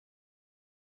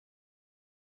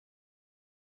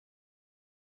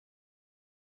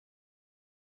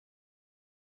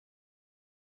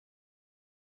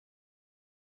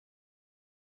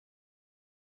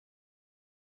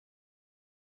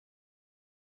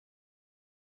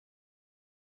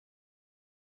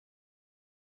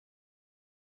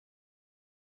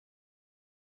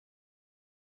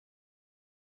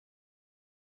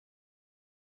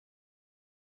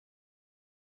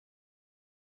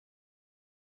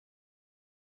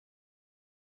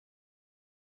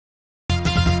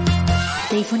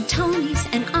They've won Tonys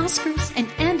and Oscars and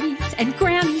Emmys and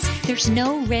Grammys. There's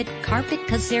no red carpet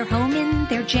because they're home in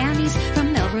their jammies.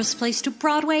 From Melrose Place to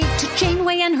Broadway to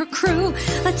Janeway and her crew.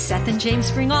 Let Seth and James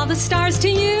bring all the stars to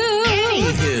you.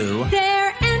 Anywho.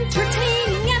 They're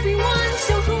entertaining everyone,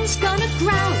 so who's gonna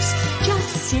grouse? Just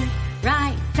sit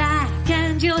right back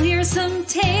and you'll hear some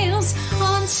tales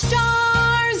on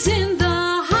Stars in the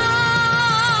House.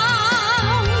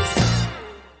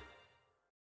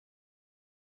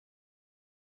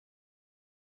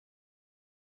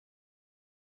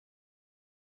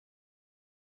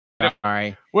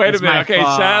 Sorry. Wait a minute. Okay,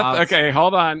 Seth. Okay,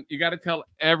 hold on. You got to tell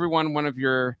everyone one of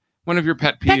your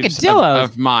pet peeves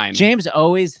of mine. James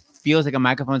always feels like a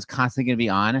microphone's constantly going to be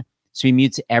on, so he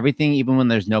mutes everything, even when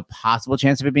there's no possible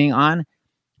chance of it being on.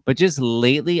 But just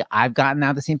lately, I've gotten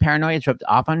now the same paranoia. It's rubbed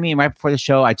off on me. And right before the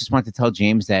show, I just wanted to tell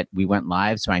James that we went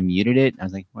live, so I muted it. I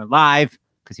was like, "We're live,"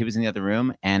 because he was in the other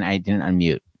room, and I didn't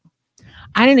unmute.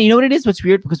 I didn't know. You know what it is? What's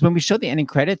weird? Because when we show the ending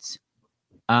credits.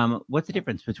 What's the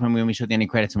difference between when we show the ending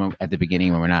credits and at the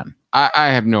beginning when we're not? I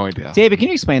have no idea. David, can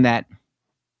you explain that?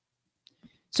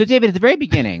 So, David, at the very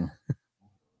beginning.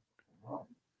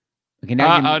 Okay,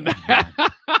 now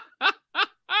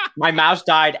my mouse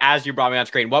died as you brought me on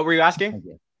screen. What were you asking?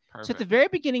 So at the very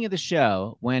beginning of the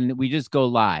show, when we just go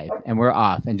live and we're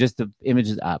off and just the image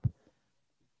is up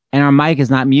and our mic is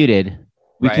not muted,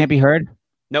 we can't be heard?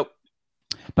 Nope.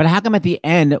 But how come at the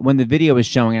end, when the video is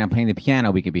showing and I'm playing the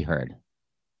piano, we could be heard?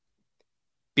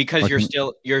 Because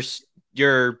because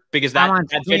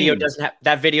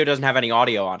that video doesn't have any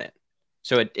audio on it,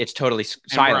 so it's totally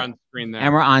silent. And we're on screen there.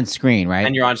 And we're on screen, right?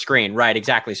 And you're on screen, right?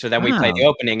 Exactly. So then we play the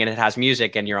opening, and it has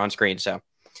music, and you're on screen. So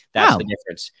that's the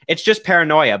difference. It's just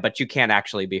paranoia, but you can't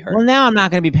actually be heard. Well, now I'm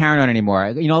not going to be paranoid anymore.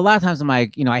 You know, a lot of times I'm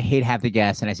like, you know, I hate half the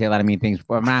guests, and I say a lot of mean things,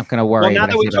 but I'm not going to worry. Well, now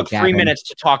that we took 3 minutes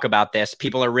to talk about this,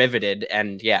 people are riveted,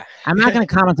 and yeah. I'm not going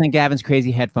to comment on Gavin's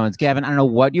crazy headphones. Gavin, I don't know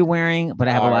what you're wearing, but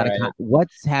I have a lot of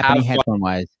what's happening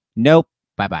headphone-wise. Nope.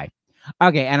 Bye-bye.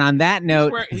 Okay, and on that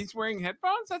note... He's wearing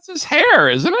headphones? That's his hair,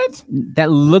 isn't it?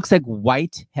 That looks like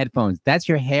white headphones. That's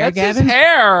your hair, Gavin? That's his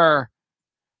hair!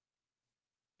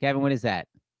 Gavin, what is that?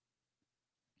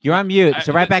 You're on mute,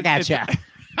 so right back at you. Okay,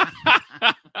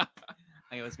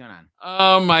 what's going on?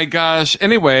 Oh, my gosh.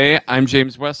 Anyway, I'm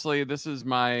James Wesley. This is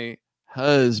my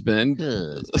husband,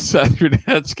 Seth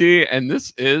Rudetsky, and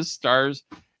this is Stars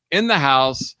in the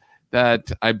House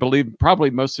that I believe probably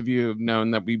most of you have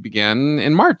known that we began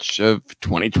in March of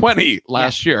 2020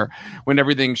 last year when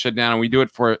everything shut down. And we do it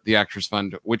for the Actors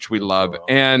Fund, which we love.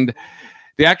 And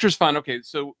the Actors Fund, okay,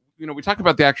 so, you know, we talk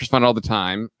about the Actors Fund all the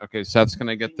time. Okay, Seth's going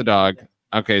to get the dog.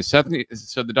 Okay, so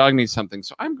the dog needs something,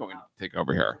 so I'm going to take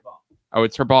over here. Oh,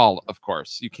 it's her ball, of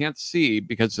course. You can't see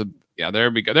because of, there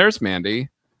we go. There's Mandy.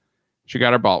 She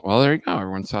got her ball. Well, there you go.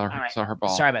 Everyone saw her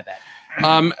ball. Sorry about that.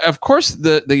 Of course,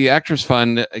 the Actors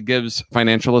Fund gives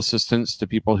financial assistance to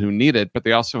people who need it, but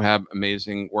they also have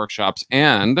amazing workshops,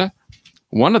 and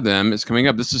one of them is coming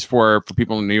up. This is for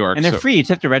people in New York. And they're free. You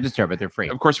just have to register, but they're free.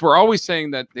 Of course, we're always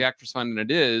saying that the Actors Fund,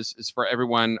 and it is for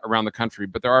everyone around the country,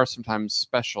 but there are sometimes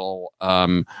special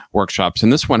workshops.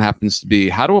 And this one happens to be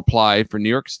how to apply for New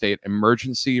York State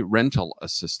emergency rental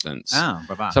assistance. Oh,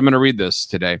 bye-bye. So I'm going to read this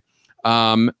today.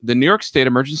 The New York State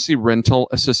Emergency Rental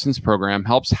Assistance Program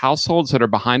helps households that are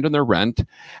behind on their rent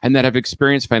and that have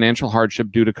experienced financial hardship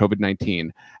due to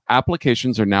COVID-19.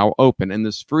 Applications are now open, and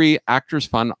this free Actors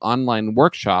Fund online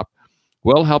workshop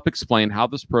will help explain how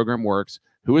this program works,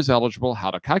 who is eligible,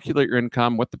 how to calculate your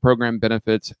income, what the program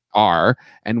benefits are,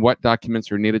 and what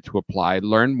documents are needed to apply.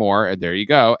 Learn more, and there you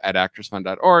go, at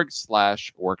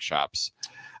actorsfund.org/workshops.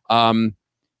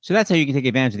 So that's how you can take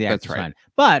advantage of the Actors Fund.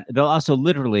 But they'll also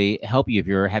literally help you if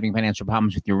you're having financial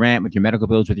problems with your rent, with your medical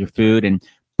bills, with your food, and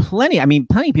plenty of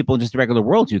people in just the regular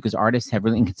world do, because artists have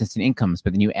really inconsistent incomes.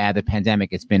 But then you add the pandemic,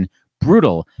 it's been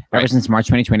brutal ever since March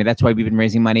 2020. That's why we've been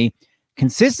raising money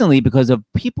consistently because of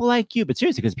people like you, but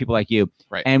seriously, because people like you.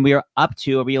 Right. And we are up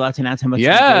to, are we allowed to announce how much?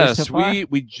 Yes, so far?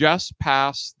 we just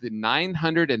passed the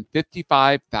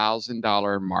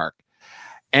 $955,000 mark.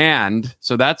 And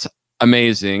so that's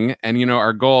amazing. And, you know,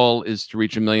 our goal is to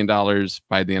reach $1 million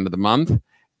by the end of the month.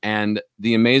 And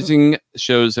the amazing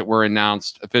shows that were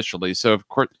announced officially. So, of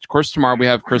course, tomorrow we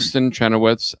have Kristen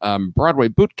Chenoweth's Broadway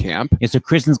Boot Camp. Yeah, so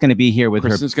Kristen's going to be here with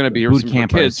Kristen's going to be here with some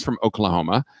kids from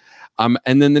Oklahoma.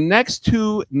 And then the next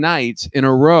 2 nights in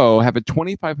a row have a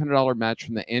 $2,500 match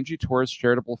from the Angie Torres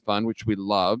Charitable Fund, which we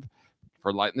love,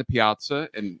 for Light in the Piazza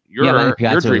and your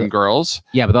Dream Girls.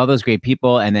 Yeah, with all those great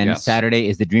people. And then Saturday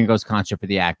is the Dream Girls concert for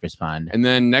the Actors Fund. And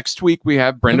then next week we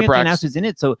have Brenda Braxton. Who's in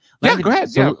it. So go ahead.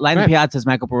 So Light in the Piazza is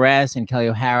Michael Perez and Kelly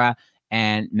O'Hara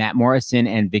and Matt Morrison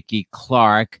and Vicky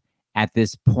Clark. at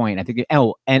this point. I think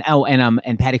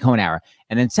and Patty Cohen hour.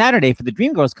 And then Saturday for the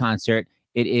Dreamgirls concert,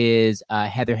 it is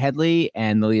Heather Headley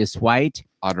and Lilias White,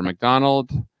 Audra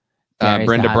McDonald,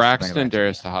 Brenda Braxton,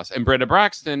 Darius DeHaas. And Brenda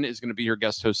Braxton is going to be your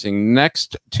guest hosting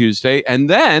next Tuesday. And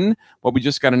then what we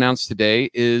just got announced today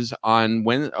is on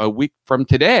a week from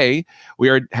today, we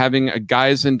are having a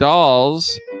Guys and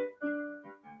Dolls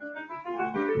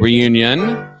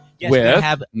reunion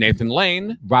with Nathan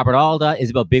Lane, Robert Alda,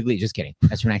 Isabel Bigley. Just kidding.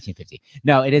 That's from 1950.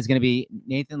 No, it is going to be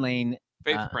Nathan Lane,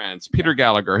 Faith Prince, Peter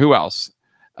Gallagher. Who else?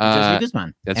 Jesse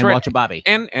Guzman. That's right. Walter Bobby.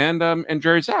 And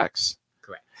Jerry Zaks.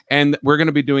 Correct. And we're going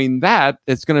to be doing that.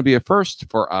 It's going to be a first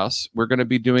for us. We're going to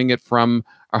be doing it from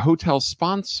our hotel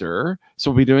sponsor.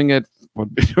 So we'll be doing it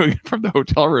from the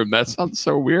hotel room. That sounds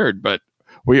so weird, but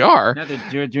we are. No,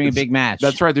 they're doing a big match.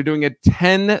 That's right. They're doing a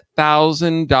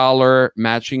 $10,000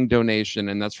 matching donation,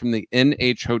 and that's from the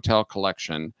NH Hotel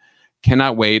Collection.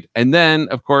 Cannot wait. And then,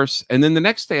 of course, the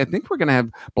next day, I think we're going to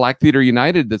have Black Theater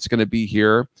United that's going to be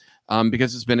here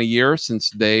because it's been a year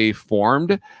since they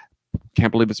formed.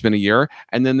 Can't believe it's been a year.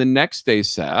 And then the next day,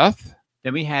 Seth.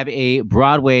 Then we have a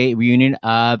Broadway reunion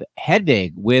of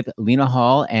Hedwig with Lena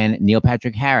Hall and Neil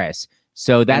Patrick Harris.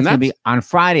 So that's going to be on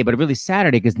Friday, but really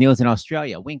Saturday because Neil's in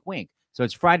Australia. Wink, wink. So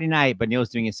it's Friday night, but Neil's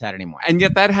doing it Saturday morning. And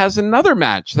yet that has another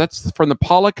match. That's from the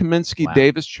Paula Kaminsky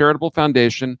Davis Charitable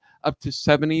Foundation, up to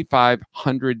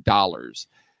 $7,500.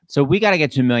 So we got to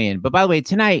get to $1 million. But by the way,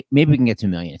 tonight, maybe we can get to $1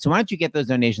 million. So why don't you get those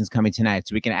donations coming tonight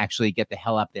so we can actually get the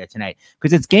hell up there tonight?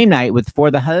 Because it's game night with four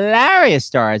of the hilarious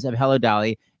stars of Hello,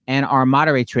 Dolly and our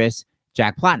moderatress,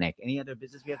 Jack Plotnick. Any other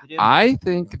business we have to do? I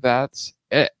think that's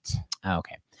it.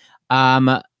 Okay.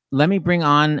 Let me bring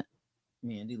on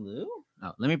Mandy Lou.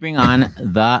 Oh, let me bring on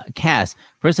the cast.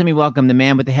 First, let me welcome the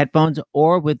man with the headphones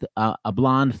or with a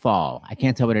blonde fall. I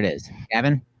can't tell what it is.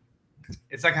 Gavin?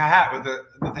 It's like a hat with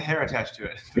the hair attached to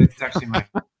it. But it's actually my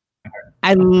hair.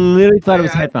 I literally thought it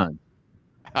was headphones.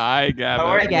 Hi, Gavin.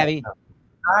 Hi, Gabby.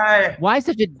 Hi. Why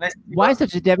such a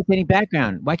devastating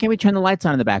background? Why can't we turn the lights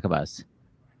on in the back of us?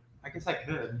 I guess I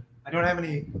could. I don't have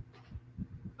any.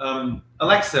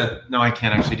 Alexa. No, I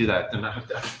can't actually do that. They're not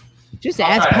hooked up. Just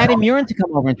ask Patty Murin to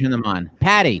come over and turn them on.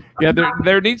 Patty. Yeah,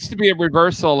 there needs to be a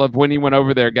reversal of when you went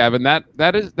over there, Gavin.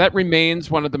 That remains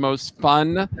one of the most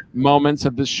fun moments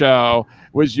of the show.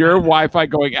 Was your Wi-Fi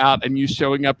going out and you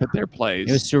showing up at their place?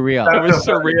 It was surreal. It was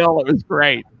surreal. It was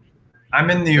great.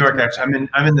 I'm in New York, actually.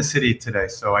 I'm in the city today,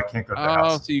 so I can't go to the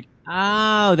house.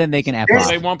 So then they can F off.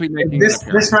 They won't be making this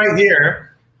right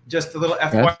here. Just a little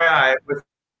FYI with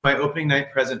my opening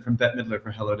night present from Bette Midler for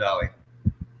Hello, Dolly.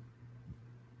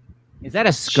 Is that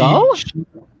a skull?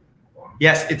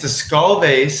 Yes, it's a skull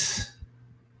vase,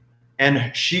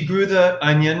 and she grew the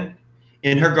onion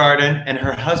in her garden. And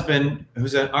her husband,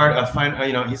 who's he's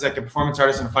like a performance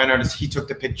artist and a fine artist, he took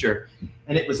the picture,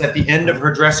 and it was at the end of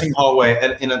her dressing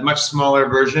hallway in a much smaller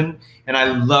version. And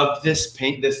I loved this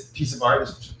piece of art,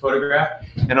 this photograph.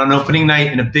 And on opening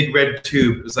night, in a big red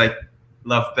tube, it was like,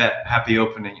 "Love Bette, happy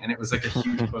opening," and it was like a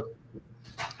huge book.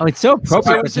 Oh, it's so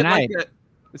appropriate for tonight.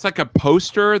 It's like a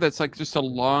poster that's like just a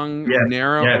long,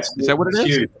 narrow. Yeah, is that what it is?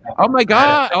 Huge. Oh my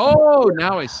God! Oh,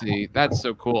 now I see. That's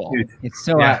so cool. It's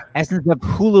so essence of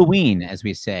Halloween, as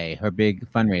we say, her big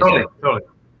fundraiser. Totally.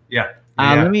 Yeah.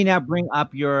 Let me now bring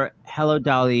up your Hello,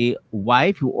 Dolly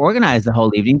wife, who organized the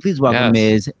whole evening. Please welcome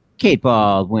Ms. Kate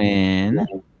Baldwin.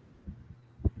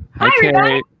 Hi, Kate.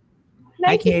 Nice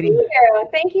Hi, to Katie. see you.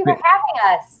 Thank you for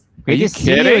having us. Great to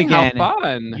see you again. How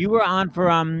fun! You were on for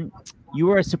you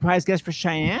were a surprise guest for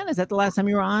Cheyenne. Is that the last time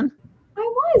you were on? I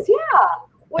was, yeah.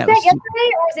 Was that yesterday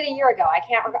or was it a year ago? I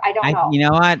can't remember. I don't know. You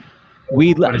know what?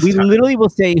 We literally will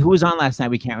say who was on last night.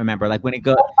 We can't remember. Like when it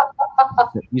goes,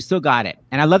 you still got it.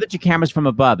 And I love that your camera's from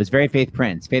above. It's very Faith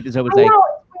Prince. Faith is always like, it's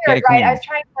weird, right? I was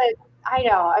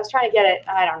trying to get it.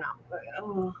 I don't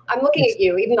know. I'm looking at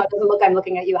you, even though it doesn't look. I'm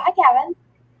looking at you. Hi, Gavin.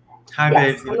 Hi,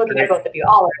 babe. I'm looking at both of you.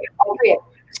 All three of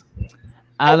you.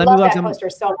 I let love me welcome. That poster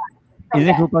so much. You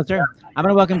think cool poster? I'm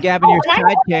gonna welcome Gavin, your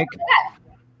sidekick.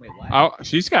 Wait, what? Oh,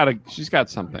 she's got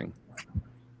something.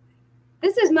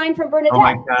 This is mine from Bernadette. Oh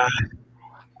my God.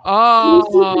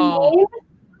 Oh.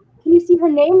 Can you see her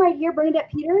name right here,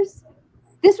 Bernadette Peters?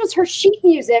 This was her sheet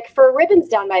music for Ribbons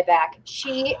Down My Back.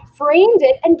 She framed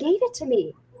it and gave it to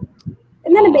me.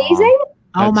 Isn't that amazing?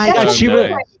 Oh my God, she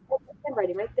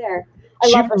writing right there. I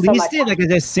love her so much. She released it like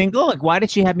as a single. Like, why did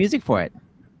she have music for it?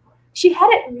 She had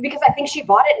it because I think she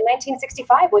bought it in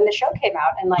 1965 when the show came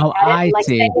out, and had it.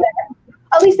 See.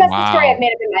 At least that's the story I've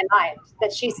made up in my mind.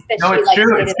 It's true.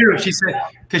 It's true. She said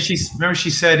because she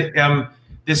said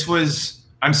this was.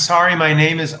 I'm sorry, my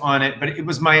name is on it, but it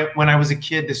was when I was a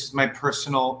kid. This was my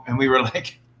personal, and we were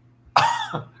like,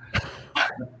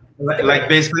 Like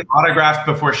basically autographed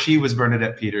before she was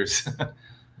Bernadette Peters.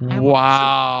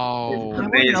 Wow. I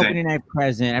want an opening night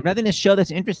present. I have nothing to show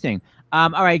that's interesting. All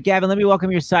right, Gavin, let me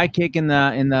welcome your sidekick in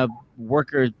the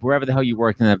workers, wherever the hell you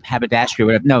worked, in the haberdashery,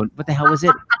 whatever. No, what the hell was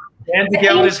it? And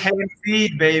Taylor's hay and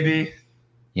feed, baby.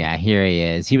 Yeah, here he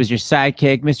is. He was your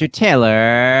sidekick, Mr.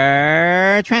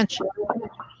 Taylor Trensch.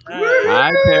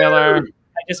 Hi, Taylor.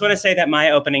 I just want to say that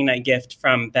my opening night gift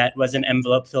from Bet was an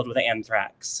envelope filled with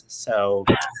anthrax. So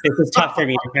it was tough for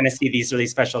me to kind of see these really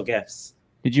special gifts.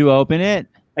 Did you open it?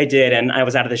 I did, and I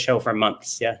was out of the show for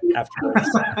months. Yeah, afterwards.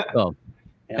 Cool.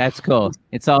 Yeah. That's cool.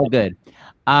 It's all good.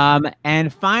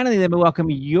 And finally, let me welcome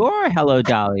your Hello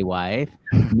Dolly wife,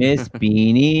 Miss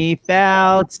Beanie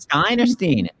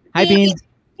Feldstein. Hi, Beanie.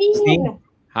 Beanie.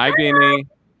 Hi, Beanie.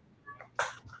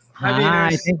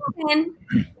 Hi.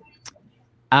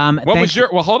 What was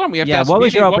your? Well, hold on. We have to ask what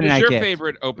was Beanie, your what opening was night your gift?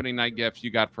 favorite opening night gift you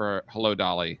got for Hello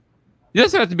Dolly? It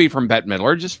doesn't have to be from Bette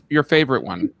Midler, just your favorite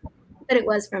one. But it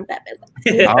was from Bette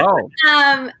Midler.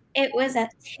 Oh. It was a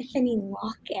Tiffany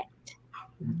locket.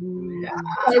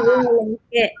 I will link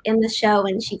it in the show,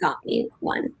 and she got me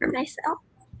one for myself.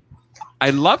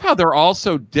 I love how they're all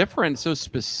so different, so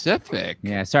specific.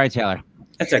 Yeah, sorry, Taylor.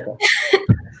 That's okay.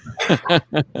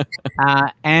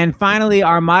 And finally,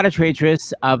 our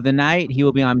moderatress of the night. He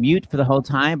will be on mute for the whole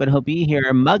time, but he'll be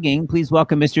here mugging. Please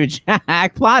welcome Mr.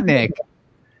 Jack Plotnick.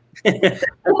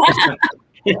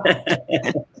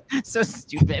 So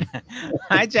stupid.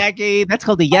 Hi, Jackie. That's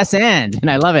called the yes and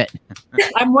I love it.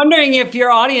 I'm wondering if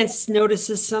your audience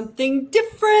notices something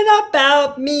different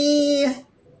about me.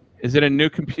 Is it a new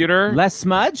computer? Less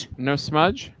smudge? No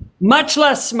smudge? Much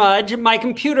less smudge. My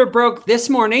computer broke this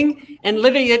morning, and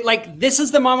literally, this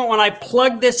is the moment when I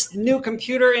plugged this new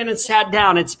computer in and sat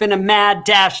down. It's been a mad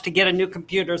dash to get a new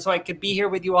computer so I could be here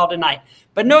with you all tonight.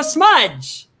 But no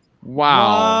smudge.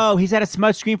 Wow. Oh, he's had a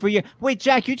smudge screen for you. Wait,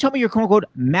 Jack, you told me your quote-unquote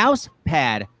mouse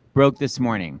pad broke this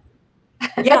morning.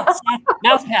 Yeah,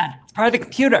 mouse pad. It's part of the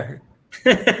computer.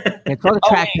 It's called a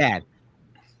trackpad.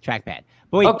 Trackpad.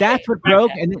 But wait, that's what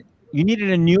broke, and you needed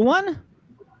a new one?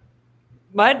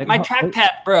 My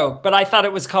trackpad broke, but I thought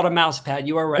it was called a mouse pad.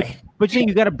 You are right. But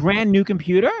you got a brand new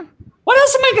computer? What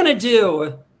else am I going to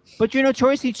do? But you're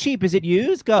notoriously cheap. Is it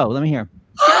used? Go. Let me hear.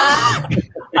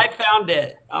 I found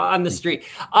it on the street.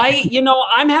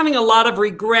 I'm having a lot of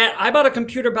regret. I bought a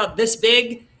computer about this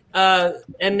big,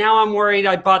 and now I'm worried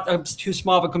I bought too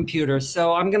small of a computer.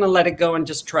 So I'm going to let it go and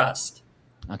just trust.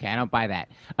 Okay, I don't buy that.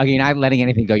 Okay, you're not letting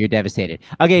anything go. You're devastated.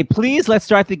 Okay, please, let's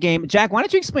start the game. Jack, why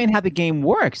don't you explain how the game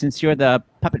works since you're the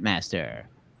puppet master?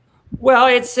 Well,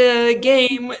 it's a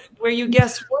game where you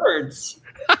guess words.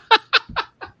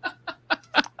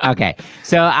 Okay,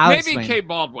 so I'll Maybe explain. Kate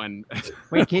Baldwin.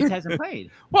 Wait, Kate hasn't played.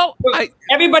 Well,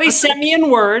 everybody sent me in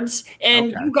words,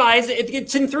 and you guys,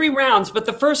 it's in 3 rounds, but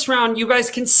the first round, you guys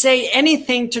can say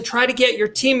anything to try to get your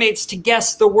teammates to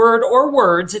guess the word or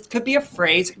words. It could be a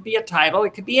phrase, it could be a title,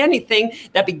 it could be anything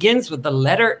that begins with the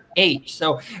letter H.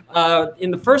 So in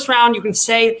the first round, you can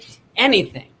say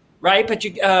anything, right? But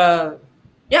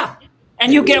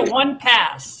and you get 1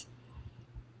 pass.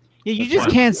 Yeah, you just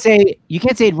can't say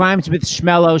it rhymes with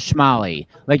schmello schmally.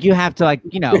 Like you have to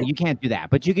you can't do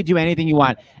that. But you could do anything you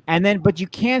want. And then but you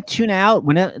can't tune out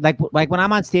when when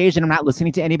I'm on stage and I'm not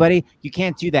listening to anybody, you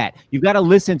can't do that. You've got to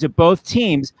listen to both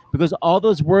teams because all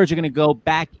those words are going to go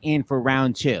back in for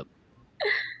round 2.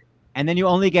 And then you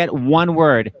only get 1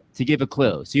 word to give a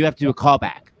clue. So you have to do a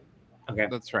callback. Okay.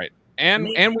 That's right. And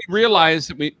we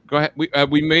realized that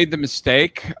we made the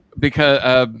mistake because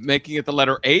of making it the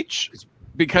letter H.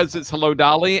 Because it's Hello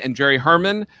Dolly and Jerry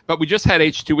Herman, but we just had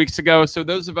H 2 weeks ago. So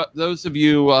those of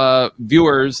you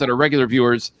viewers that are regular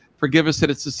viewers, forgive us that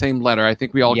it's the same letter. I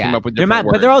think we all came up with different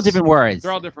words. But they're all different words.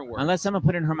 They're all different words. Unless someone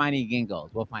put in Hermione Gingles.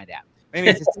 We'll find out. Maybe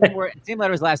it's the same word, same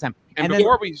letter as last time. And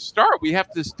before we start, we have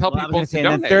to tell people to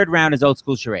donate. And the third round is old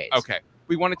school charades. Okay.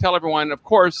 We want to tell everyone, of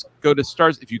course, go to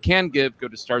stars. If you can give, go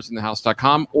to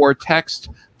starsinthehouse.com or text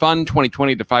FUN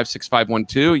 2020 to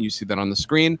 56512. You see that on the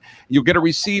screen. You'll get a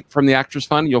receipt from the Actors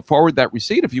Fund. You'll forward that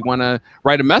receipt if you want to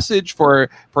write a message for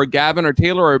Gavin or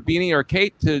Taylor or Beanie or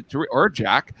Kate or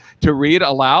Jack to read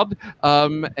aloud.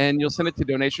 And you'll send it to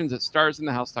donations at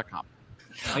starsinthehouse.com.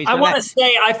 I want to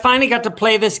say I finally got to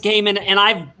play this game, and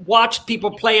I've watched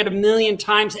people play it a million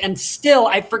times, and still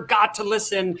I forgot to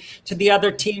listen to the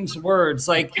other team's words.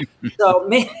 So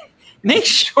make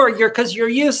sure because you're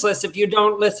useless if you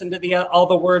don't listen to all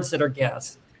the words that are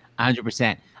guessed.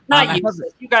 100%. Not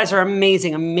useless. You guys are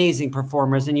amazing, amazing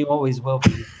performers, and you always will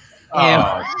be.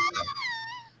 I'm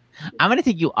going to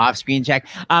take you off screen, Jack.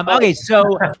 Okay,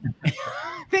 so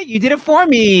you did it for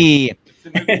me. It's a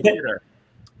new computer.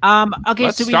 Okay,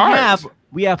 Let's so start.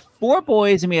 we have 4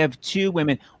 boys and we have 2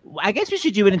 women. I guess we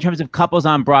should do it in terms of couples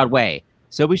on Broadway.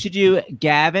 So we should do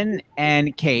Gavin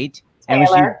and Kate, and we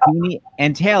should do Beanie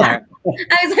and Taylor.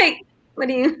 I was like, what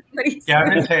do you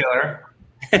Gavin and Taylor.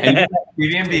 And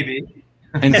Phoebe and BB.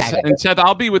 And Seth,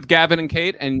 I'll be with Gavin and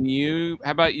Kate, and you.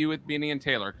 How about you with Beanie and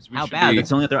Taylor? How bad? That's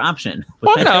the only other option.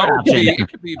 Well, What's that no, third option? it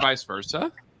could be vice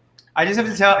versa. I just have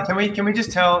to tell. Can we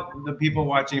just tell the people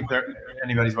watching, if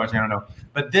anybody's watching? I don't know.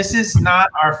 But this is not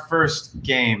our first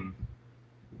game.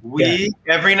 We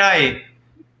every night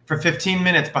for 15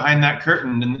 minutes behind that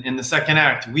curtain in the second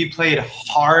act, we played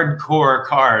hardcore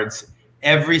cards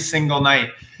every single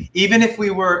night. Even if we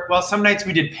were, well, some nights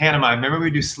we did pantomime. Remember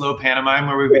we do slow pantomime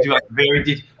where we would do like very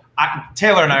deep.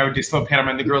 Taylor and I would do slow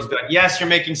pantomime. The girls would be like, yes, you're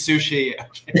making sushi.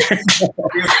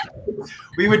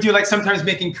 We would do like sometimes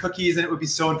making cookies, and it would be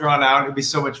so drawn out. It would be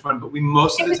so much fun. But we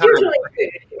most of the time.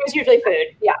 It was usually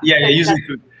food. Yeah. Yeah, usually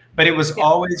food. But it was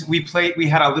always, we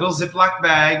had a little Ziploc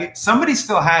bag. Somebody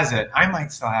still has it. I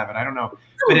might still have it. I don't know.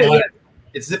 But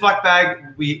it's Ziploc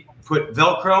bag. We put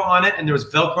Velcro on it, and there was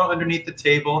Velcro underneath the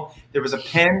table. There was a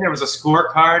pen, there was a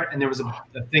scorecard, and there was a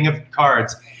thing of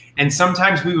cards. And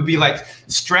sometimes we would be like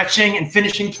stretching and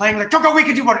finishing playing, like, go, we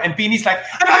can do more. And Beanie's like,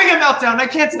 I'm having a meltdown. I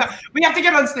can't stop. We have to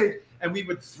get on stage. And we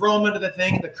would throw them under the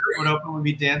thing. The curtain would open when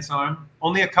we dance on.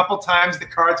 Only a couple times the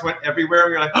cards went everywhere.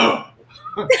 We were like, oh.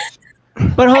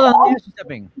 But hold on, let me ask you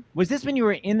something. Was this when you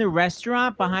were in the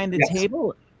restaurant behind the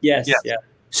table? Yes. Yeah.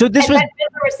 So this was. We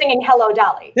were singing "Hello,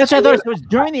 Dolly." That's what I thought. So it was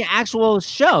during the actual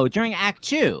show, during Act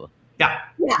 2. Yeah.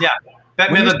 That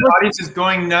when the audience is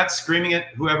going nuts, screaming at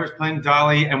whoever's playing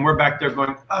Dolly, and we're back there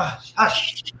going,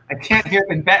 hush! I can't hear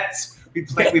the bets. We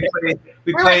played.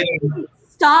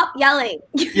 Stop yelling.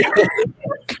 Yeah.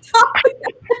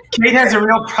 Kate has a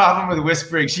real problem with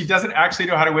whispering. She doesn't actually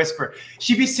know how to whisper.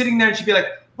 She'd be sitting there and she'd be like,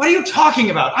 what are you talking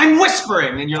about? I'm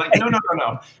whispering. And you're like, no.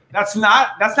 That's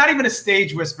not even a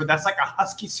stage whisper. That's like a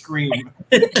husky scream.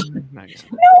 No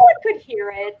one could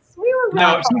hear it. We were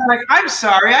no, she's like, I'm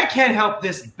sorry, I can't help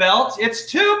this belt. It's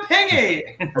too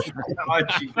pingy.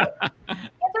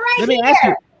 Let me ask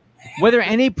you, were there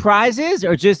any prizes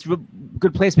or just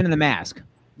good placement in the mask?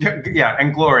 Yeah,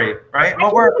 and glory, right? I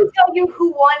can't even tell you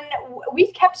who won.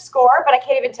 We kept score, but I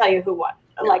can't even tell you who won.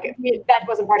 Like that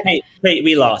wasn't part of it. Hey,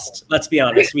 we lost. Let's be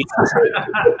honest. We lost.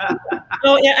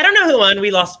 Oh yeah, I don't know who won.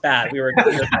 We lost bad. We were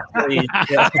really,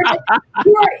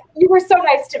 you were so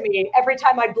nice to me every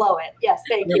time I'd blow it. Yes,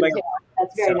 thank you.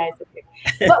 That's very nice of you.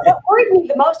 But what worried me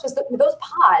the most was those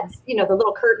pods, the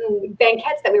little curtain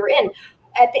banquettes that we were in.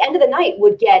 At the end of the night,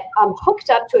 would get hooked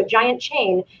up to a giant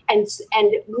chain and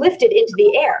lifted into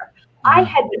the air. I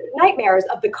had nightmares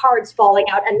of the cards falling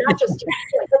out, and not just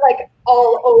like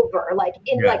all over, like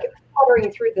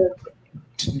fluttering through the.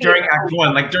 During Act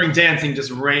 1, like during dancing, just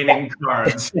raining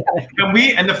cards.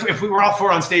 If we were all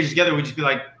 4 on stage together, we'd just be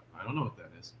like, I don't know what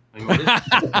that is.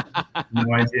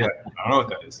 No idea. I don't know what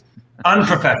that is.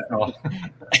 Unprofessional.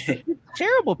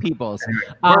 Terrible people.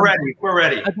 We're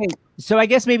ready. Okay, so I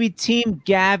guess maybe Team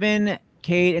Gavin,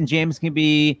 Kate, and James can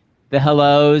be the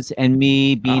hellos, and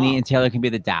me, Beanie, and Taylor can be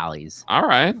the dollies. All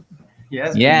right.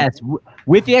 Yes.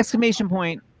 With the exclamation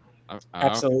point.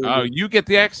 Absolutely. Oh, you get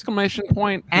the exclamation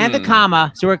point and the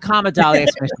comma. So we're comma dolly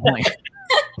exclamation point.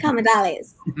 Comma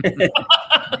dollies.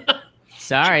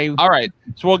 Sorry. All right.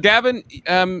 So, well, Gavin,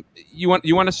 you want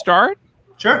to start?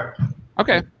 Sure.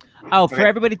 Okay. Oh, for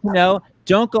everybody to know,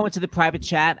 don't go into the private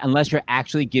chat unless you're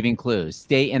actually giving clues.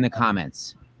 Stay in the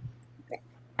comments.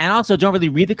 And also, don't really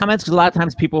read the comments because a lot of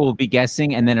times people will be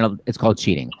guessing, and then it's called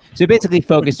cheating. So basically,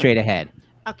 focus straight ahead.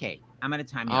 Okay, I'm going to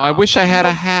time you. I wish I had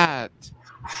a hat.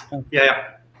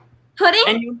 Yeah.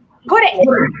 Pudding?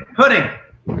 Pudding.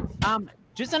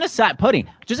 Just on a side, pudding.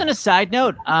 Just on a side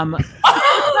note,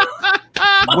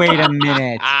 wait a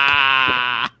minute.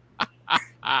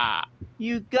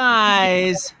 You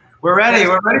guys. We're ready.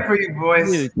 We're ready for you,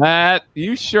 boys. That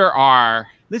you sure are.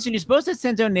 Listen, you're supposed to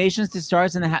send donations to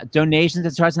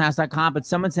starsandhouse.com, but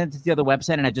someone sent it to the other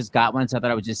website, and I just got one, so I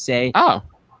thought I would just say. Oh.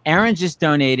 Erin just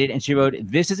donated, and she wrote,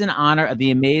 "This is in honor of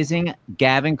the amazing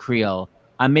Gavin Creel.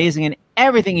 Amazing in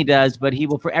everything he does, but he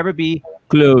will forever be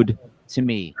glued to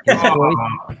me.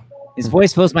 His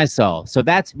voice fills my soul." So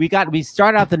we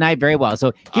started out the night very well.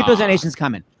 So keep those donations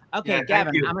coming. Okay, yeah,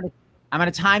 Gavin, I'm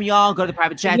gonna time y'all. Go to the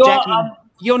private chat.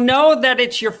 You'll know that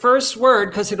it's your first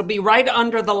word because it'll be right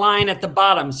under the line at the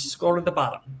bottom. So scroll to the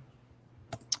bottom.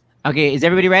 Okay, is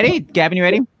everybody ready? Gavin, you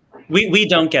ready? We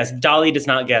don't guess. Dolly does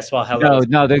not guess while hello.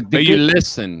 No, you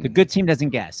listen. The good team doesn't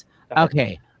guess.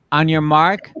 Okay, on your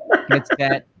mark, get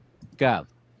set, go.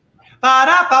 How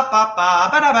much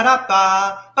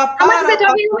is the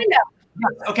dog in the window?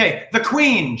 Yes, okay, the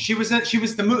Queen. She was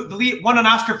the lead, won an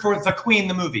Oscar for The Queen,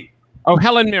 the movie. Oh,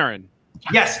 Helen Mirren.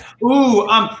 Yes. Ooh,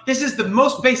 this is the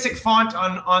most basic font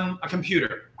on a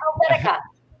computer. Helvetica.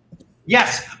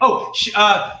 Yes. Oh,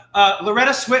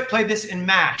 Loretta Swit played this in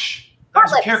MASH. That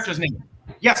was the character's name.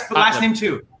 Yes, but last name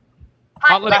too.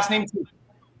 Last name too.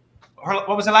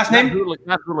 What was the last name?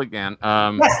 Not Hooligan.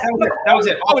 Yes, that was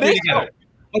it. All three together.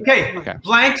 Okay.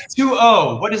 Blank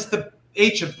 2O. What is the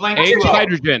H of blank 2O?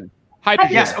 Hydrogen.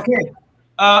 Hydrogen. Yes. Okay.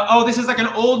 This is like an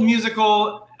old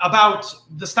musical about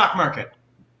the stock market.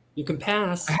 You can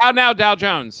pass. How now, Dow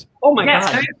Jones? Oh my yes,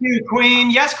 God. Thank you,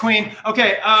 Queen. Yes, Queen.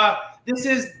 Okay. This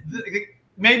is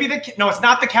no, it's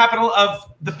not the capital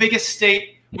of the biggest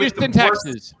state. Houston,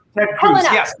 Texas. Ted Cruz.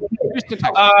 Yes. Houston,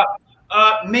 Texas.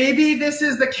 Maybe this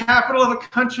is the capital of a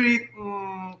country.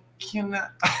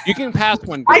 You can pass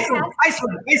one.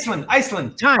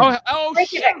 Iceland. Time. Oh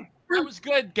shit. That was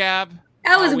good, Gab.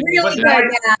 That was really good,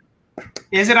 Gab.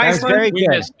 Is it Iceland? Very We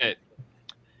good. missed it.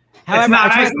 However, I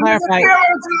try to clarify.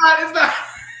 It's not.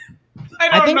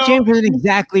 I think James was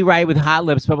exactly right with Hot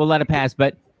Lips, but we'll let it pass.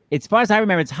 But as far as I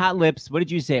remember, it's Hot Lips. What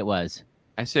did you say it was?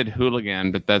 I said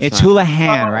hooligan, but that's It's not.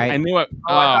 Houlihan, right? I knew it.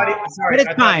 But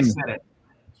it's fine.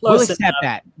 We'll accept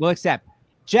that. We'll accept.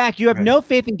 Jack, you have no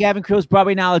faith in Gavin Creel's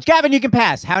Broadway knowledge. Gavin, you can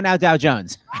pass. How now, Dow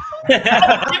Jones?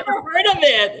 I've never heard of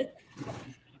it.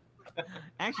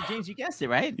 Actually, James, you guessed it,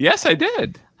 right? Yes, I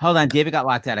did. Hold on. David got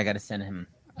locked out. I got to send him.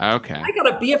 Okay. I got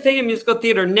a BFA in musical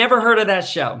theater. Never heard of that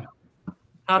show.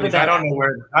 How did that? I don't know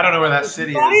where that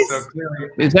city is. So clearly.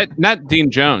 Is that not Dean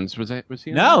Jones? Was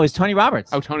he? No, it's Tony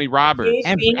Roberts. Oh, Tony Roberts.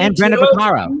 And Brenda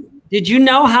Vaccaro. Did you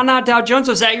know How Now, Dow Jones?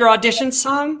 Was that your audition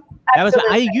song? That was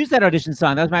I used that audition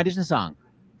song. That was my audition song.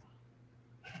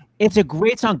 It's a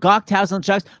great song. Gawk, Tousle, and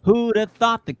Shucks. Who'd have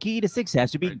thought the key to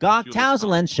success would be Gawk,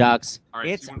 Tousle, and Shucks? Right,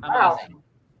 It's so amazing.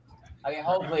 Okay,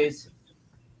 hold please.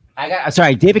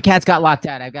 Sorry, David Katz got locked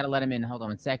out. I've got to let him in. Hold on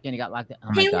 1 second. He got locked out. Oh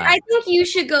my Taylor, God. I think you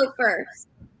should go first.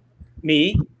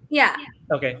 Me? Yeah.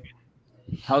 Okay.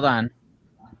 Hold on.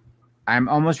 I'm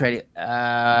almost ready. 8, Tell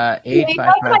 5,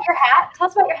 us about your hat. Tell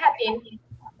us about your hat, Bean.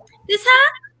 This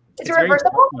hat? Is it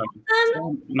reversible?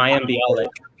 My embryolic.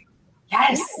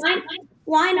 Yes.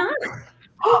 Why not?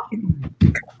 I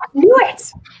knew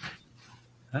it.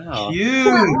 Oh.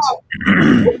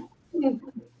 Cute.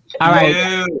 All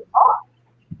right. Cute.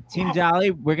 Team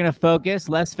Dolly, we're going to focus.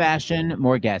 Less fashion,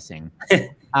 more guessing.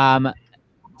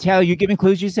 Taylor, you giving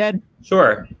clues, you said?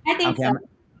 Sure. I think so.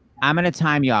 I'm going to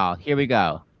time y'all. Here we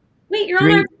go. Wait, you're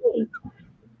on our team.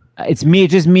 It's me,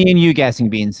 just me and you guessing,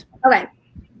 Beans. Okay.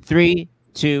 3,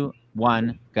 2,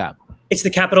 1, go. It's the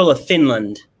capital of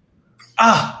Finland.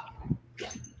 Ah.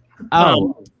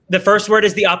 Oh, The first word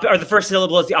is the first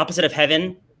syllable is the opposite of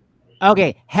heaven.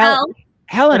 okay.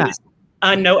 Helena.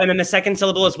 No, and then the second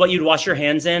syllable is what you'd wash your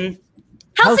hands in.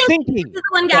 Helsinki. This is the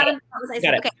one Gavin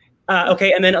Got it. Okay.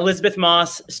 Okay, and then Elizabeth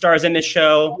Moss stars in this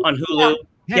show on Hulu.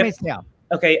 Handmaid's Tale.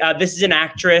 Okay, this is an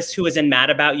actress who was in Mad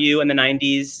About You in the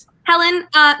 90s. Helen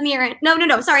Mirren.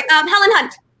 No. Sorry. Helen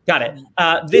Hunt. Got it.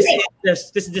 This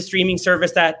is the streaming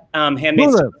service that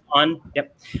Handmaid's Tale is on.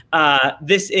 Yep.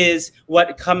 This is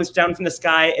What Comes Down from the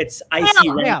Sky. It's Icy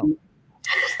Rain.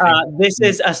 This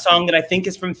is a song that I think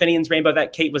is from Finian's Rainbow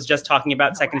that Kate was just talking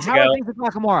about seconds ago. How are things with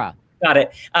Nakamura? Got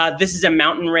it. This is a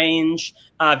mountain range,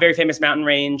 very famous mountain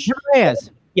range. Himalayas.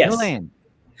 Yes. Himalayan.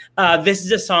 This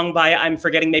is a song by, I'm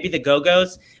forgetting, maybe the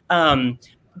Go-Go's. Oh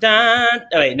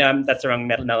wait, no, that's the wrong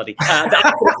melody.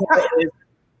 The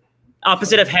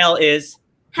opposite of hell is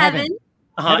Heaven.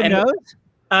 Heaven knows?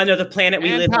 No, the planet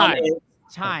we live on is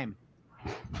time.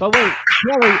 But wait,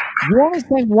 Kelly, you only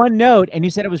sang one note and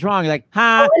you said it was wrong. You're like,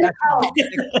 ha.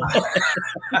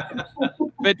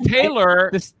 But Taylor,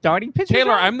 the starting pitch.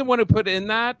 Taylor, I'm the one who put in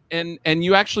that, and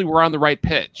you actually were on the right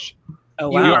pitch. Oh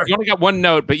wow! You only got one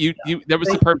note, but you that was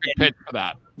the perfect pitch for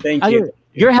that. Thank you.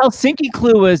 Your Helsinki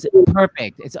clue was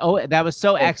perfect. That was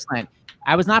so excellent.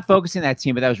 I was not focusing on that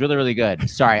team, but that was really, really good.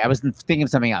 Sorry, I was thinking of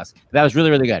something else. That was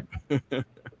really, really good.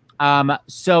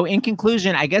 So in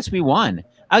conclusion, I guess we won.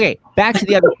 Okay, back to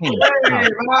the other team.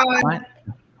 What?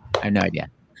 I have no idea.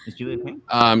 Is Julia paying?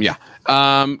 Yeah.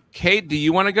 Kate, do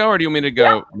you want to go or do you want me to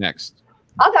go next?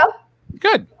 I'll go.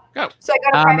 Good. Go. So I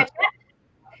go to private chat.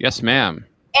 Yes, ma'am.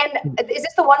 And is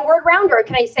this the one word round or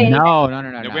can I say anything? No.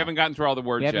 We haven't gotten through all the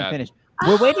words We haven't yet. finished.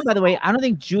 We're waiting, by the way. I don't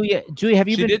think Julia, have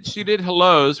you been? She did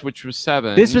hellos, which was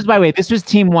 7. This was, by the way, this was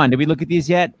team 1. Did we look at these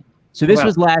yet? So this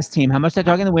was last team. How much did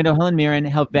I talk in the window? Helen Mirren,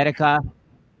 Helvetica,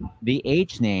 the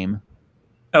H name.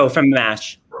 Oh, from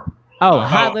MASH. Oh,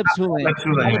 Hot Lips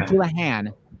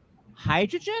Houlihan.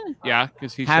 Hydrogen? Yeah,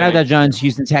 because he's How Dow Jones,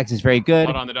 Houston, Texas. Very good.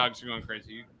 Hold on, the dogs are going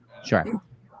crazy. Sure.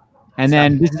 And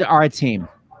then this is our team.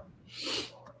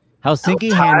 Helsinki,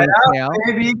 Tied Handmaid's up, Tale.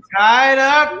 baby, tied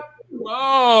up.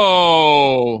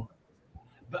 Whoa.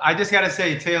 But I just gotta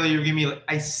say, Taylor, you give me.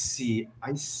 I see.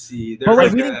 But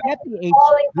wait, we didn't get the H.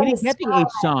 We didn't get the H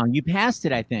song. You passed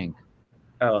it, I think.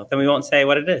 Oh, then we won't say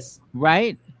what it is.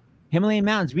 Right? Himalayan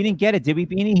Mountains. We didn't get it, did we,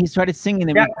 Beanie? He started singing,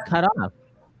 and we cut off.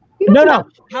 No.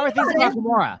 How are things in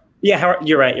Nakamura? Yeah,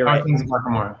 you're right. You're right. Things in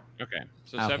Nakamura. Okay,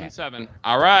 so 7-7.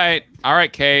 All right,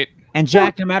 Kate. And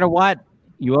Jack, no matter what,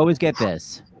 you always get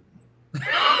this.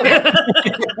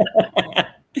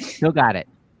 Still got it.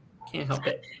 Can't help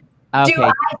it. Okay.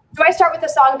 Do I start with the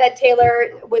song that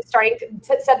Taylor was starting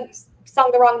to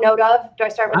sung the wrong note of? Do I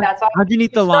start with that song?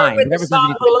 Underneath the line. With the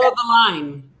song below the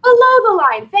line. Below the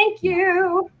line. Thank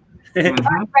you. All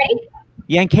right, ready?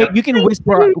 Yeah, and Kate, you can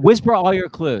whisper all your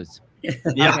clues.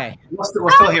 Yeah. Okay. We'll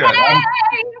still hear it.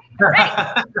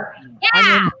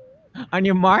 Yeah. On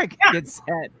your mark, get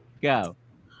set, go.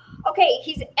 Okay,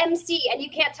 he's MC, and you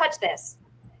can't touch this.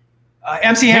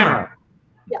 MC Hammer.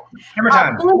 Yeah. Hammer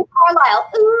time. Belinda Carlisle.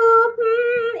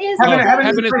 Is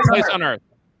Heaven is a place on earth.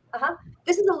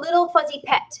 This is a little fuzzy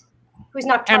pet who's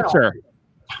nocturnal.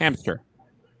 Hamster.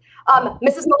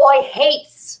 Mrs. Malloy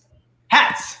hates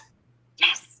hats.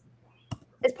 Yes.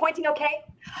 Is pointing okay?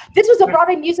 This was a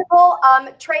Broadway musical.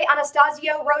 Trey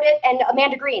Anastasio wrote it, and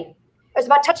Amanda Green. It was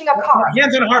about touching a car.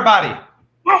 Hands on a hard body.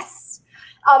 Yes.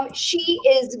 She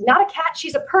is not a cat.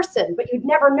 She's a person, but you'd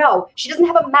never know. She doesn't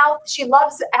have a mouth. She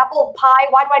loves apple pie.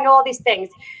 Why do I know all these things?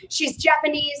 She's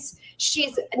Japanese.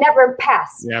 She's never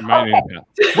pass. Yeah, mine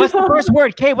is. What's the first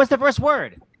word, Kate? What's the first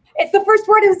word? It's the first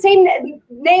word in the same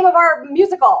name of our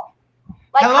musical.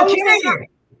 Like Hello Kitty.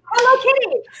 Hello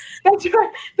Kitty. That's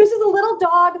right. This is a little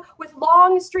dog with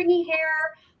long, stringy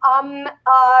hair.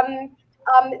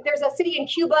 There's a city in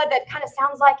Cuba that kind of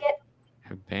sounds like it.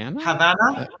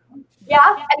 Havana.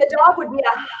 Yeah, and the dog would be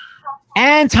a.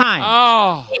 And time.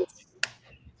 Oh,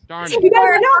 darn it. You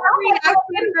guys know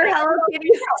Hello Kitty.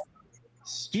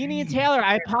 Beanie and Taylor,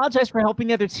 I apologize for helping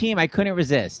the other team. I couldn't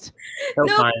resist.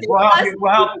 No,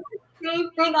 Well,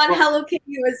 the thing on Hello Kitty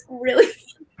was really.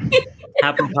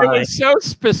 Apple It pie. was so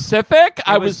specific.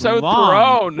 I was so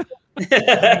long. thrown.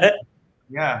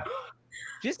 yeah.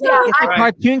 Just it's a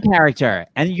cartoon character,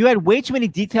 and you had way too many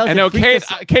details. I know, Kate.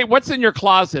 Kate, what's in your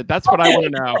closet? That's what I want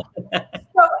to know.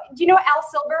 So, do you know Al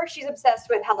Silver? She's obsessed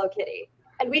with Hello Kitty.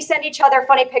 And we send each other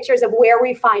funny pictures of where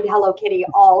we find Hello Kitty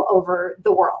all over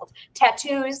the world.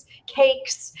 Tattoos,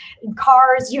 cakes,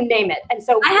 cars, you name it. And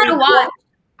so I had a watch.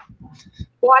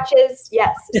 Watches,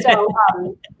 yes. So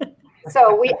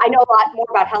I know a lot more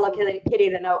about Hello Kitty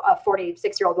than a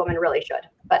 46-year-old woman really should.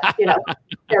 But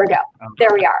there we go.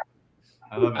 There we are.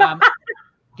 I love it.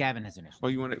 Gavin has an issue.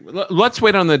 Well, you want to let's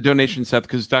wait on the donation, Seth,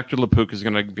 because Dr. LaPook is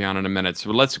going to be on in a minute.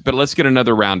 So let's get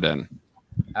another round in.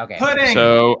 Okay. Pudding.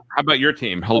 So how about your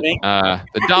team?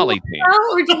 The Dolly team.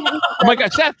 Oh my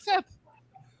God, Seth.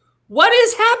 What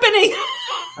is happening?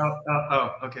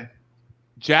 Oh, okay.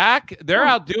 Jack, they're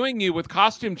outdoing you with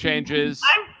costume changes.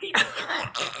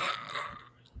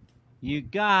 You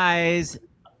guys,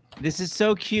 this is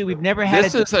so cute. We've never had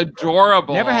This is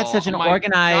adorable. Never had such an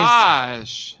organized.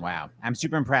 Gosh. Wow, I'm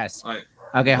super impressed. Right.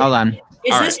 Okay, hold on.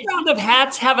 Is this round of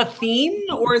hats have a theme,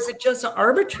 or is it just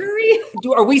arbitrary?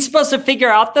 Are we supposed to figure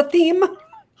out the theme?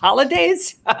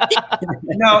 Holidays?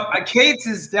 No, Kate's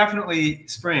is definitely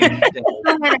spring.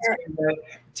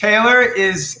 Taylor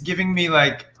is giving me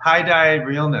like tie-dye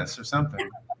realness or something.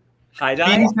 Tie-dye?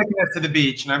 Beanie's taking us to the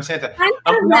beach, and I'm Santa.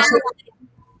 I'm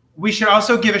We should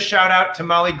also give a shout out to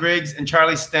Molly Griggs and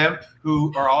Charlie Stemp,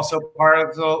 who are also part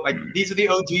of these are the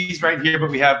OGs right here, but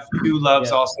we have two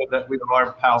loves also that we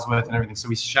are pals with and everything. So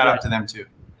we shout out to them too.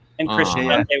 And Christian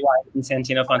White and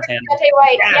Santino Fontana.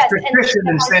 White, yes, Christian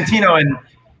and Santino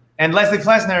and Leslie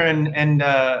Flesner and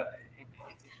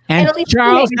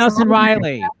Charles Nelson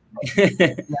Riley.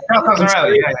 Charles Nelson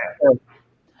Riley. Yeah.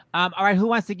 All right, who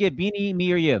wants to give Beanie,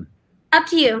 me, or you? Up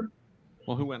to you.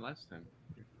 Well, who went last time?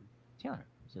 Taylor.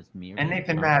 Just me and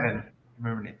Nathan Madden.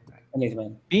 Remember Nathan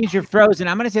Madden. Beans, you're frozen.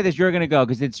 I'm going to say that you're going to go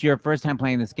because it's your first time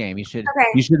playing this game. You should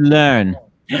learn.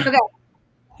 Okay.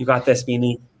 You got this,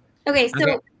 Beanie. Okay,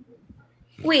 so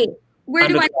wait, where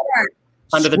do I start?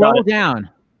 Under the Scroll down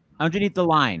underneath the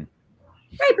line.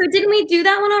 Right, but didn't we do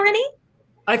that one already?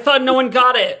 I thought no one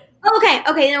got it. Oh,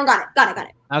 okay, no one got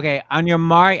it. Okay, on your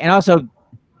mark, and also,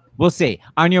 we'll see.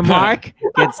 On your mark,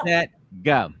 get set,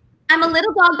 go. I'm a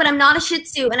little dog, but I'm not a Shih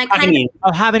Tzu, and I kind of.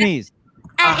 Oh, Havanese.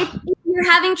 And if you're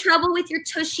having trouble with your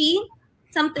tushy,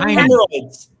 something.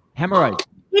 Hemorrhoids.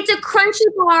 It's a crunchy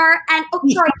bar, and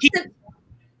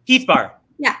Heath bar.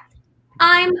 Yeah.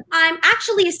 I'm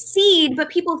actually a seed, but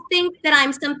people think that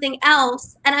I'm something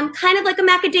else, and I'm kind of like a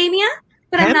macadamia,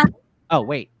 but I'm not. Oh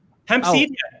wait, hemp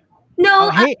seed.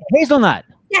 No, hazelnut.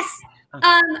 yes.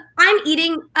 I'm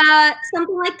eating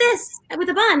something like this with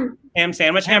a bun. Ham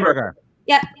sandwich, hamburger.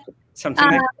 Yep. Something.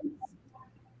 Like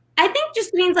I think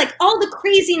just means like all the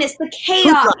craziness, the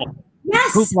chaos. Hoopla.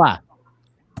 Yes. Hoopla.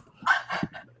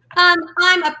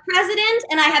 I'm a president,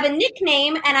 and I have a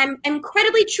nickname, and I'm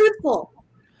incredibly truthful.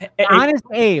 Honest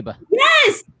Abe.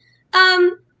 Yes.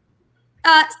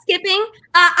 Skipping.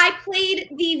 I played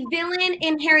the villain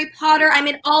in Harry Potter. I'm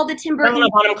in all the Tim Burton. Helena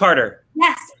Bonham Carter.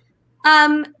 Yes.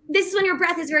 This is when your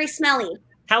breath is very smelly.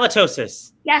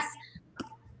 Halitosis. Yes.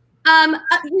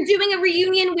 You're doing a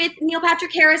reunion with Neil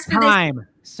Patrick Harris for Time.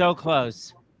 So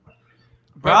close.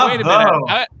 But wait a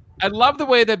minute. I love the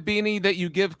way that Beanie that you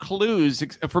give clues.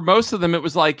 For most of them, it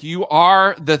was like you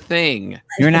are the thing.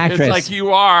 You're an actress. It's like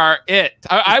you are it.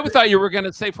 I thought you were going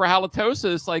to say for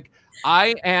halitosis, like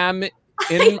I am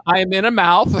in a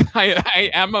mouth.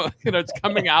 I am a, it's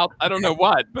coming out. I don't know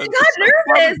what. But I got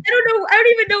nervous. I don't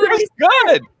even know what he's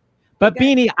good. But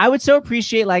Beanie, I would so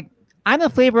appreciate I'm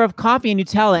the flavor of coffee and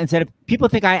Nutella instead of people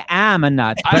think I am a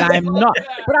nut, but I'm not.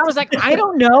 But I was like, I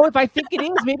don't know if I think it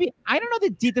is. Maybe I don't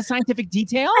know the scientific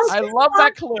details. I love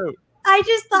that clue. I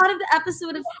just thought of the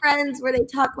episode of Friends where they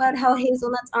talk about how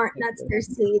hazelnuts aren't nuts, they're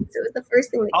seeds. So it was the first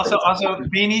thing. Also,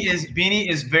 Beanie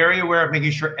is very aware of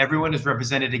making sure everyone is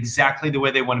represented exactly the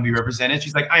way they want to be represented.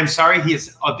 She's like, I'm sorry, he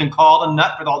has been called a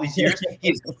nut for all these years.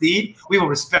 He is a seed. We will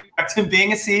respect him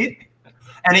being a seed.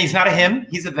 And he's not a him,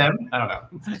 he's a them. I don't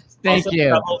know. Thank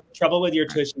you. Trouble with your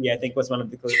tushy, I think, was one of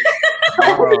the clues.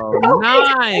 Oh,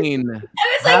 9. I was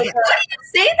like, how do you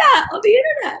say that on the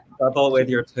internet? Trouble with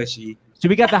your tushy. So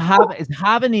we got the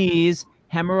Havanese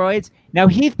hemorrhoids. Now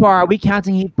Heath Bar, are we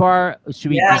counting Heath Bar? Should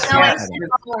we? Yes, discuss yes.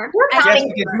 We're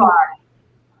counting Yes, too far.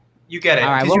 You get it. All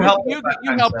right, 'Cause well, you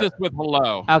You helped us with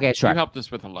hello. Okay, sure. You helped us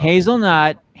with hello.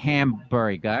 Hazelnut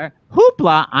hamburger.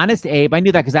 Hoopla. Honest Abe. I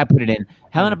knew that because I put it in.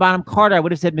 Helena Bonham Carter. I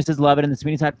would have said Mrs. Lovett in the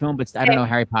Sweeney Todd film, but I don't know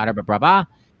Harry Potter, but brava.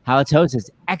 Halitosis.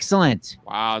 Excellent.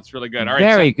 Wow, it's really good. All right,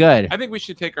 Very good. I think we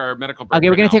should take our medical break. Okay,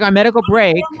 we're going to take our medical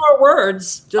break. 4 more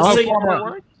words. Just so you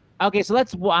know. Okay, so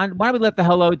why don't we let the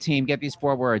hello team get these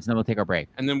 4 words, and then we'll take our break.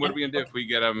 And then what are we going to do if we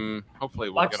get them? Hopefully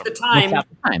we'll Watch get the them. time. Stop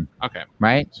the time. Okay.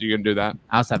 Right? So you're going to do that?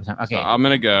 I'll stop the time. Okay. So I'm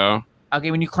going to go. Okay,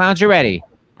 when you clowns, you're ready.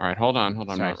 All right, hold on. I'm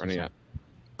Sorry, not ready yet.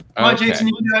 Come on, Okay. Jason,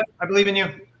 you can do it. I believe in you.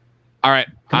 All right.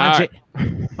 Come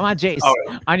on, Jace.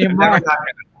 Oh, On your never mark. not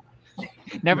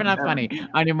Never not funny.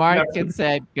 On your mark, get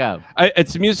set, go.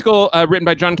 It's a musical written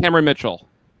by John Cameron Mitchell.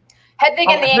 Hedwig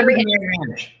and the Angry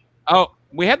Inch. Oh,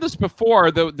 we had this before.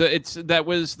 That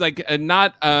was like a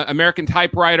not American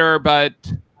typewriter, but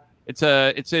it's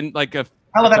in like a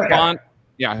font.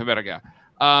 Yeah, Helvetica.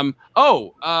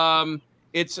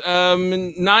 It's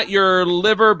not your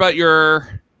liver, but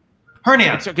your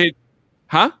hernia. It's okay,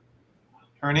 huh?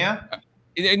 Hernia.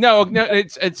 No,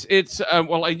 it's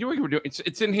well, you were doing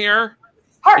it's in here.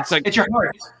 Heart. It's like It's your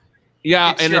heart.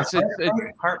 yeah, It's and your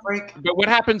it's heartbreak. but what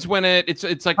happens when it's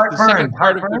like Heartburn. the second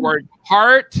part of the Heartburn. word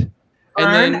heart, and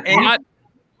Burn, then and- not.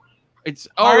 It's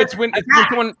Heart it's when attack.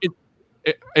 someone it's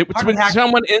Heart when attack.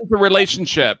 someone ends a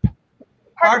relationship.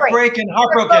 Heartbreaking.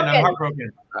 Heartbroken. I'm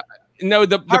heartbroken. No,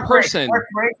 the Heartbreak, person,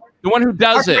 Heartbreak. the one who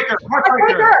does it,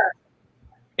 Heartbreaker.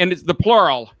 and it's the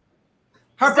plural.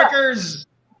 Heartbreakers.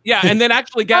 Yeah, and then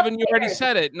actually, Gavin, you already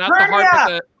said it, not the heart, but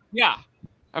the yeah.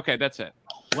 Okay, that's it.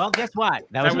 Well, guess what?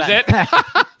 That was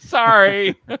it.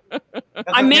 Sorry.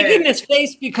 I'm making this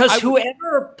face because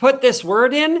whoever put this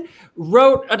word in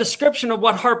wrote a description of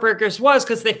what Heartbreakers was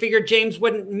because they figured James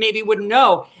wouldn't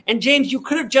know. And James, you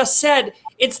could have just said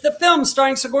it's the film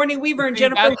starring Sigourney Weaver and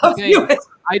Jennifer That's the Love thing. Hewitt.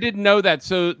 I didn't know that,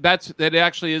 so that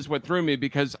actually is what threw me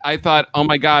because I thought, oh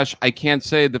my gosh, I can't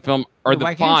say the film or the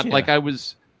Why can't font you? like I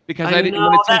was because I I didn't know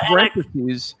when it's in that,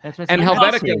 parentheses That's what's and in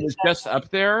Helvetica parentheses. was just up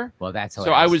there. Well, that's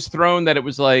So I was thrown that it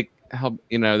was like that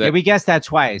Yeah, we guessed that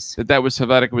twice. that was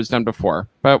Helvetica was done before,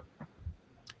 but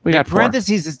we got four.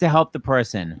 Parentheses is to help the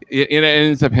person. It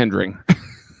ends up hindering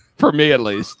for me at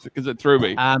least because it threw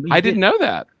me. I didn't know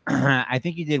that. I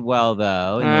think you did well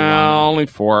though. Only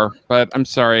 4, but I'm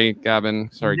sorry, Gavin.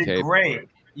 Sorry, You did Kate. great.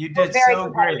 You did Very so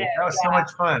great. competitive, That was so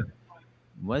much fun.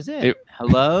 Was it?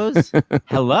 Hellos?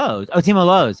 Hellos. Oh, Team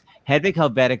Hellos. Hedwig,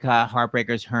 Helvetica,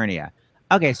 Heartbreakers, Hernia.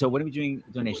 Okay, so what are we doing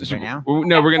donations right now?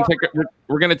 No, we're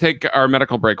gonna take our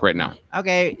medical break right now.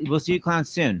 Okay, we'll see you clowns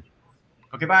soon.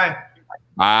 Okay, bye.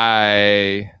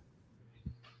 Bye.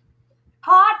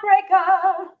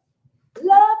 Heartbreaker.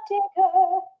 Love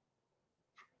taker.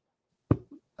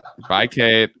 Bye,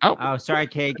 Kate. Oh, sorry,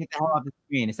 Kate. Get the hell off the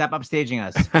screen. Stop upstaging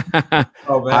us.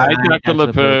 Oh, man. Hi, Dr.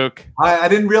 LaPook. I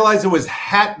didn't realize it was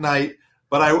hat night,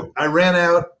 but I ran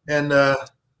out and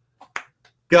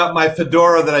got my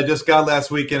fedora that I just got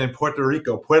last weekend in Puerto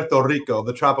Rico,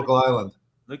 the tropical island.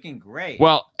 Looking great.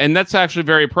 Well, and that's actually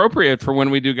very appropriate for when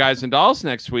we do Guys and Dolls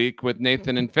next week with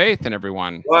Nathan and Faith and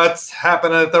everyone. What's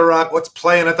happening at the Rock? What's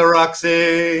playing at the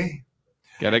Roxy?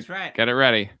 Get it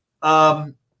ready.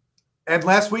 And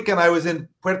last weekend I was in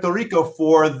Puerto Rico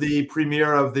for the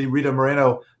premiere of the Rita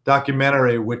Moreno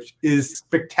documentary, which is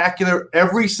spectacular.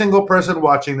 Every single person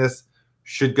watching this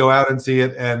should go out and see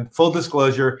it. And full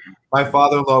disclosure, my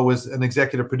father-in-law was an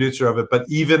executive producer of it, but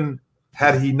even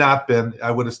had he not been,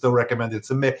 I would have still recommended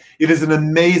it. It is an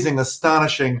amazing,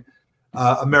 astonishing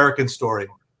American story.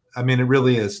 I mean, it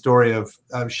really is. Story of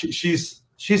she's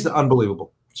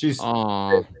unbelievable. She's.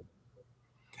 Aww.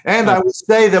 And I would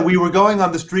say that we were going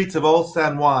on the streets of Old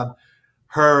San Juan.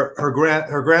 Her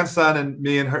grandson and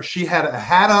me and her. She had a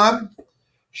hat on,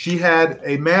 she had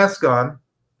a mask on,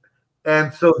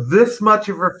 and so this much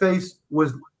of her face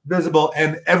was visible,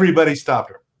 and everybody stopped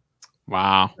her.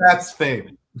 Wow, that's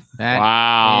fame.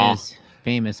 That is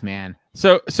famous, man.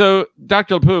 So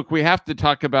Dr. LaPook, we have to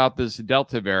talk about this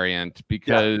Delta variant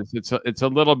because it's a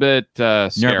little bit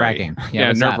nerve-wracking.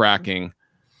 Yeah, nerve-wracking.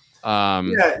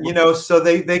 Yeah, you know, so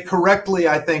they correctly,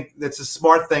 I think it's a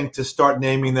smart thing to start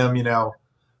naming them, you know,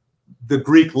 the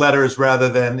Greek letters rather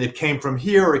than it came from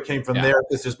here or it came from there,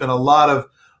 because there's been a lot of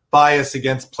bias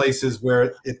against places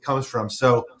where it comes from.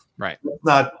 So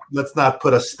let's not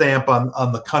put a stamp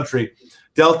on the country.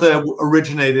 Delta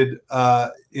originated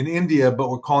in India, but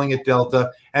we're calling it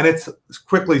Delta, and it's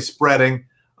quickly spreading.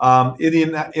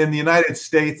 In the United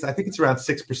States, I think it's around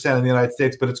 6% in the United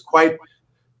States, but it's quite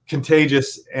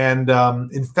contagious and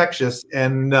infectious.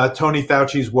 And Tony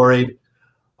Fauci's worried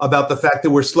about the fact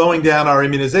that we're slowing down our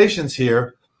immunizations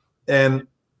here, and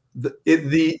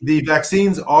the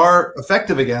vaccines are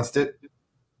effective against it,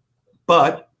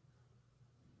 but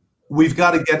we've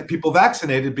got to get people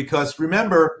vaccinated, because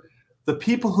remember, the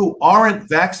people who aren't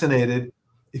vaccinated,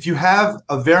 if you have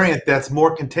a variant that's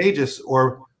more contagious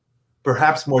or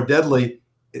perhaps more deadly,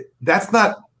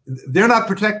 they're not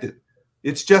protected.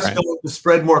 It's just going to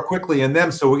spread more quickly in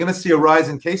them. So we're going to see a rise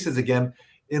in cases again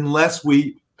unless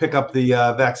we pick up the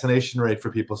vaccination rate for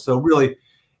people. So really,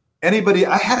 anybody,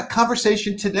 I had a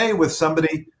conversation today with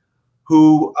somebody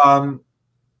who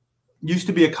used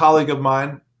to be a colleague of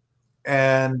mine,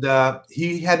 and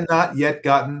he had not yet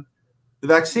gotten the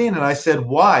vaccine. And I said,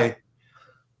 why?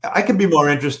 I can be more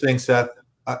interesting, Seth.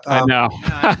 I know.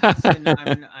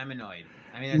 I'm annoyed.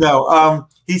 I mean,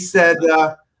 he said,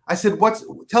 I said,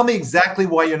 tell me exactly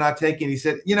why you're not taking it. He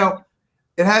said, you know,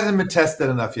 it hasn't been tested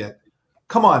enough yet.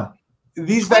 Come on.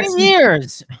 These 20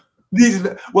 years.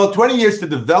 20 years to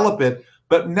develop it.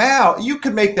 But now you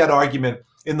could make that argument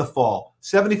in the fall.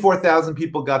 74,000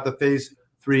 people got the phase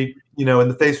 3, you know, in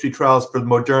the phase 3 trials for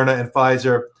Moderna and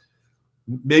Pfizer.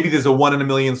 Maybe there's a 1 in a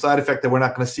million side effect that we're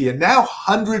not going to see. And now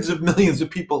hundreds of millions of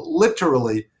people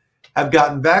literally have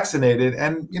gotten vaccinated,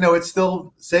 and, you know, it's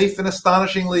still safe and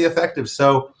astonishingly effective.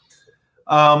 So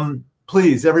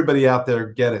please, everybody out there,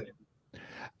 get it.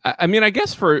 I mean, I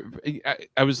guess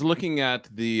I was looking at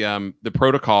the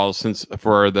protocols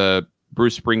for the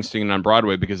Bruce Springsteen on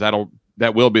Broadway, because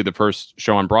that will be the first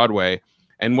show on Broadway.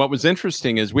 And what was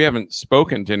interesting is we haven't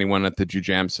spoken to anyone at the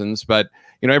Jujamsons, but,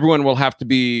 you know, everyone will have to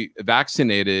be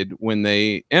vaccinated when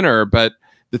they enter, but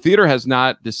the theater has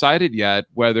not decided yet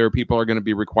whether people are going to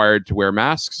be required to wear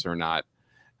masks or not.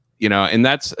 You know, and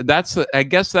I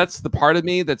guess that's the part of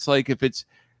me that's like,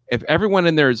 if everyone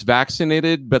in there is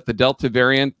vaccinated, but the Delta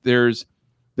variant, there's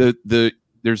an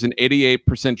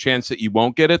 88% chance that you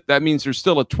won't get it. That means there's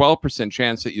still a 12%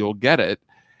 chance that you'll get it.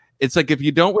 It's like, if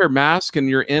you don't wear mask and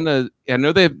you're I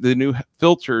know they have the new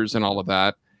filters and all of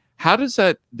that.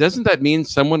 Doesn't that mean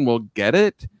someone will get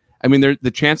it? I mean, the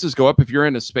chances go up if you're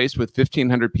in a space with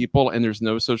 1,500 people and there's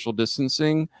no social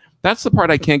distancing. That's the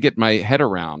part I can't get my head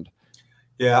around.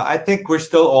 Yeah, I think we're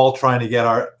still all trying to get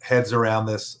our heads around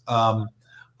this.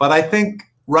 But I think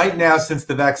right now, since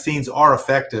the vaccines are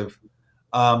effective,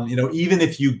 you know, even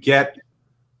if you get,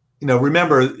 you know,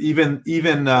 remember, even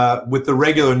with the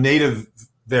regular native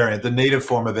variant, the native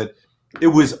form of it, it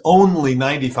was only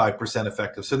 95%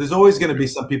 effective. So there's always going to be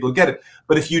some people who get it.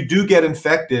 But if you do get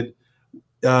infected,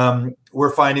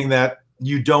 we're finding that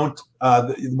you don't,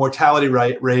 the mortality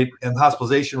rate and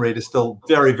hospitalization rate is still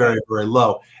very, very, very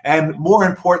low. And more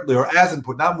importantly, or as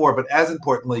important, not more, but as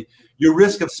importantly, your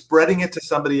risk of spreading it to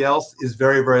somebody else is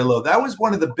very, very low. That was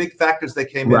one of the big factors that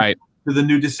came in to the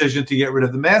new decision to get rid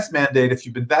of the mask mandate if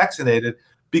you've been vaccinated,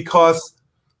 because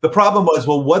the problem was,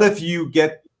 well, what if you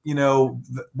get,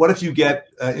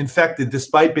 infected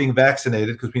despite being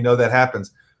vaccinated? Because we know that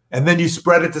happens. And then you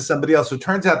spread it to somebody else. So it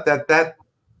turns out that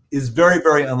is very,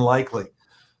 very unlikely.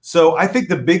 So I think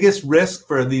the biggest risk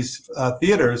for these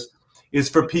theaters is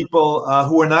for people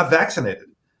who are not vaccinated.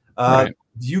 Right.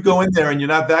 You go in there and you're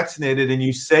not vaccinated and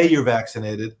you say you're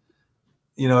vaccinated,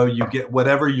 you get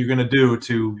whatever you're going to do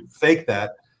to fake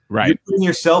that. Right. You're putting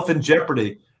yourself in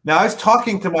jeopardy. Now, I was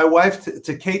talking to my wife,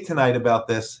 to Kate, tonight about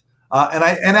this.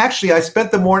 And actually I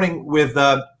spent the morning with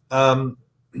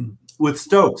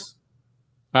Stokes.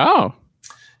 Oh.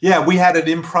 Yeah, we had an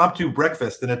impromptu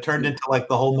breakfast and it turned into like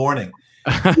the whole morning.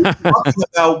 We were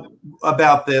talking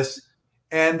about this.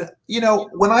 And,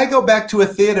 when I go back to a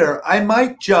theater, I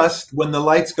might just, when the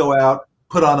lights go out,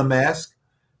 put on a mask.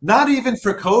 Not even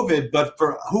for COVID, but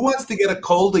for who wants to get a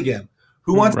cold again?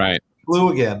 Who wants to get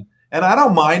flu again? And I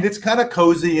don't mind. It's kind of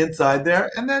cozy inside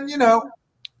there. And then,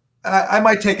 I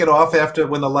might take it off after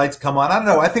when the lights come on. I don't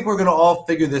know. I think we're going to all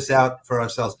figure this out for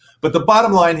ourselves. But the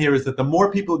bottom line here is that the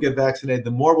more people get vaccinated,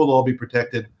 the more we'll all be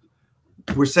protected.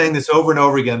 We're saying this over and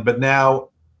over again, but now,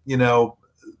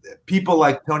 people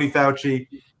like Tony Fauci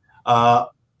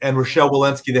and Rochelle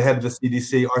Walensky, the head of the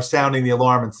CDC, are sounding the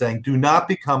alarm and saying, do not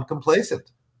become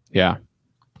complacent. Yeah.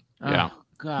 Oh,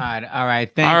 God. All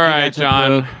right. All right,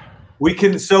 John. We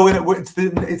can. So it's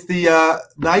the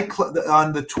nightclub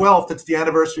on the 12th. It's the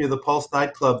anniversary of the Pulse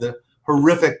nightclub, the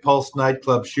horrific Pulse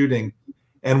nightclub shooting,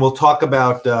 and we'll talk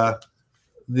about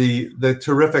the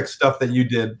terrific stuff that you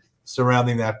did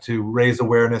surrounding that to raise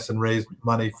awareness and raise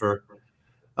money for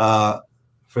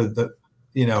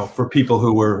people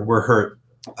who were hurt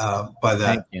by that.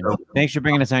 Thank you. Thanks for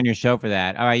bringing us on your show for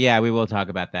that. All right. Yeah, we will talk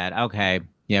about that. Okay.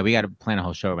 Yeah, we got to plan a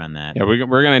whole show around that. Yeah,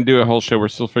 we're going to do a whole show. We're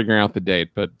still figuring out the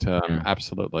date, but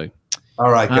absolutely. All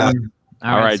right, guys.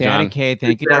 All right, John. Okay,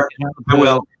 thank you. I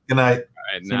will. Good night.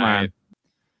 All right, night.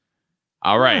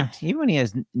 All right. Even when he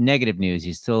has negative news,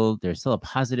 there's still a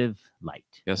positive light.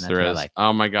 Yes, there is. Like.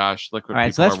 Oh my gosh, look what. All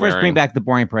right, so let's first bring back the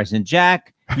boring person,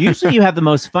 Jack. Usually, you have the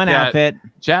most fun outfit.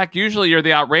 Jack, usually you're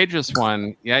the outrageous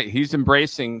one. Yeah, he's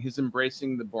embracing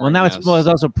the boring. Well, now it's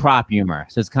also prop humor,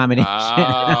 so it's combination.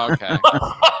 Oh, okay.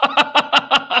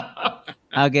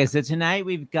 Okay, so tonight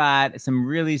we've got some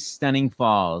really stunning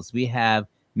falls. We have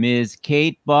Ms.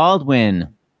 Kate Baldwin.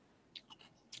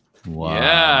 Wow.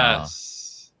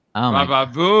 Yes. Oh my.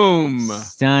 Boom.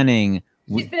 Stunning.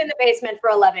 She's been in the basement for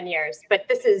 11 years, but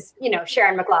this is,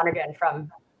 Sharon McLonergan from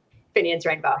Finian's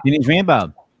Rainbow. Finian's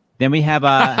Rainbow. Then we have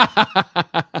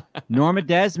Norma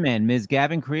Desmond, Ms.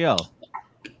 Gavin Creel.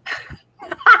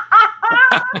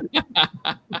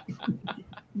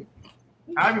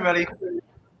 Hi, everybody.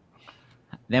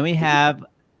 Then we have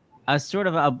a sort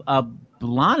of a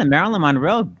blonde Marilyn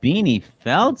Monroe, Beanie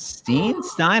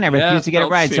Feldstein. I refuse to get it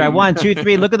right. Sorry, 1, 2,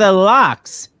 3. Look at the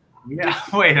locks. Yeah,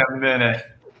 wait a minute.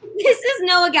 This is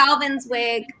Noah Galvin's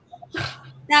wig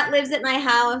that lives at my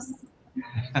house.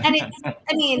 And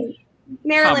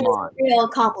Marilyn is a real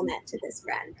compliment to this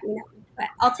friend, but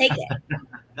I'll take it.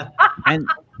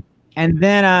 And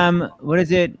then, what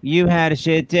is it? You had a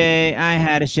shit day. I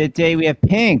had a shit day. We have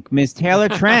Pink, Miss Taylor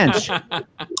Trench.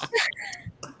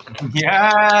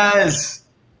 Yes.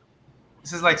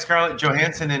 This is like Scarlett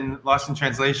Johansson in Lost in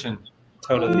Translation.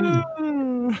 Totally.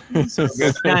 So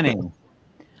stunning.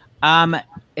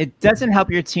 It doesn't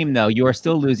help your team, though. You are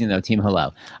still losing, though, Team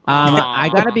Hello. I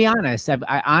got to be honest.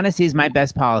 Honesty is my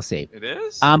best policy. It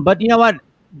is? But you know what?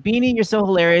 Beanie, you're so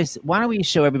hilarious. Why don't we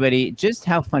show everybody just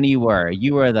how funny you were?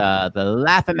 You were the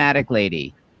laugh-o-matic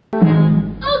lady. Oh,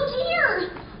 dear.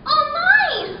 Oh,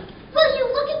 my. Will you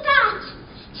look at that?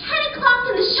 10 o'clock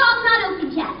and the shop's not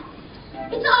open yet.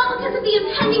 It's all because of the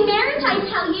impending marriage, I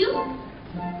tell you.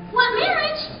 What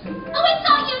marriage? Oh, I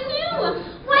thought you knew.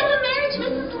 Why, the marriage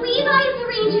Mrs. Levi is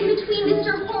arranging between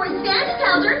Mr. Horace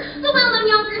Vanderfelder, the well-known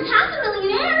Yonkers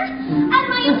half-a-millionaire, and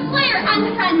my employer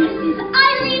and friend, Mrs.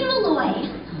 Irene Malloy.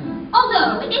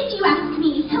 Although, if you ask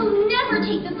me, he'll never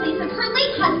take the place of her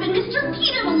late husband, Mr.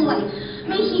 Peter Malloy.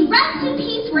 May he rest in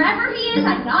peace wherever he is,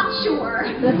 I'm not sure.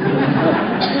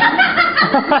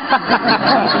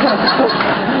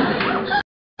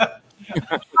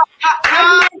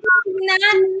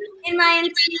 In my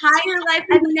entire life,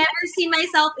 I've never seen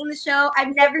myself in the show.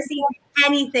 I've never seen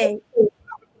anything.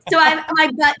 So my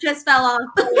butt just fell off.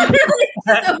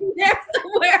 Just over there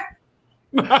somewhere.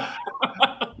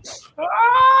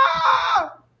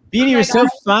 Beanie, you're so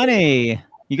funny.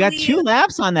 You got 2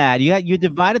 laughs on that. You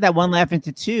divided that 1 laugh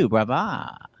into 2.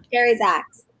 Brava. Jerry's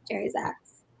axe.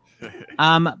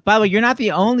 By the way, you're not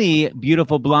the only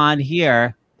beautiful blonde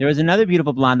here. There was another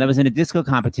beautiful blonde that was in a disco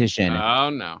competition. Oh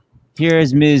no.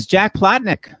 Here's Ms. Jack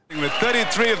Plotnick. With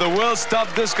 33 of the world's top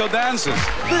disco dancers.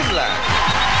 Finland,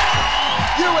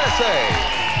 USA.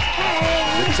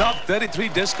 The top 33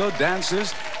 disco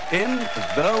dancers in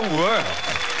the world.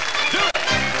 Do it.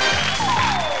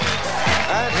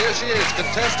 And here she is,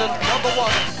 contestant number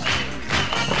 1.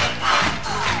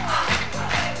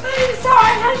 I'm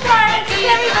sorry.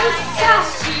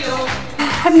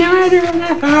 I've never had to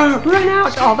run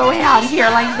out all the way out here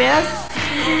like this.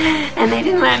 And they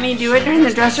didn't let me do it during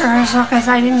the dress rehearsal because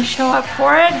I didn't show up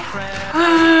for it.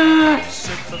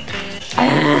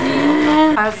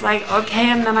 I was like, okay,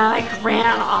 and then I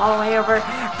ran all the way over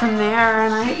from there,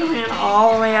 and I ran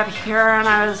all the way up here, and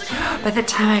by the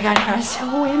time I got here, I was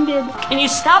so winded. Can you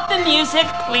stop the music,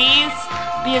 please?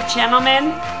 Be a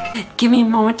gentleman. Give me a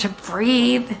moment to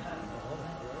breathe.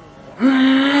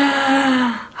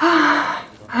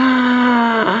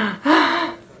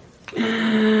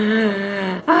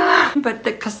 But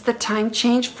because the time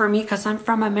changed for me, because I'm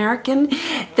from American,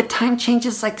 the time change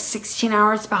is 16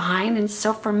 hours behind. And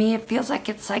so for me, it feels like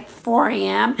it's 4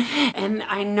 a.m. And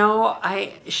I know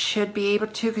I should be able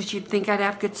to, because you'd think I'd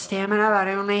have good stamina, but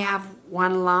I only have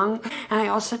one lung. And I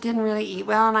also didn't really eat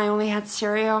well, and I only had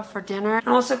cereal for dinner. And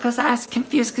also because I was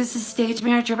confused because the stage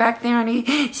manager back there, and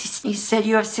he said,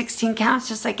 you have 16 counts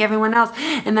just like everyone else.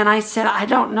 And then I said, I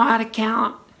don't know how to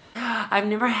count. I've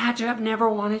never had to, I've never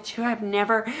wanted to, I've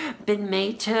never been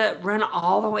made to run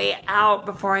all the way out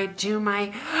before I do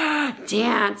my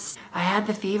dance. I had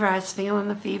the fever, I was feeling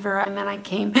the fever, and then I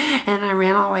came and I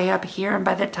ran all the way up here, and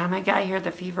by the time I got here,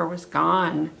 the fever was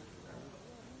gone.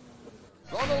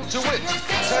 Ronald DeWitt,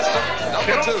 contestant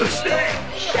number 2.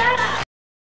 Shut up!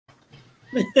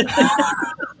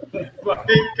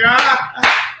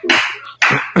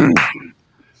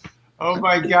 Oh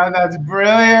my God, that's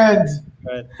brilliant.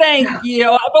 Thank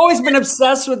you. I've always been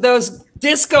obsessed with those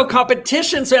disco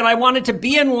competitions, and I wanted to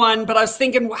be in one, but I was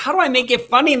thinking, how do I make it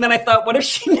funny? And then I thought, what if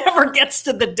she never gets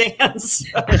to the dance?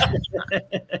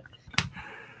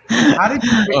 How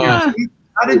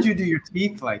did you do your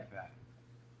teeth like that?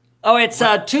 Oh, it's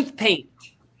tooth paint.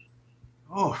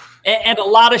 Oh. And a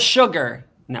lot of sugar.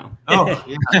 No. Oh,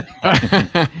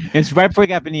 yeah. It's right before we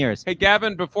got veneers. Hey,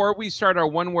 Gavin, before we start our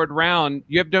one-word round,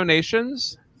 you have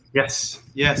donations? Yes.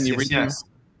 Can you read them?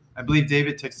 I believe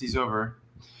David texted these over.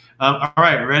 All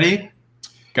right, ready?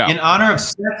 Go. In honor of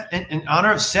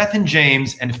Seth and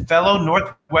James and fellow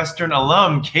Northwestern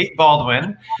alum Kate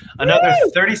Baldwin, another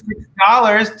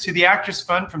 $36 to the Actors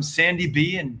Fund from Sandy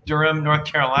B in Durham, North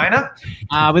Carolina.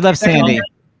 We love Sandy.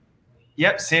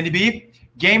 Yep, Sandy B.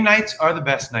 Game nights are the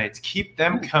best nights. Keep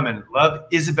them coming. Love,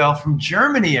 Isabel from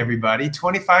Germany, everybody.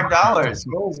 $25.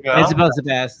 Isabel's the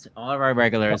best. All of our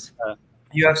regulars.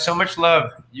 You have so much love.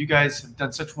 You guys have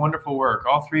done such wonderful work.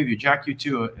 All three of you. Jack, you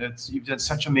too. You've done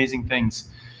such amazing things.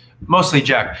 Mostly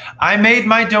Jack. I made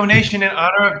my donation in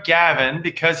honor of Gavin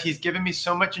because he's given me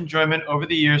so much enjoyment over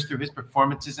the years through his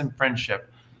performances and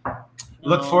friendship.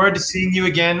 Look forward to seeing you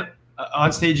again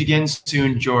on stage again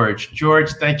soon, George.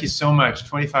 George, thank you so much.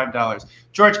 $25.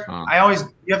 George,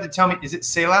 you have to tell me, is it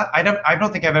Selah? I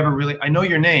don't think I've ever really, I know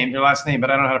your name, your last name,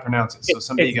 but I don't know how to pronounce it. So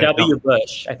somebody it's W.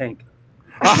 Bush, I think.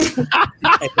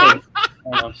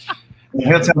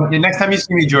 He'll tell me. Next time you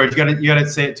see me, George, you gotta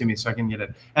say it to me so I can get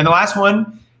it. And the last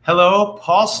one, hello,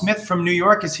 Paul Smith from New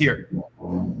York is here.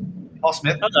 Paul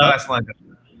Smith, last line.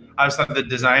 I was like the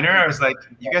designer. I was like,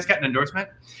 you guys got an endorsement?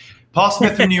 Paul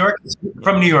Smith from New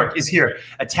York is here.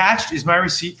 Attached is my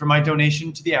receipt for my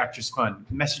donation to the Actors Fund.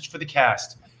 Message for the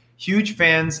cast. Huge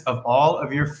fans of all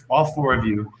four of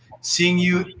you. Seeing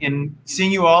you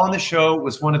all in the show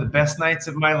was one of the best nights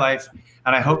of my life,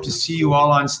 and I hope to see you all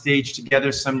on stage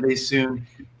together someday soon.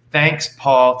 Thanks,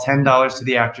 Paul. $10 to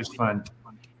the Actors Fund.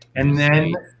 And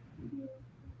then,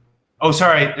 oh,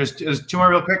 sorry, there's two more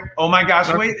real quick. Oh my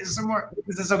gosh, wait, there's some more.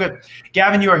 This is so good.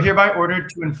 Gavin, you are hereby ordered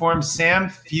to inform Sam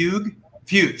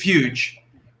Fuge,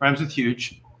 rhymes with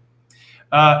huge,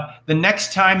 the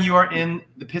next time you are in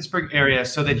the Pittsburgh area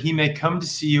so that he may come to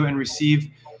see you and receive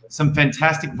some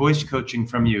fantastic voice coaching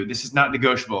from you. This is not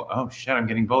negotiable. Oh shit, I'm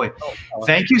getting bullied.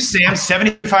 Thank you, Sam.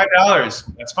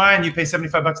 $75. That's fine. You pay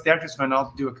 $75 at the Actors Fund.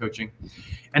 I'll do a coaching.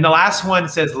 And the last one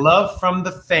says, love from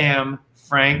the fam,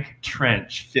 Frank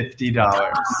Trench, $50.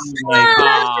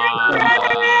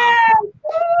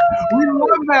 We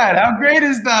love that. How great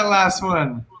is that last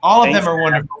one? All of them are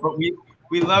wonderful, but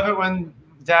we love it when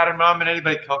dad and mom and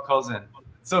anybody calls in.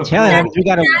 So we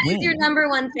got to win. Is your number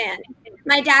one fan.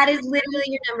 My dad is literally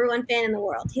your number one fan in the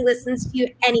world. He listens to you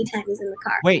anytime he's in the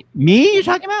car. Wait, me? You're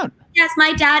talking about? Yes,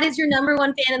 my dad is your number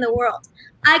one fan in the world.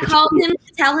 I called him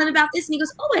to tell him about this, and he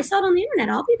goes, "Oh, I saw it on the internet.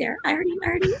 I'll be there. I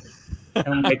already."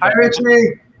 Hi,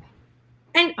 Richie.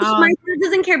 And my son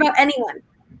doesn't care about anyone.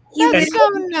 That's so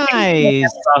nice.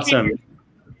 That's awesome.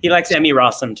 He likes Emmy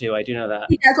Rossum too. I do know that.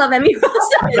 He does love Emmy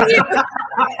Rossum.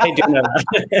 I do know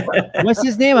that. What's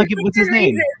his name? What's his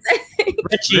name?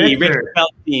 Richie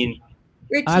Feldstein.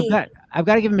 Richie. I've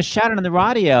got to give him a shout out on the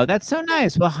radio. That's so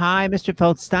nice. Well, hi, Mr.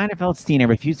 Feldstein or Feldstein. I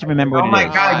refuse to remember what Oh it my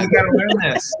is. God, you got to learn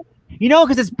this. You know,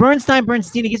 because it's Bernstein.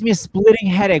 It gives me a splitting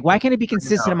headache. Why can't it be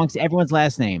consistent amongst everyone's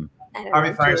last name?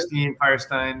 Harvey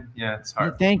Firestein. Yeah, it's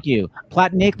hard. Thank you.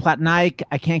 Plotnick.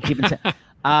 I can't keep it.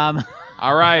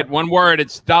 All right, one word.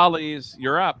 It's Dolly's.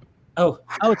 You're up. Oh,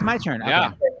 it's my turn. Okay.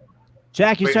 Yeah.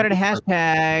 Jack, you started a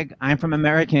hashtag. I'm from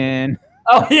American.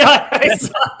 Oh yeah, I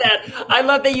saw that. I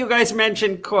love that you guys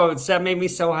mentioned quotes. That made me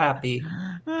so happy.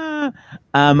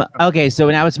 Okay, so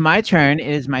now it's my turn. It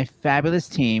is my fabulous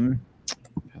team,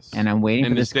 and I'm waiting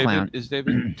for this clown. Is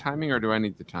David timing, or do I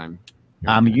need the time?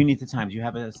 You need the time. Do you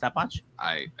have a stopwatch?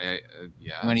 Yeah.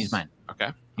 I'm gonna use mine. Okay.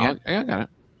 Yeah. I got it.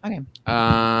 Okay.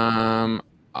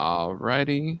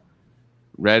 Alrighty.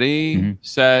 Ready,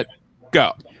 set,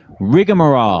 go.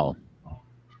 Rigmarole.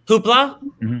 Hoopla.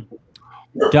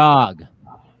 Dog.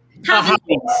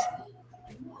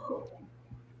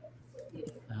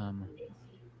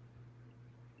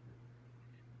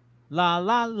 La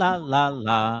la la la la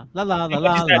la la la la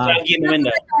la. Doggy in the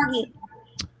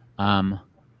window.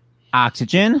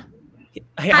 Oxygen.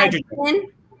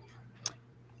 Hydrogen.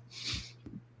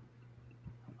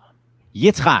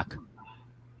 Yitzchak.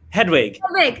 Hedwig.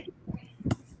 Hedwig.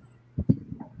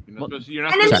 You're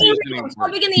not And then supposed to use Adrian. any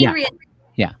Hedwig and Yeah. Adrian.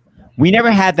 Yeah. We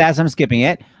never had that, so I'm skipping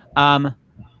it.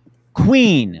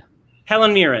 Queen.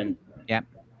 Helen Mirren. Yep.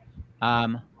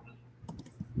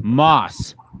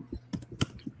 Moss.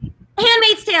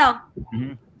 Handmaid's Tale.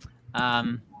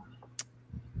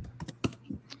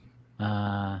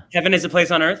 Heaven is a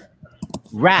place on earth.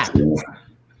 Rat.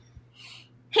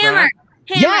 Hammer.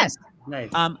 Yes.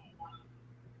 Nice.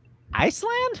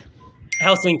 Iceland.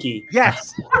 Helsinki.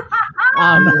 Yes. You're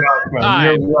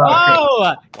welcome.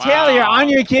 Oh, Taylor, you're on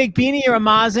your kick. Beanie, you're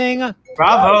amazing.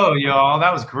 Bravo, y'all.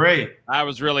 That was great. That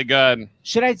was really good.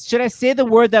 Should I say the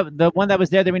word the one that was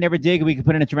there that we never did? We could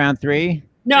put it into round 3.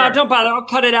 No, don't bother. I'll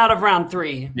cut it out of round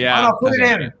 3. Yeah. I'll put it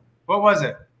in. What was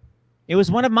it? It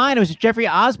was one of mine. It was a Jeffrey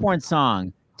Osborne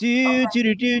song. Do do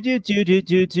do do do do do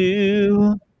do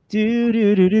do do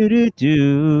do do do do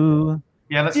do.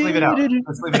 Yeah, let's leave it out.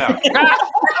 Let's leave it out.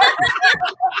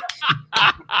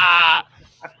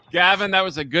 Gavin, that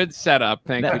was a good setup.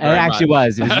 Thank you. It actually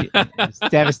was. It was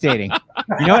devastating.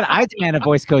 You know what? I demand a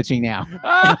voice coaching now.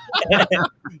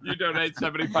 You donate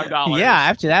 $75. Yeah,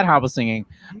 after that horrible singing.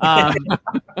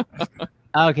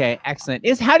 Okay, excellent.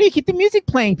 How do you keep the music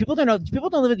playing? People don't know. People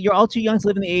don't live. You're all too young to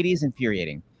live in the 80s.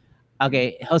 Infuriating.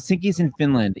 Okay, Helsinki's in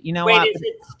Finland. You know Wait, what? is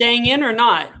it staying in or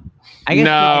not? I guess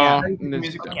No.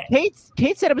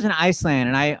 Kate said it was in Iceland,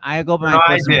 and I go by my No,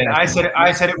 I first did. impression.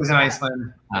 I said it was in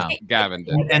Iceland. Oh. Gavin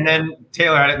did. And then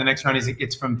Taylor had it in the next round.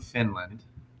 It's from Finland.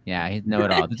 Yeah, he know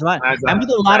it all. There's a lot. I'm with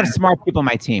a lot of smart people on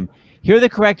my team. Here are the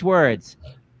correct words: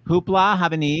 hoopla,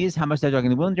 Habanese, how much that dog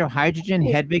in the Willinger, hydrogen,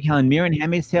 Hedwig, Helen Mirren,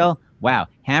 Handmaid's Tale. Wow,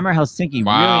 Hammer, Helsinki.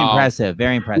 Wow. Really impressive.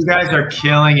 Very impressive. You guys are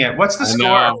killing it. What's the I score?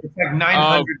 know. It's like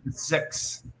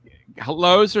 906.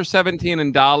 Hellos are 17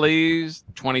 and Dolly's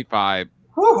 25.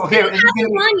 Whew, okay, We haven't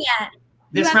won yet.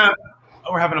 this round,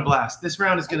 we're having a blast. This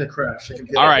round is going to crush.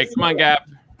 All right, come on, Gab.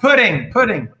 Pudding.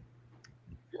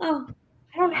 Oh,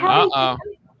 I don't have Uh-oh.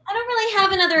 I don't really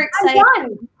have another I'm exciting.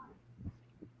 done.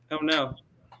 Oh no.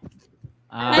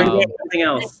 Oh. Bring me something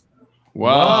else.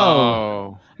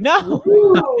 Whoa. No.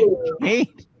 Ooh.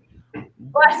 Kate.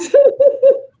 What?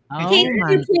 Oh Kate's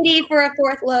my. too pretty for a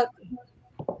fourth look.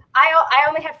 I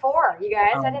only had 4, you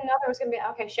guys. I didn't know there was going to be.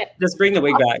 Okay, shit. Just bring the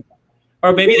wig back.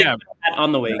 Or maybe Yeah. that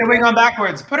on the wig. Put the wig on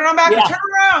backwards. Put it on backwards.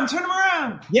 Yeah. Turn them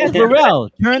around. Yes, for real.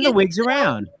 Turn the wigs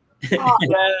around. Oh,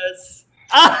 Yes.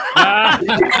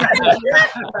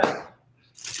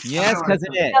 Yes, because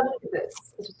it is. now look at this.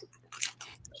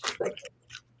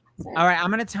 All right, I'm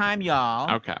gonna time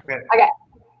y'all. Okay. Okay,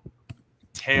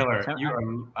 Taylor,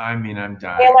 I'm dying.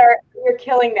 Taylor, you're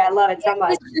killing me. I love it so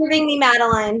much. Just proving me,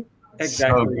 Madeline.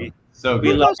 Exactly. So We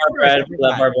good. love our bread, we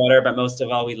love our butter, but most of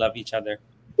all, we love each other.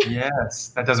 Yes,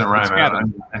 that doesn't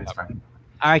rhyme. That's fine.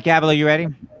 All right, Gabby, are you ready?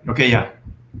 Okay, yeah.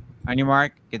 On your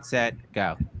mark, get set,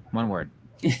 go. One word.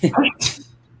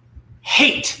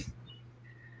 Hate.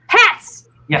 Hats.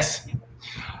 Yes.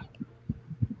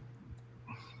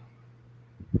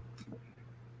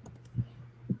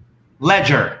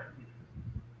 Ledger.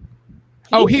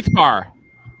 Oh, Heath Bar.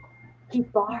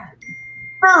 Keith Barr.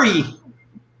 Furry.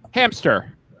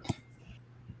 Hamster.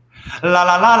 La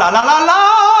la la la la la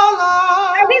la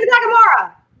la. He's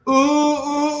Nakamura.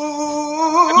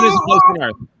 Heaven is a place on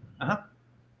earth. Uh-huh.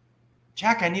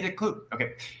 Jack, I need a clue.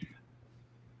 Okay.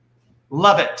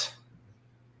 Love it.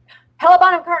 Hello,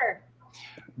 Bonham Carter.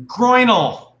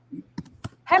 Groinal.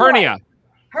 Hernia.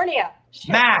 Hernia.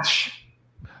 Shit. Mash.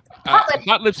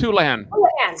 Hot Lips Houlihan.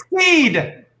 Houlihan.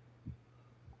 Seed.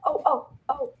 Oh.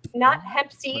 Not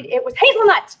hemp seed. It was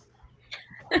hazelnut.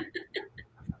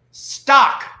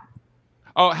 Stock.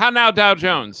 Oh, how now, Dow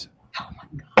Jones?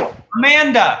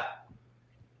 Amanda.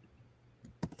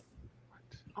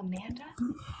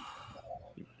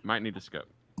 Might need to scope.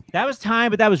 That was time,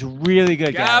 but that was really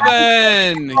good,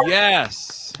 Gavin.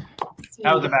 Yes.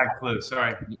 That was a bad clue.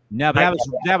 Sorry. No, but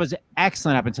that was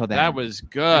excellent up until then. That was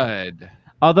good.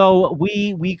 Although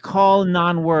we call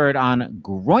non-word on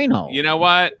groinal. You know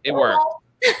what? It worked.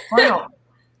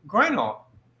 Groinal.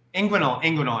 Inguinal.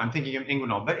 I'm thinking of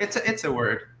inguinal, but it's a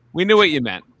word. We knew what you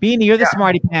meant. Beanie, you're the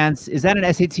smarty pants. Is that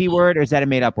an SAT word or is that a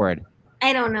made-up word?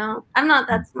 I don't know. I'm not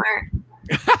that smart.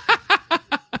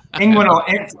 Inguinal.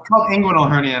 It's called inguinal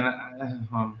hernia.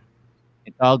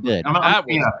 It's all good. That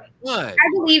was good. I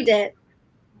believed it.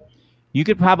 You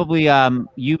could probably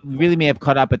you really may have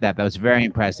caught up with that. That was very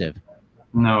impressive.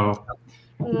 No.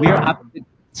 We're up to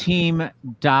Team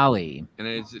Dolly. And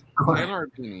is it Taylor or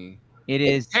Beanie? It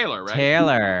is Taylor, right?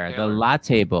 Taylor, the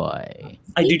latte boy.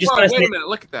 I do just Whoa, wait a minute.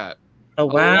 Look at that. Oh,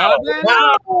 wow.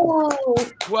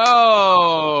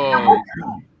 Whoa.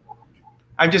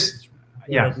 I'm just,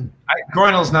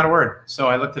 groinal's not a word. So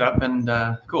I looked it up and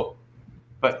cool.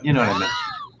 But you know what I meant.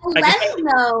 Let's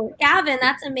know. Gavin,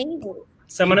 that's amazing.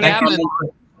 Gavin,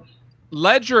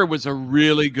 Ledger was a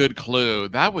really good clue.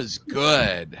 That was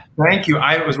good. Thank you.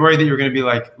 I was worried that you were going to be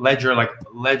like ledger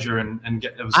and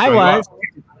get.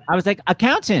 I was like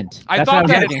accountant. I thought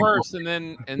that at first, and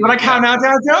then like how now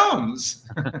Dow Jones.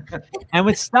 And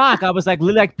with stock, I was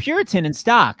like Puritan in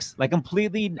stocks, like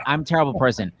completely. I'm a terrible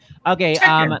person. Okay,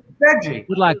 veggie.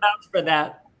 Good luck for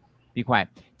that. Be quiet.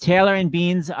 Taylor and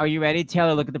Beans, are you ready?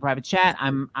 Taylor, look at the private chat.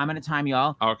 I'm gonna time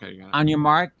y'all. Okay. You got it. On your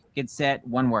mark, get set.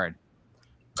 One word.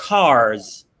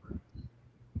 Cars.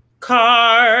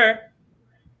 Car.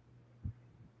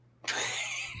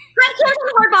 Hands on a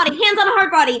hard body. Hands on a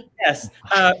hard body. Yes.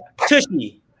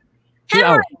 Tushy.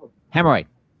 Hemorrhoid.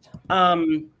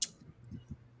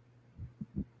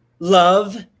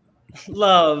 Love.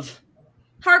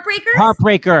 Heartbreaker.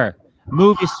 Heartbreaker.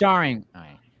 Movie starring. All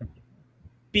right.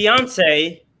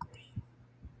 Beyonce.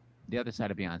 The other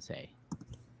side of Beyonce.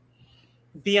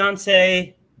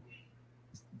 Beyonce.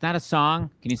 Not a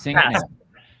song. Can you sing it?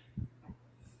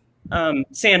 No.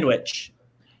 Sandwich.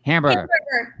 Hamburger.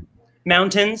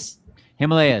 Mountains.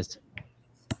 Himalayas.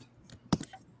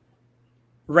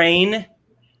 Rain.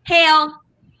 Hail.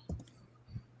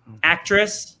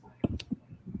 Actress.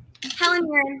 Helen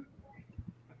Mirren.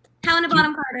 Helena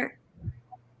Bonham Carter.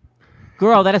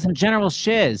 Girl, that is some general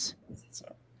shiz.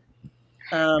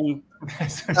 I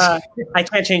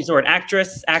can't change the word.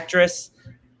 Actress.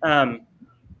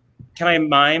 Can I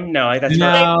mime? No, that's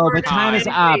no. The time is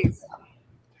up.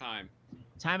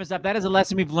 Time is up. That is a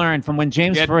lesson we've learned from when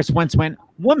James first went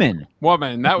woman.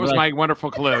 Woman. That was my wonderful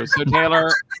clue. So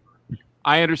Taylor,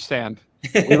 I understand.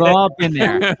 We've all been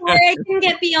there. Sorry, I didn't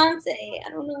get Beyonce. I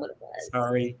don't know what it was.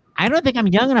 Sorry. I don't think I'm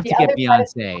young enough to get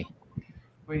Beyonce.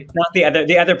 Not the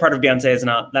other part of Beyonce is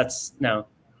not. That's not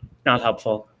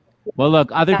helpful. Well,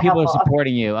 look, other people are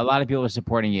supporting you. A lot of people are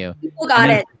supporting you. People got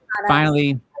it.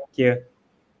 Finally, thank you.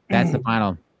 That's the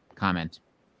final comment.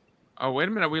 Oh, wait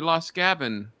a minute. We lost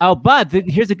Gavin. Oh, but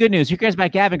here's the good news. Who cares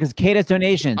about Gavin? Because Kate has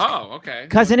donations. Oh, okay.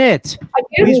 Cousin It.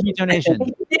 Please read donations.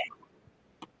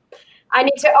 I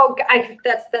need to.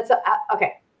 That's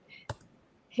okay.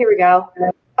 Here we go.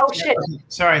 Oh shit.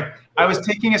 Sorry, I was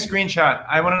taking a screenshot.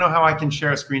 I want to know how I can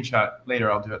share a screenshot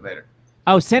later. I'll do it later.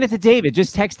 Oh, send it to David.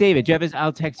 Just text David. Do you have his?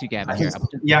 I'll text you, Gavin.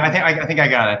 Yeah, I think I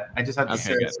got it. I just have to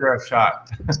share a shot.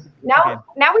 Now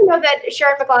we know that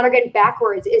Sharon McLonergan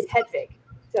backwards is head fake.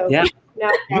 So yeah.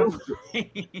 No, that's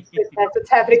what's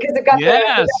happening because they've got the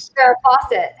Farrah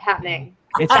Fawcett happening.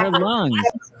 It's her lungs.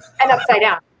 And upside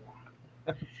down.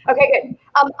 Okay, good.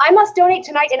 I must donate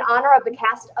tonight in honor of the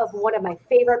cast of one of my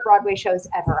favorite Broadway shows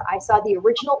ever. I saw the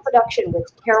original production with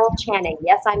Carol Channing.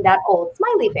 Yes, I'm that old.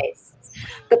 Smiley face.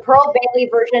 The Pearl Bailey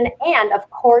version, and of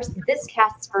course, this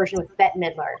cast's version with Bette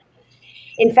Midler.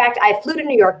 In fact, I flew to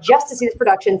New York just to see this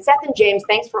production. Seth and James,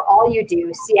 thanks for all you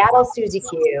do. Seattle, Susie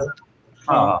Q.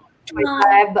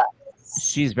 25 bucks.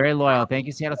 She's very loyal. Thank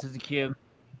you, Seattle Susie Q.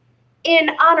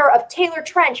 In honor of Taylor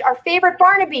Trensch, our favorite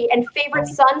Barnaby and favorite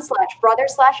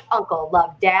son/brother/uncle.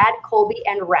 Love Dad, Colby,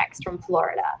 and Rex from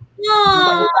Florida.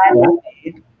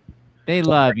 They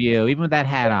love you, even with that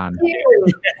hat on.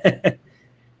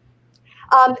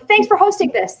 Thanks for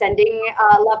hosting this. Sending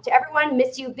love to everyone.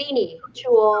 Miss you, Beanie.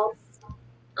 Jules.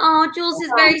 Oh, Jules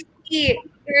is very sweet.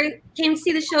 Came to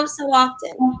see the show so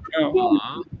often.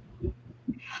 Aww.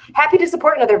 Happy to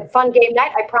support another fun game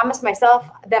night. I promised myself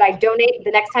that I'd donate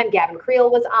the next time Gavin Creel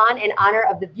was on in honor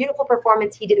of the beautiful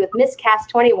performance he did with Miss Cast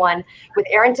 21 with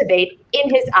Aaron Tabate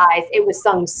in his eyes. It was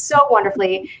sung so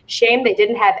wonderfully. Shame they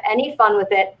didn't have any fun with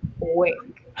it.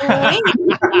 Wink.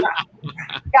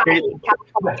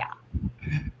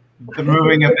 The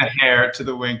moving of the hair to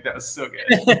the wink, that was so good.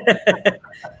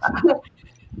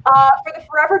 For the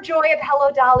forever joy of Hello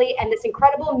Dolly and this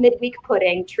incredible midweek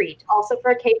pudding treat. Also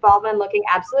for Kate Baldwin looking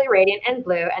absolutely radiant and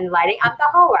blue and lighting up the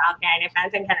whole world. Thank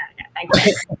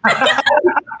you.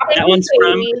 That one's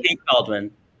from Kate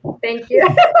Baldwin. Thank you.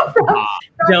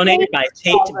 Donated by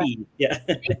Kate B. Yeah.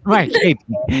 Right,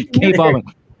 Kate Baldwin.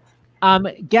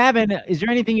 Gavin, is there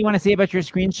anything you want to say about your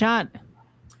screenshot?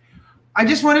 I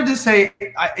just wanted to say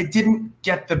it didn't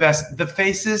get the best. The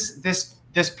faces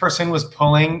this person was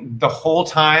pulling the whole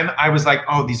time, I was like,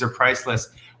 oh, these are priceless,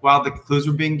 while the clues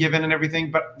were being given and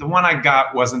everything. But the one I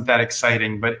got wasn't that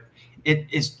exciting, but it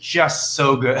is just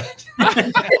so good.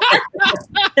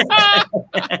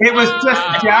 It was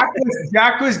just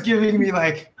Jack was giving me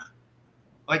like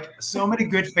so many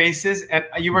good faces, and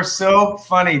you were so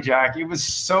funny, Jack. It was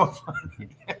so funny.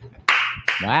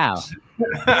 Wow.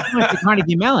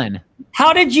 Carnegie Mellon.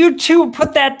 How did you two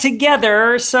put that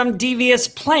together? Some devious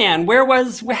plan.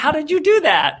 How did you do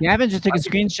that? Gavin just took a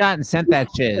screenshot and sent that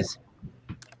shiz.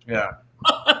 Yeah.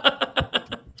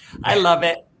 I love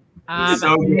it.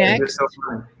 So next, so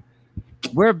fun.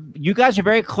 You guys are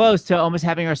very close to almost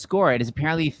having our score. It is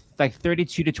apparently like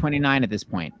 32-29 at this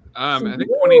point. I think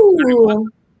 20-31.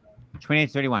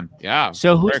 28-31. Yeah.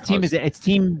 So whose team is it? It's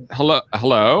team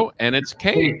Hello, and it's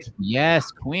Kate.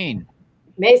 Yes, Queen.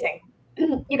 Amazing.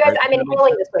 You guys, I'm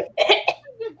inhaling this week.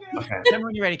 Okay. Tell me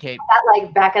when you're ready, Kate. That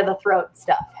like back of the throat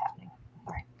stuff happening.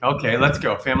 All right. Okay, let's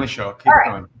go. Family show. Keep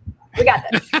going. We got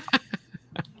this.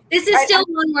 This is still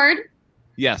one word.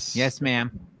 Yes. Yes,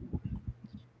 ma'am.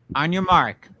 On your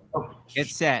mark. Get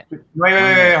set.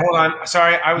 Wait. Hold on.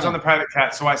 Sorry, I was on the private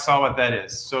chat, so I saw what that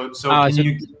is. So can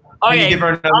you give her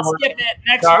another I'll word? skip it.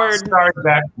 Next Sorry, word. Sorry,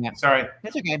 Jack. Yeah. Sorry.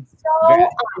 That's okay. So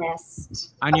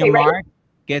honest. On your mark,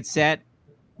 get set,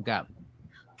 go.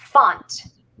 Font.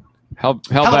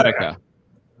 Helvetica.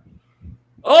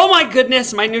 Oh my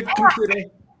goodness, my new computer.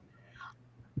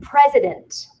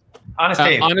 President. Honest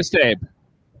Abe. Honest Abe.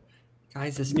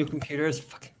 Guys, this new computer is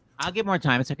fucking. I'll give more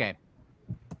time. It's okay.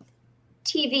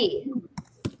 TV.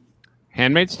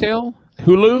 Handmaid's Tale.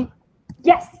 Hulu.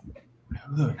 Yes.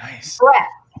 Hulu, nice. Breath.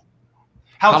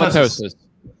 Halitosis.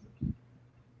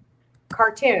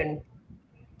 Cartoon.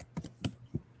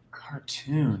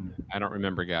 Cartoon. I don't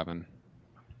remember, Gavin.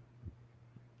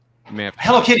 You may have.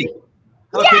 Hello Kitty.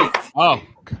 Hello Yes! Kitty. Oh.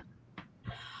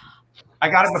 I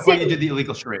got it before you did the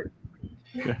illegal charade.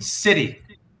 City.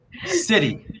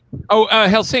 Oh,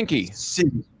 Helsinki.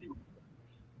 City.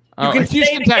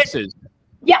 Houston, Texas.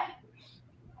 Yeah.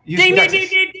 Ding, ding, ding,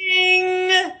 ding,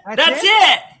 ding. That's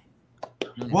it.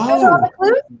 Whoa. Those are all the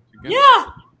clues? Yeah.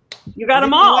 You got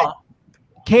them all.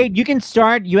 Kate, you can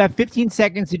start. You have 15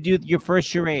 seconds to do your first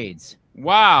charades.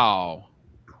 Wow.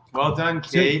 Well done,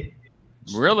 Kate.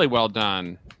 Really well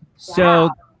done. So,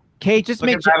 Kate, just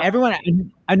make sure everyone,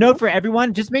 a note for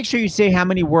everyone, just make sure you say how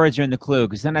many words are in the clue,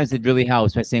 because sometimes it really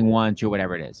helps by saying 1, 2,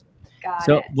 whatever it is. Got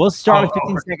So it. we'll start with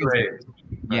 15 seconds. Great.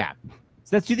 Yeah.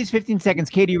 So let's do these 15 seconds.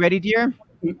 Kate, are you ready, dear?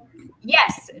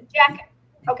 Yes. Jack.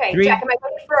 Okay, 3. Jack, am I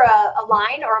going for a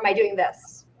line or am I doing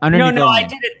this? Underneath the No, I line.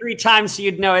 did it 3 times, so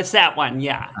you'd know it's that one.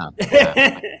 Yeah. Oh,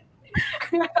 yeah.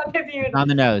 If you On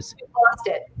the nose. lost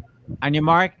it. On your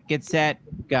mark, get set,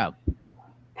 go.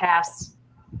 Pass.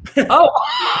 Oh,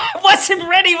 I wasn't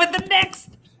ready with the next.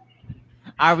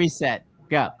 I'll reset.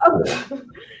 Go.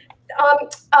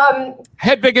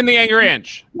 Head big in the anger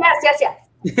inch. Yes.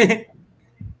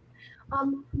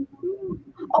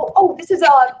 This is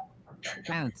a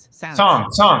Sounds.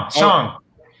 Song.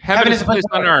 Heaven is a place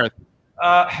on earth.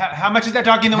 How much is that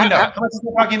doggy in the window? How much is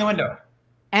that doggy in the window?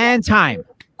 And time.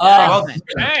 Well done.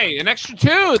 Hey, an extra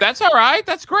 2. That's all right.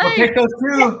 That's We'll great. take those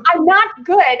 2. I'm not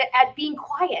good at being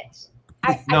quiet.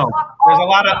 No, there's a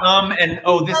lot of and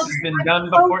this has been done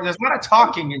before. There's a lot of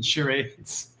talking in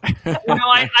charades.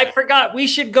 I forgot. We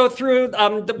should go through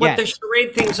what Yes. the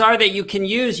charade things are that you can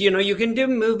use. You can do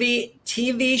movie,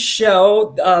 TV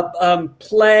show,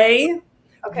 play.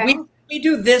 Okay. We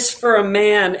do this for a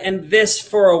man and this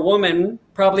for a woman.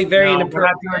 Probably very No,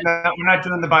 inappropriate. we're not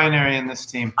doing the binary in this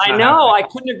team. It's I not know. happening. I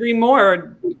couldn't agree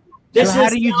more. So how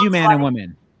do you do man and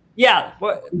woman? Yeah,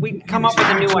 we come up with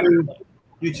a new one.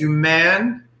 You do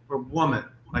man or woman,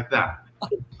 like that.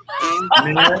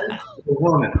 Man or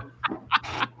woman.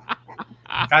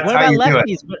 That's What how about you do it.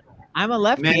 lefties? I'm a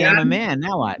lefty and I'm a man.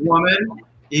 Now what? Woman,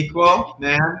 equal,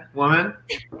 man, woman.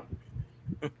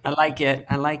 I like it.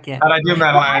 I like it. How'd I do,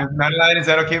 Madeline? Madeline, is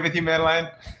that okay with you, Madeline?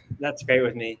 That's great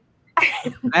with me.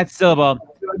 That's syllable.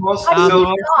 How do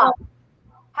you do song?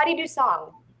 How do you do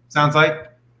song? Sounds like.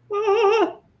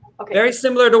 Okay. Very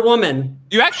similar to woman.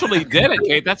 You actually did it,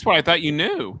 Kate. That's what I thought you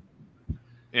knew.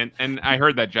 And I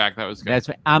heard that, Jack. That was good. That's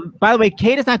right. By the way,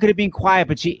 Kate is not good at being quiet,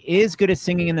 but she is good at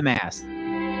singing in the mask.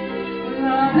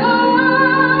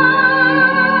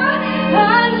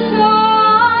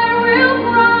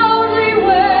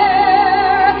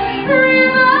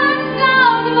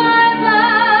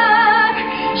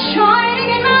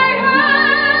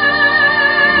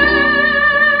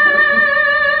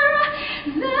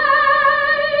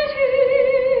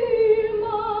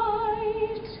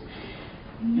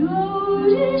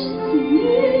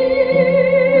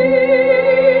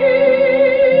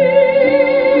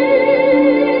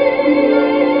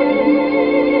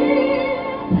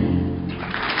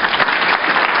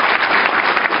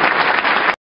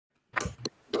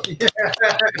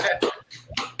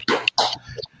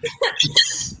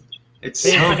 It's so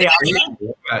That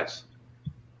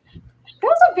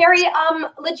was a very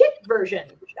legit version.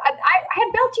 I had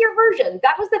Beltier version.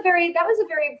 That was a very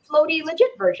floaty,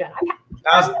 legit version.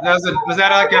 Was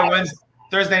that like a Wednesday,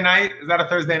 Thursday night? Is that a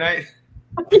Thursday night?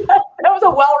 Yeah, that was a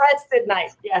well-rested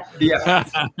night. Yeah. Yeah.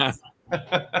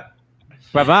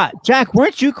 Bravo. Jack,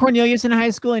 weren't you Cornelius in high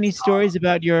school? Any stories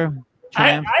about your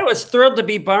triumph? I was thrilled to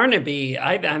be Barnaby.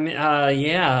 I mean,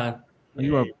 yeah.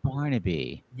 You were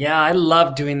Barnaby. Yeah, I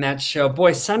love doing that show.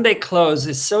 Boy, Sunday Close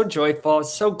is so joyful.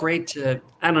 It's so great to,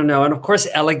 I don't know, and of course,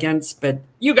 elegance, but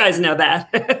you guys know that.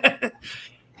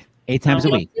 8 times a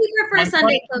week. We prefer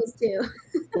Sunday Close too.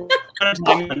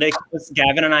 Sunday Close,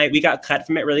 Gavin and I, we got cut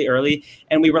from it really early,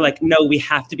 and we were like, no, we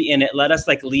have to be in it. Let us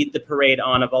like lead the parade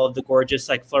on of all of the gorgeous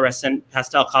like fluorescent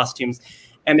pastel costumes.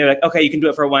 And they're like, okay, you can do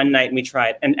it for one night. And we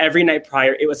tried. And every night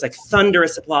prior, it was like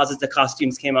thunderous applause as the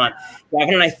costumes came on.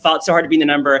 Gavin and I fought so hard to be in the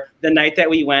number. The night that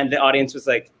we went, the audience was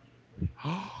like,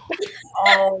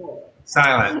 oh.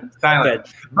 Silent. Good.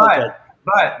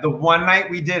 But the one night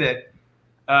we did it,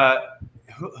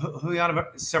 Juliana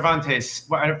Cervantes,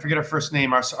 well, I forget her first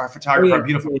name, our photographer, our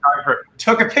beautiful photographer,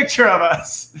 took a picture of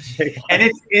us. And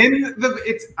it's in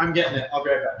I'm getting it. I'll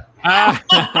be right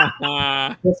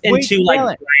back. It's in two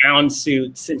like brown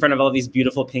suits in front of all these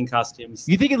beautiful pink costumes.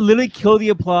 You think it literally killed the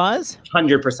applause?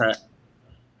 100%.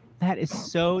 That is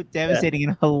so devastating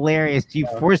and hilarious. You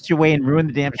forced your way and ruined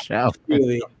the damn show.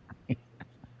 Really?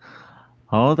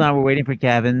 Hold on, we're waiting for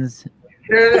Gavin's.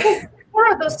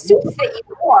 Those suits that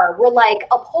you wore were like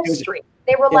upholstery.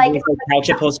 They were like couch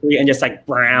upholstery and just like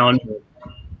brown.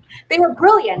 They were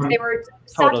brilliant. They were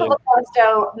Santo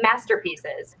Leopoldo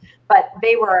masterpieces, but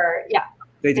they were,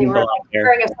 they were like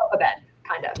wearing a sofa bed,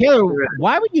 kind of. Taylor,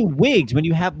 why were you wigged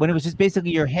when it was just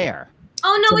basically your hair?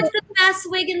 Oh no, it's the best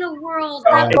wig in the world.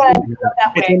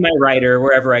 It's in my writer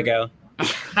wherever I go.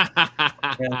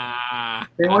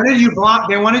 They wanted you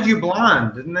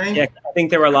blonde, didn't they? Yeah, I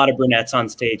think there were a lot of brunettes on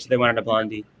stage. They wanted a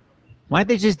blondie. Why didn't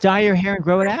they just dye your hair and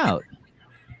grow it out?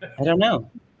 I don't know.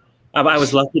 I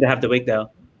was lucky to have the wig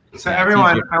though. So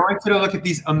everyone, I want you to look at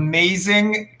these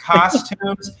amazing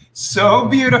costumes. So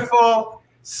beautiful,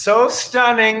 so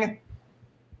stunning,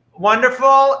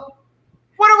 wonderful.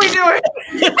 What are we doing?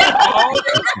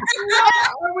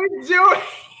 What are we doing?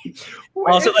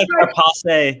 Also, like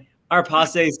our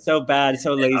passe is so bad,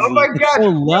 so lazy. Oh my God. So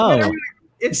low.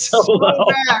 It's so low.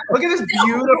 Bad. Look at this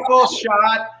beautiful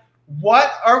shot.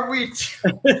 What are we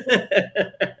doing?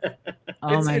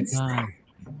 Oh my God.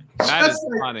 That is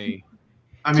funny.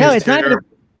 I mean, Taylor, it's not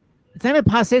even a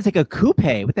passe, it's like a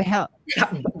coupe. What the hell?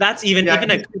 That's even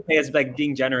a coupe is like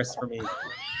being generous for me.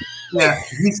 Yeah,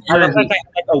 I look like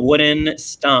a wooden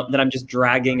stump that I'm just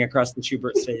dragging across the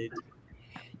Schubert stage.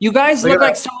 You guys look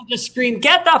like someone just screamed,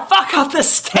 "Get the fuck off the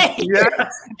stage!" Yeah.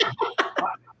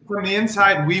 From the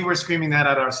inside, we were screaming that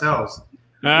at ourselves.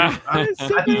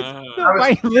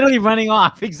 Literally running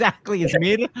off. Exactly. It's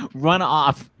me to run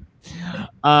off.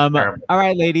 All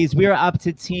right, ladies, we are up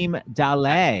to Team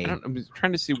Dolly. I'm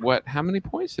trying to see how many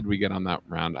points did we get on that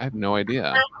round? I have no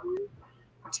idea.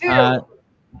 2.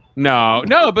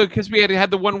 No, because we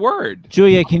had the one word.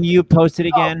 Julia, can you post it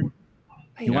again?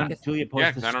 You want Julia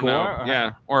post the I score? don't know.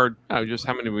 Yeah, or no, just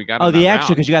how many we got. Oh, on the that extra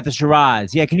round. because you got the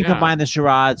charades. Yeah, can you combine the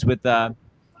charades with the?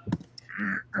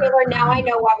 Taylor, now I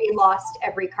know why we lost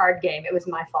every card game. It was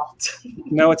my fault.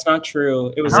 No, it's not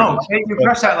true. It was. No, you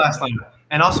crushed that last time.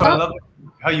 And also, I love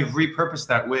how you've repurposed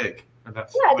that wig.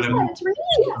 That's Yeah, just let it read.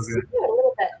 Yes, Okay. a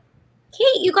little bit.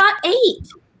 Kate, you got 8.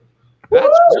 That's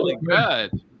Woo! really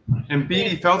good. And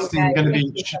Beanie Feldstein is going to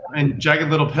be in Jagged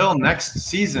Little Pill next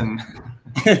season.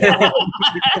 Wait.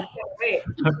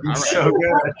 He's so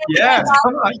good. Yes,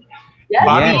 come on. Yes.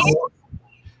 Yes.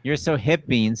 You're so hip,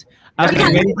 Beans.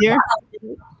 Okay, ready, dear?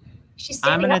 She's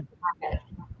I'm standing gonna. up.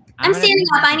 I'm standing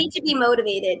up. I need to be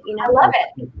motivated. You know. I love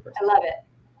it. I love it.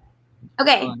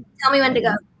 Okay, tell me when to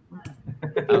go.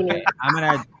 Okay, I'm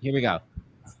gonna. Here we go.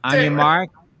 On your mark,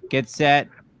 get set,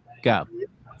 go.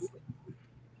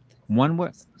 One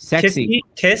word. Sexy.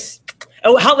 Kiss.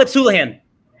 Oh, Hot Lips Houlihan.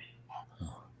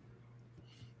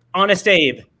 Honest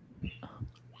Abe.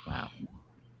 Wow.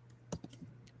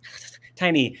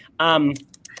 Tiny.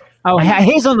 Oh,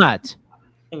 hazelnut.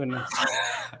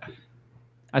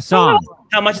 A song.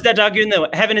 How much is that dog you know?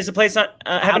 Heaven is a place on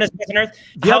heaven is a place on earth.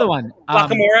 The other one.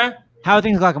 Glockamora. How are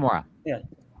things, Glockamora? Yeah.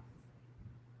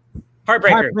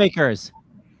 Heartbreaker. Heartbreakers.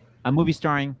 A movie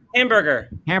starring Hamburger.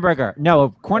 No,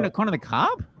 corn on the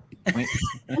cob. Wait.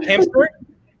 Hamster.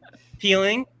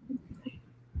 Peeling.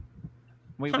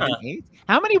 Wait, 8?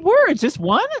 How many words? Just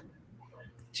one?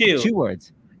 2. 2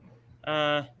 words.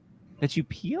 That you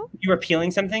peel? You were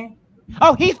peeling something?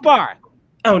 Oh, Heath Bar.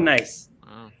 Oh, nice.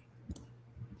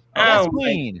 Yes,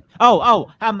 Queen.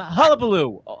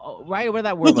 Hullabaloo. Right where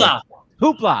that word Hoopla. was.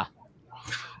 Hoopla.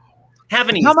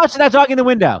 Havanese. How much did that dog in the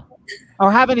window?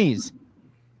 Or Havanese?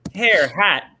 Hair.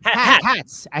 Hat.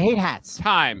 Hats. I hate hats.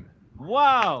 Time.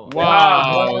 Whoa.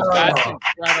 Wow. That's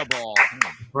incredible.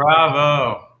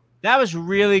 Bravo. That was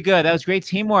really good. That was great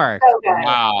teamwork. So good.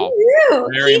 Wow. Ooh,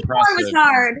 Very Heath Bar was impressive.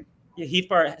 hard. Yeah, Heath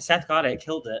Bar. Seth got it.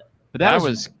 Killed it. But That that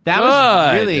was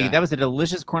was a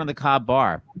delicious corn on the cob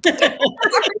bar.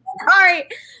 Sorry.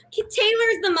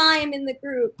 Taylor's the mime in the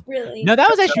group, really. No, that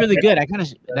was actually really good.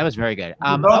 That was very good.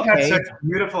 You both had Okay. such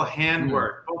beautiful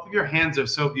handwork. Both of your hands are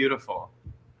so beautiful.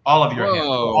 All of your hands.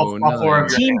 Whoa, All 4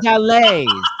 of your Team hands. Delays.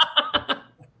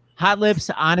 Hot Lips,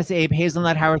 Honest Abe,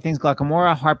 Hazelnut, How Are Things,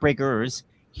 Glockamora, Heartbreakers,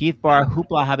 Heath Bar,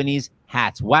 Hoopla, Havanese,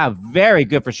 Hats. Wow, very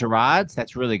good for charades.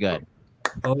 That's really good.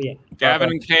 Oh, yeah. Gavin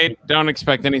and Kate, don't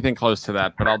expect anything close to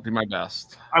that, but I'll do my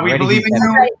best. We Ready, believe in Heath?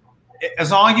 you.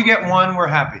 As long as you get 1, we're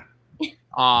happy. Okay.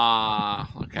 Come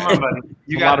on, buddy.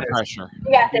 You a got lot this. of pressure.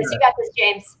 You got this. You got this,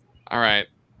 James. All right.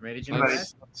 Ready, Jim?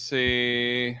 Let's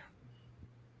see.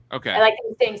 Okay. I like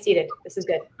him staying seated. This is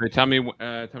good. Okay, tell me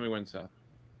when, Seth.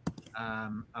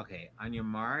 Okay, on your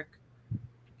mark,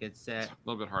 get set, A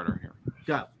little bit harder here.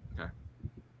 go. Okay.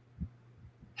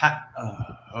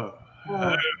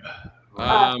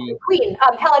 Queen.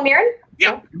 Helen Mirren.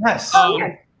 Yeah. Yes. Helen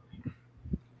Mirren.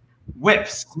 Whip,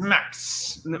 smack,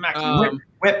 smack,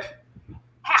 whip,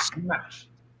 smash.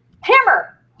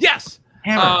 Hammer. Yes.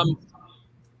 Hammer.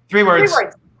 3 words. 3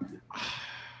 words.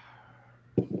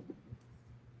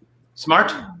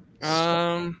 Smart.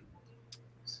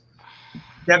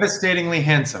 Devastatingly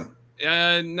handsome.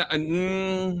 Messy.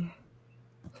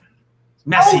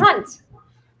 Helen Hunt.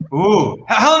 Ooh.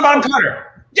 Helen Bonham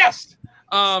Carter. Yes.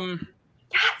 Yes.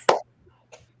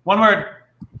 1 word.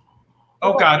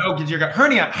 Oh God. Oh, dear God.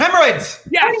 Hernia. Hemorrhoids.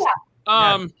 Yes.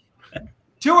 Hernia.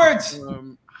 2 words.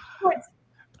 2 words.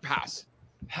 Pass.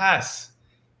 Pass.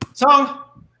 Song.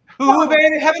 Ooh,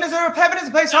 baby, heaven is a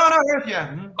place on earth.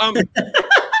 Yeah.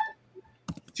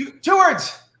 Two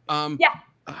words. Yeah.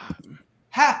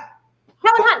 Ha.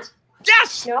 Helen Hunt.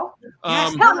 Yes. No.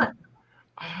 Yes. Helen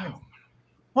Hunt.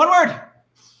 1 word.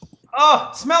 Oh,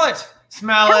 smell it.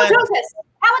 Smell it.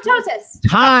 Halitosis.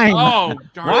 Time. Oh,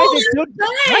 darn. Why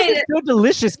is it so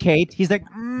delicious, Kate? He's like,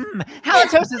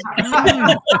 halitosis.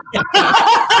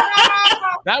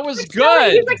 That was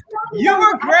good. You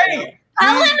were great.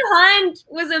 Helen Hunt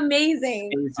was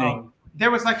amazing. There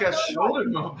was like a shoulder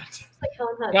moment.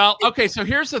 Well, okay, so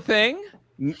here's the thing.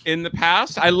 In the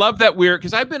past, I love that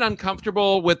because I've been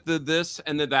uncomfortable with the this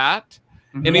and the that.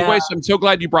 Anyway, so I'm so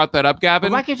glad you brought that up,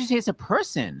 Gavin. Well, why can't you say it's a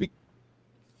person?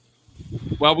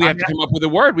 Well, we have to come up with a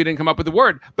word. We didn't come up with a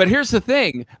word. But here's the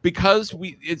thing: because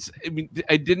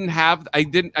I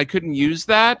couldn't use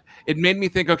that. It made me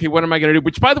think, okay, what am I going to do?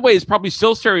 Which, by the way, is probably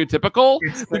still stereotypical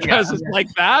because it's like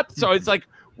that. So it's like,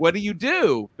 what do you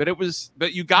do? But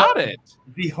you got it.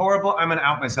 The horrible. I'm going to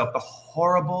out myself. The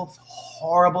horrible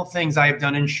things I have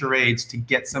done in charades to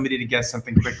get somebody to guess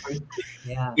something quickly.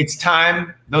 Yeah. It's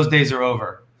time. Those days are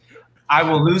over. I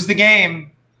will lose the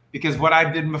game. Because what I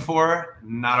did before,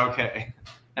 not okay.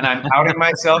 And I'm outing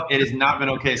myself. It has not been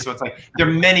okay. So it's like, there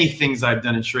are many things I've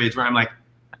done in charades where I'm like,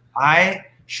 I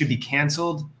should be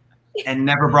canceled and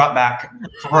never brought back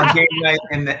for a game night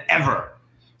in the ever.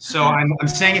 So I'm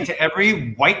saying it to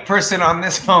every white person on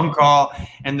this phone call,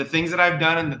 and the things that I've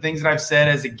done and the things that I've said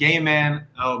as a gay man.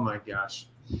 Oh my gosh,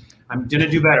 I'm gonna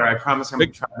do better. I promise I'm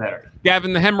gonna try better.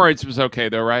 Gavin, the hemorrhoids was okay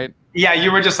though, right? Yeah,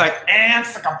 you were just like, and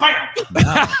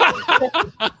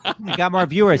got more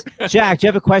viewers. Jack, do you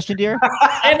have a question, dear?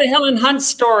 I have a Helen Hunt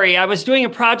story. I was doing a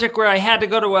project where I had to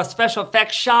go to a special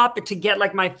effects shop to get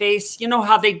like my face. You know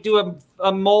how they do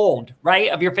a mold, right,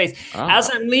 of your face. Oh. As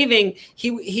I'm leaving,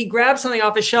 he grabs something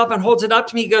off his shelf and holds it up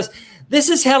to me. He goes, "This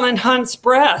is Helen Hunt's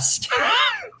breast,"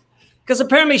 because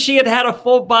apparently she had had a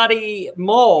full body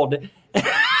mold.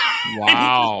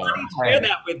 Wow. Share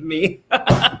that with me.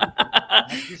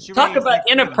 Talk about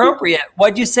inappropriate.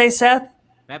 What'd you say, Seth?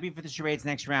 Maybe for the charades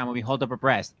next round when we hold up her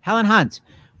breast. Helen Hunt,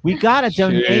 we got a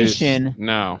donation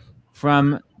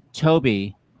from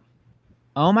Toby.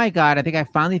 Oh my God, I think I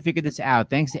finally figured this out.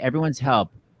 Thanks to everyone's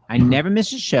help. I never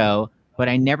missed a show, but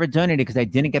I never donated because I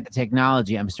didn't get the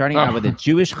technology. I'm starting out with a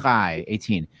Jewish Chai,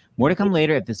 18. More to come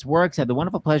later if this works. I had the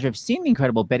wonderful pleasure of seeing the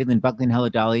incredible Betty Lynn Buckley and Hello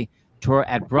Dolly tour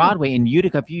at Broadway in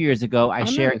Utica a few years ago. I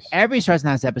share every Stars in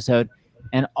the House episode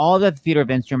and all the theater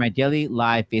events during my daily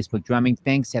live Facebook drumming.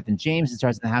 Thanks, Seth and James and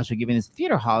Stars in the House for giving this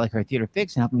theater holic her theater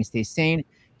fix and helping me stay sane.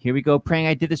 Here we go, praying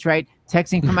I did this right.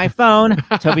 Texting from my phone,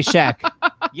 Toby Sheck.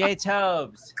 Yay,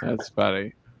 Tobes. That's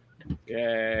funny.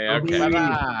 Yay. Okay.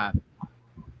 Bye-bye.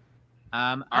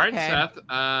 All right, Seth.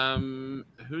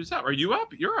 Who's up? Are you up?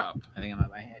 You're up. I think I'm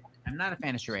up. I'm not a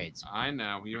fan of charades. I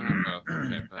know. You and I both.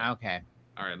 Okay. Okay.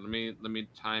 All right. Let me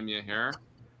time you here.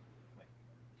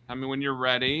 Tell me when you're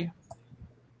ready.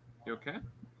 You okay?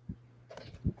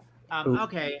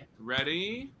 Okay.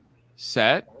 Ready,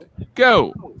 set,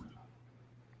 go.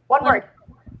 One word.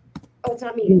 Oh, it's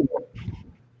not me.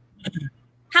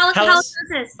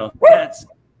 Halitosis. Yes.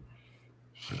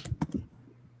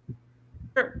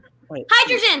 Wait.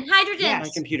 Hydrogen. My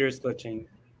computer is glitching.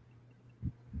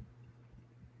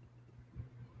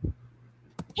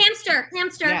 Hamster.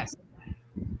 Yes.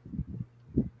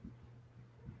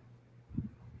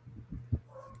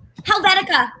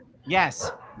 Helvetica.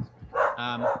 Yes.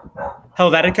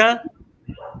 Helvetica?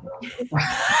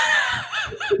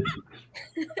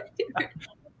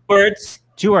 Words.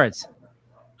 2 words.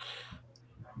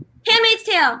 Handmaid's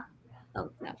Tale. Oh,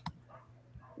 no.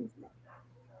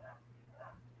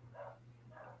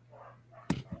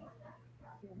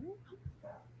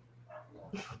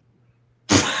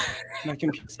 My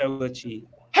computer's so glitchy.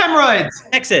 Hemorrhoids.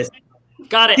 Texas.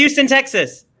 Got it. Houston,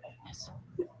 Texas.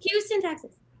 Houston,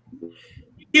 Texas.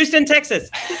 Houston, Texas.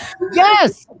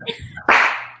 Yes.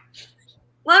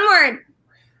 One word.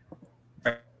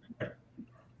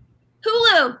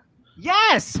 Hulu.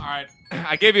 Yes. All right.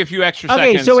 I gave you a few extra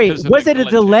Okay, seconds. so wait, was it a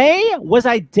delay? Was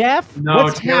I deaf? No,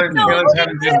 What's Taylor's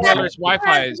happening? Taylor's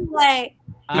Wi-Fi is.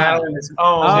 Madeline is.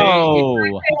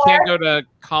 You can't go to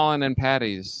Colin and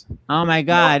Patty's. Oh my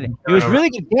God. It was really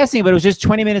good guessing, but it was just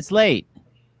 20 minutes late.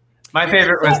 My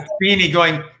favorite was Beanie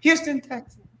going, Houston,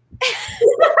 Texas.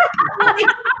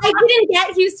 I didn't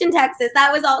get Houston, Texas.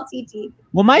 That was all TT.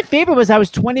 Well, my favorite was I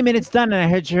was 20 minutes done and I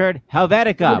heard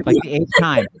Helvetica like the 8th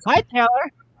time. Hi, Taylor.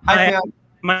 Hi,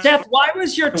 Taylor. Seth, why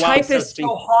was your typist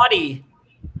so haughty?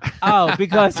 Oh,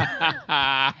 because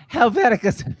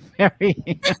Helvetica's very.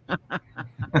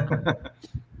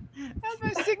 That's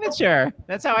my signature.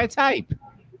 That's how I type.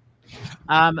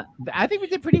 I think we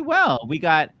did pretty well. We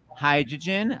got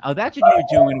hydrogen. Oh, that's what you were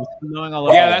doing. It was flowing all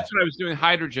over. Yeah, that's what I was doing.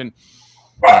 Hydrogen.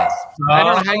 Yes. I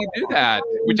don't know how you do that.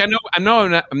 Which I know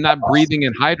I'm not breathing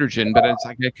in hydrogen, but it's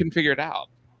like I couldn't figure it out.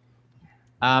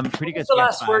 Pretty good. What's the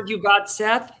last word you got,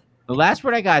 Seth? The last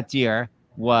word I got, dear,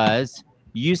 was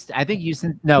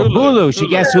Hulu. She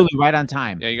guessed Hulu right on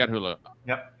time. Yeah, you got Hulu.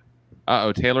 Yep.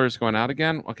 Uh-oh, Taylor's going out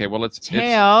again? Okay, well, it's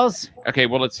Tails. Okay,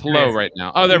 well, it's hello right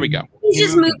now. Oh, there we go. He's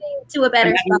just moving to a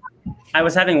better spot. I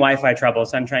was having Wi-Fi trouble,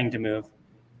 so I'm trying to move.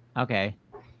 Okay.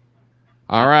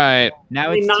 All right. Now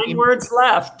only it's 9 words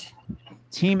left.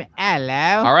 Team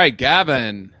Hello. All right,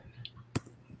 Gavin.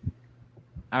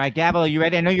 All right, Gavin, are you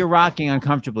ready? I know you're rocking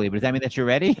uncomfortably, but does that mean that you're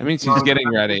ready? That means he's getting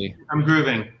ready. I'm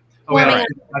grooving. Oh, wait, at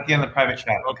the end of the private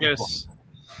chat. Focus.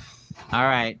 All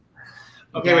right.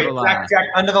 Okay, wait, Jack,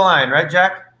 under the line, right,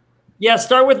 Jack? Yeah,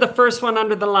 start with the first one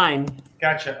under the line.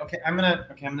 Gotcha. Okay, I'm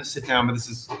gonna sit down, but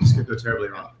this could go terribly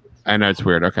wrong. I know it's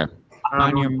weird. Okay.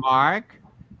 On your mark,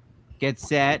 get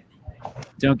set,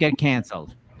 don't get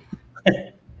canceled.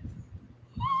 Did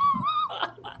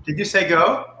you say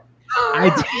go? I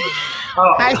did.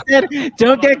 Oh. I said,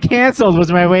 "Don't get canceled."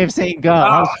 Was my way of saying go.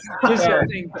 I was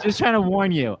just trying to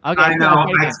warn you. Okay. I know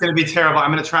it's going to be terrible.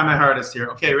 I'm going to try my hardest here.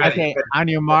 Okay, ready? Okay. On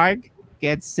your mark,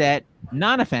 get set,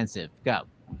 non-offensive. Go.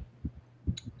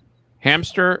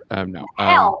 Hamster? No.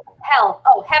 Hell.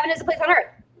 Oh, heaven is a place on earth.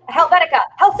 Helvetica.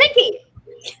 Helsinki.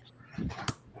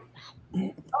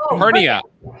 Oh, hernia.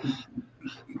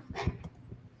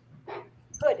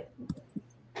 Hood.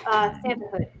 Santa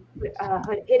hood.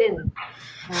 Hood hidden.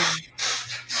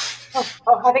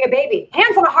 Having a baby.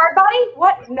 Hands on a hard body?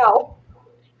 What? No.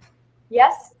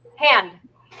 Yes. Hand.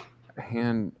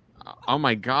 Hand. Oh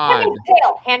my God. Handmaid's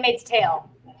Tale. Handmaid's Tale.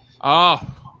 Oh,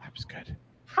 that was good.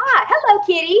 Hi. Hello,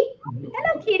 kitty.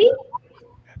 Hello, kitty.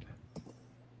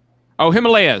 Oh,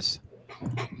 Himalayas.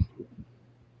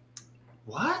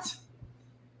 What?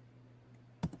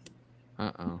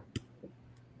 Uh-oh.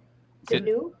 Is it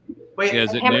new? Wait,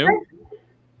 is it hamburger? new?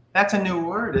 That's a new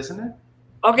word, isn't it?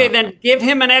 Okay, then give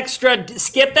him an extra.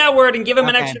 Skip that word and give him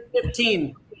an extra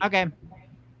 15. Okay.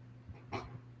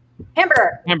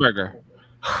 Hamburger.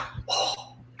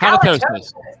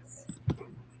 Halitosis.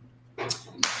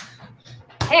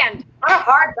 Hand on a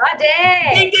hard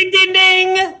body. Ding, ding, ding,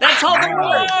 ding. That's all the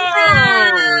word.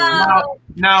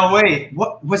 Now, wait.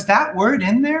 What was that word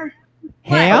in there?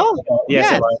 Hail?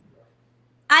 Yes, it was.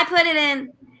 I put it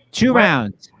in. 2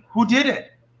 rounds. Who did it?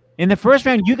 In the first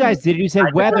round, you guys did it. You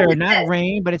said weather, not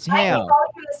rain, but it's hail. Ice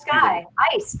falling from the sky.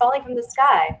 Ice falling from the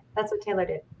sky. That's what Taylor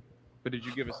did. But did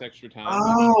you give us extra time?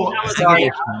 Oh, That was sorry.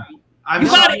 great. I'm You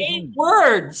got sorry. 8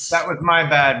 words. That was my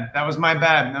bad. I'm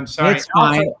sorry. It's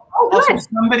fine. Also,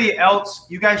 somebody else,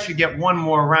 you guys should get one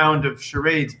more round of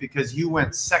charades because you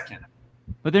went second.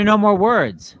 But there are no more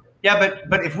words. Yeah,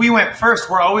 but if we went first,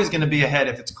 we're always going to be ahead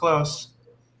if it's close.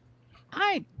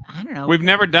 I don't know. We've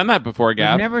never done that before,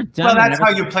 Gab. We've never done Well, that's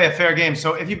never... how you play a fair game.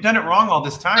 So if you've done it wrong all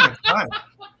this time, it's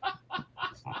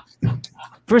fine.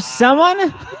 For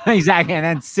someone, exactly, and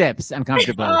then sips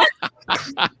uncomfortably.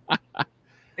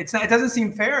 It doesn't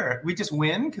seem fair. We just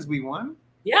win because we won.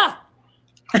 Yeah.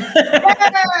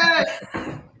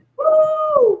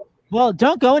 Woo! Well,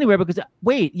 don't go anywhere because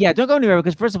don't go anywhere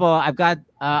because first of all, I've got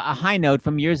a high note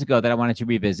from years ago that I wanted to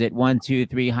revisit. 1, 2,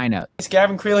 3, high note. It's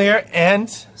Gavin Creel here and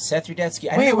Seth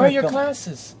Rudetsky. Wait, where are your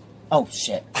glasses? Oh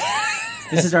shit!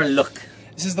 This is our look.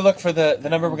 This is the look for the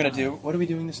number we're gonna do. What are we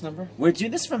doing this number? We're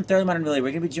doing this from Thoroughly Modern Really.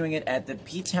 We're gonna be doing it at the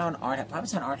Provincetown Art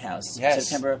House. Yes.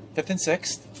 September 5th and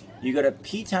 6th. You go to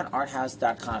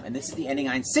ptownarthouse.com, and this is the ending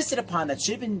I insisted upon that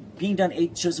should have been being done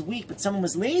 8 shows a week, but someone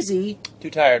was lazy. Too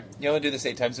tired. You only do this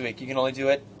 8 times a week. You can only do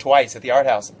it twice at the Art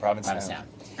House in Provincetown.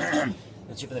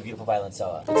 Let's do for the beautiful Violet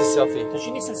Soa. It's a selfie. Don't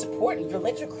you need some support? Your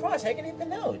legs are crossed. How are you going to hit the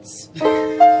notes?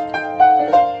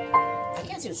 I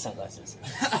can't see the sunglasses.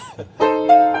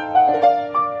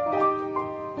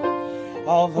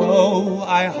 Although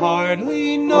I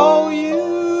hardly know you,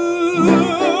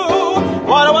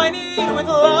 what do I need with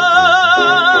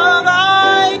love?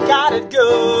 I got it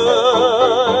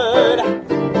good.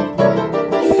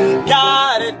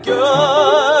 Got it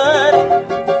good.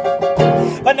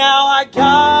 But now I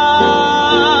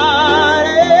got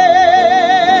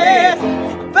it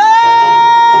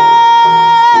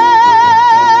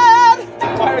bad.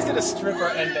 Why is it a stripper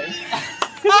ending?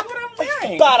 That's what I'm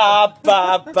wearing.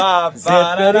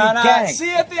 Ba-da-ba-ba-ba-da-da-da.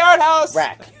 See you at the Art House.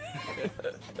 Rack.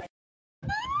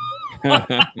 Oh my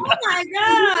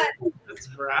god! That's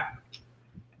right.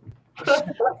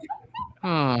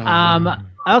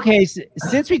 Okay,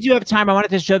 since we do have time, I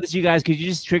wanted to show this to you guys because you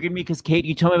just triggered me because Kate,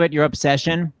 you told me about your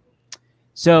obsession.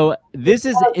 So it's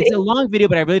a long video,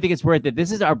 but I really think it's worth it.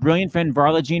 This is our brilliant friend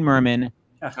Varla Jean Merman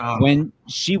when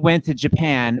she went to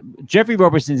Japan. Jeffrey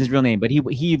Roberson's his real name, but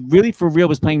he really for real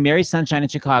was playing Mary Sunshine in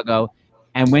Chicago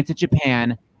and went to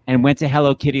Japan and went to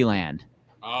Hello Kitty Land.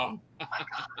 Oh.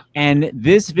 And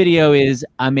this video is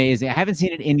amazing. I haven't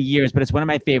seen it in years, but it's one of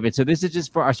my favorites. So this is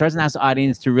just for our Stars in the House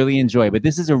audience to really enjoy. But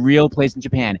this is a real place in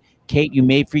Japan. Kate, you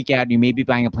may freak out. You may be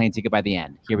buying a plane ticket by the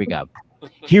end. Here we go.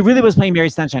 He really was playing Mary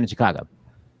Sunshine in Chicago.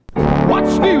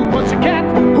 What's new, pussycat?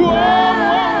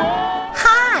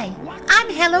 Hi, I'm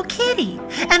Hello Kitty,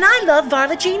 and I love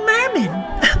Varla Jean Merman.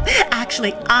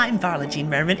 Actually, I'm Varla Jean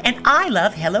Merman, and I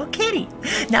love Hello Kitty.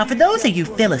 Now, for those of you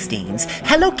Philistines,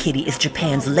 Hello Kitty is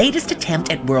Japan's latest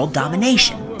attempt at world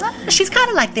domination. She's kind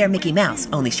of like their Mickey Mouse,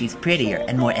 only she's prettier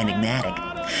and more enigmatic.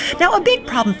 Now, a big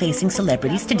problem facing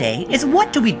celebrities today is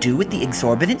what do we do with the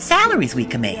exorbitant salaries we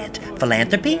command?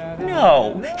 Philanthropy?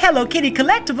 No. Hello Kitty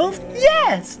collectibles?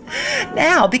 Yes.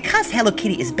 Now, because Hello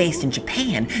Kitty is based in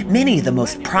Japan, many of the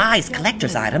most prized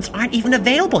collector's items aren't even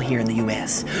available here in the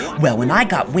U.S. Well, when I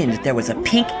got wind that there was a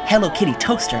pink Hello Kitty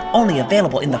toaster only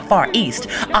available in the Far East,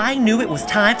 I knew it was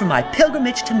time for my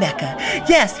pilgrimage to Mecca.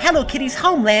 Yes, Hello Kitty's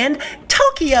homeland,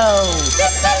 Tokyo.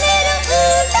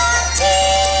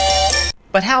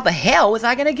 But how the hell was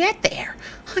I going to get there?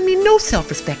 I mean, no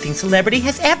self-respecting celebrity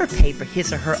has ever paid for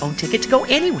his or her own ticket to go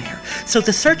anywhere, so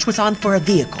the search was on for a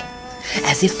vehicle.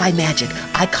 As if by magic,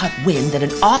 I caught wind that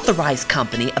an authorized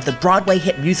company of the Broadway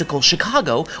hit musical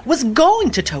Chicago was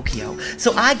going to Tokyo,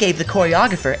 so I gave the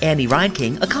choreographer, Annie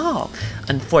Reinking, a call.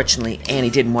 Unfortunately, Annie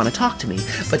didn't want to talk to me,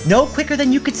 but no quicker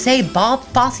than you could say Bob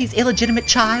Fosse's illegitimate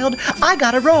child, I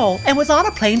got a roll and was on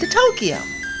a plane to Tokyo.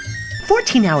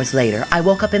 14 hours later, I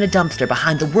woke up in a dumpster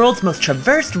behind the world's most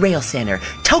traversed rail center,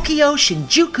 Tokyo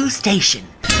Shinjuku Station.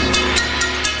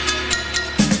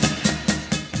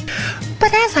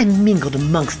 But as I mingled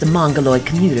amongst the mongoloid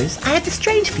commuters, I had the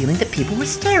strange feeling that people were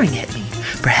staring at me.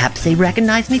 Perhaps they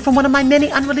recognized me from one of my many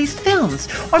unreleased films,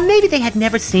 or maybe they had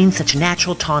never seen such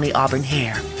natural tawny auburn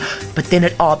hair. But then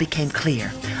it all became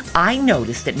clear. I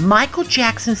noticed that Michael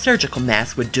Jackson's surgical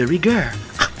masks were de rigueur.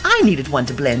 I needed one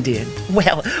to blend in.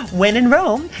 Well, when in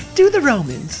Rome, do the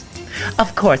Romans.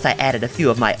 Of course, I added a few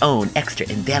of my own extra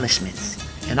embellishments.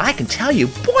 And I can tell you,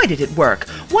 boy, did it work.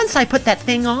 Once I put that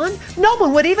thing on, no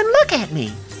one would even look at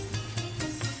me.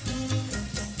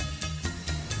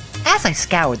 As I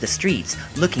scoured the streets,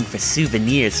 looking for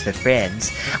souvenirs for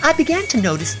friends, I began to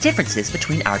notice differences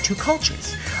between our two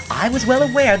cultures. I was well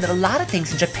aware that a lot of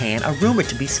things in Japan are rumored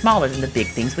to be smaller than the big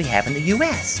things we have in the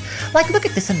U.S. Like, look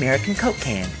at this American Coke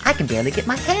can. I can barely get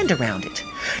my hand around it.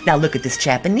 Now look at this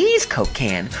Japanese Coke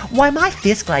can. Why, my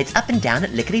fist glides up and down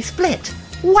at lickety-split.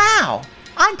 Wow!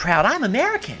 I'm proud I'm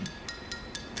American.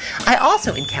 I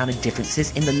also encountered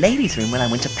differences in the ladies' room when I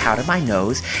went to powder my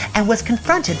nose and was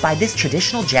confronted by this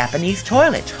traditional Japanese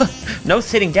toilet. No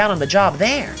sitting down on the job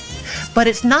there. But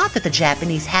it's not that the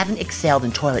Japanese haven't excelled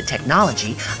in toilet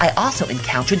technology. I also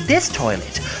encountered this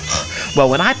toilet. Well,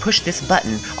 when I pushed this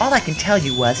button, all I can tell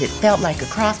you was it felt like a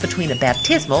cross between a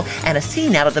baptismal and a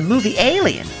scene out of the movie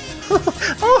Alien.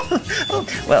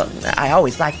 Well, I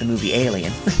always liked the movie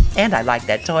Alien, and I like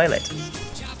that toilet.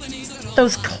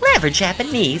 Those clever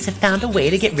Japanese have found a way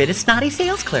to get rid of snotty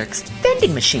sales clerks.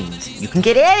 Vending machines. You can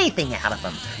get anything out of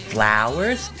them.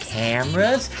 Flowers,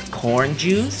 cameras, corn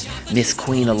juice, Miss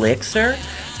Queen elixir,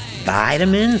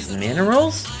 vitamins,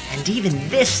 minerals, and even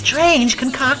this strange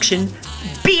concoction,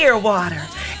 beer water.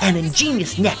 An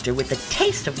ingenious nectar with the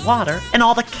taste of water and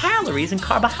all the calories and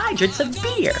carbohydrates of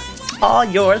beer. All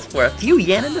yours for a few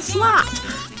yen in the slot.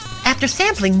 After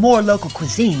sampling more local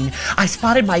cuisine, I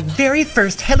spotted my very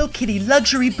first Hello Kitty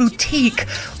luxury boutique.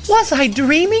 Was I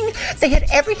dreaming? They had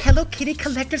every Hello Kitty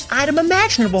collector's item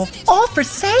imaginable, all for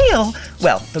sale.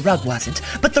 Well, the rug wasn't,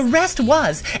 but the rest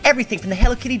was. Everything from the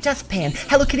Hello Kitty dustpan,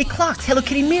 Hello Kitty clocks, Hello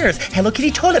Kitty mirrors, Hello Kitty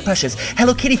toilet brushes,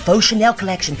 Hello Kitty faux Chanel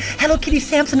collection, Hello Kitty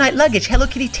Samsonite luggage, Hello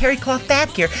Kitty terry cloth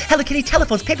bath gear, Hello Kitty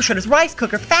telephones, paper shredders, rice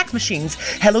cooker, fax machines,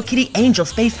 Hello Kitty angel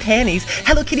space panties,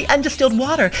 Hello Kitty undistilled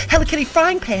water, Hello Kitty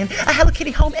frying pan, a Hello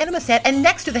Kitty home enema set, and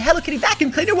next to the Hello Kitty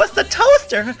vacuum cleaner was the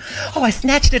toaster. Oh, I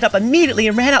snatched it up immediately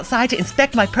and ran outside to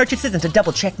inspect my purchases and to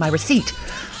double-check my receipt,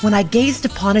 when I gazed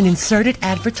upon an inserted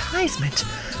advertisement.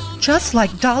 Just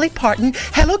like Dolly Parton,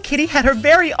 Hello Kitty had her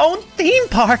very own theme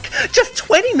park, just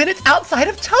 20 minutes outside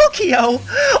of Tokyo.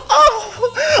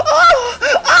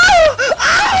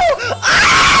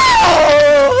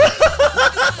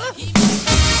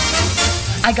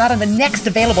 I got on the next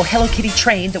available Hello Kitty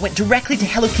train that went directly to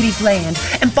Hello Kitty's land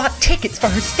and bought tickets for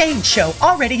her stage show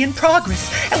already in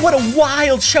progress. And what a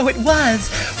wild show it was,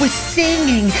 with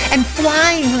singing and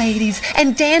flying ladies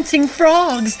and dancing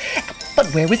frogs.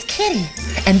 But where was Kitty?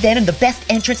 And then in the best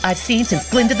entrance I've seen since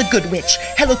Glinda the Good Witch,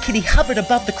 Hello Kitty hovered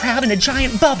above the crowd in a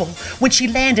giant bubble. When she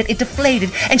landed, it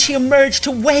deflated, and she emerged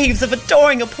to waves of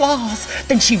adoring applause.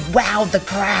 Then she wowed the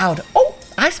crowd. Oh,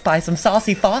 I spy some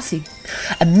saucy Fossy.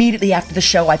 Immediately after the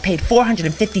show, I paid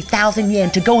 450,000 yen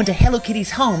to go into Hello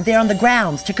Kitty's home there on the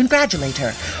grounds to congratulate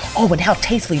her. Oh, and how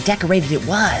tastefully decorated it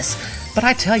was. But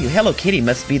I tell you, Hello Kitty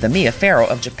must be the Mia Farrow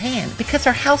of Japan, because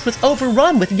her house was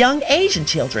overrun with young Asian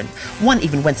children. One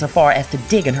even went so far as to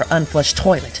dig in her unflushed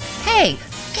toilet. Hey,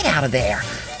 get out of there.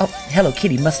 Oh, Hello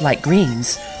Kitty must like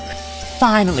greens.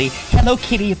 Finally, Hello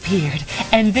Kitty appeared,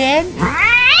 and then...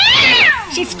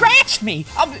 she scratched me.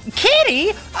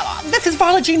 Kitty, this is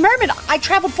Varla Jean Merman. I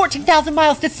traveled 14,000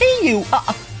 miles to see you.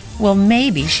 Well,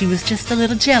 maybe she was just a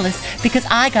little jealous because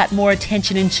I got more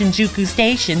attention in Shinjuku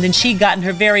Station than she got in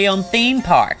her very own theme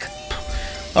park.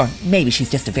 Or maybe she's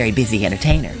just a very busy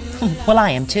entertainer. Well,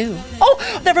 I am too.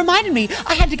 Oh, that reminded me.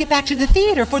 I had to get back to the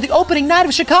theater for the opening night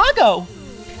of Chicago.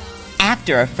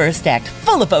 After a first act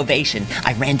full of ovation,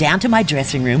 I ran down to my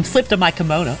dressing room, slipped on my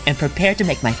kimono, and prepared to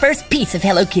make my first piece of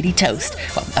Hello Kitty toast.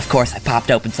 Well, of course, I popped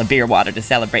open some beer water to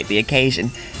celebrate the occasion.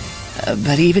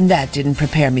 But even that didn't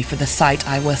prepare me for the sight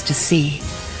I was to see.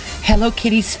 Hello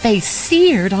Kitty's face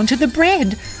seared onto the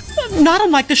bread. Not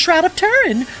unlike the Shroud of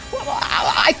Turin. Well,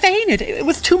 I fainted. It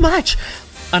was too much.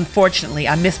 Unfortunately,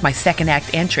 I missed my second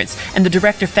act entrance, and the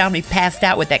director found me passed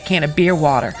out with that can of beer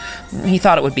water. He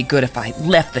thought it would be good if I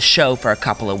left the show for a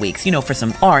couple of weeks, for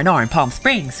some R&R in Palm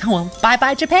Springs. Well,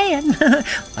 bye-bye Japan.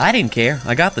 I didn't care.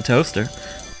 I got the toaster.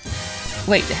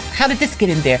 Wait, how did this get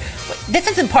in there? This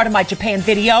isn't part of my Japan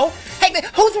video. Hey,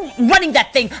 who's running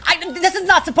that thing? This is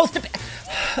not supposed to be...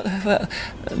 Well,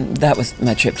 that was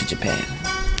my trip to Japan.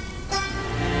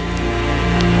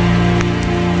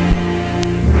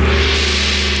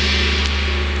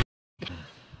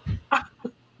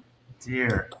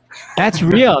 Dear. That's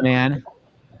real, man.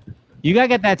 You gotta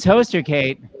get that toaster,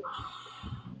 Kate.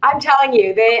 I'm telling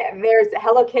you, there's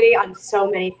Hello Kitty on so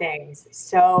many things.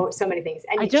 So many things.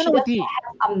 And I don't know what she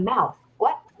doesn't have a mouth.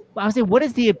 What? I was saying, what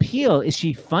is the appeal? Is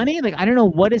she funny? Like, I don't know.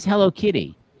 What is Hello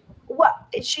Kitty? What?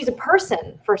 She's a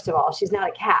person, first of all. She's not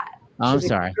a cat. Oh, She's I'm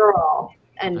sorry. A girl,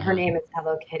 and her name is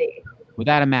Hello Kitty.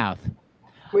 Without a mouth.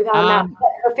 Without a mouth. But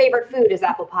her favorite food is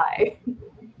apple pie.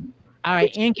 All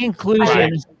right. In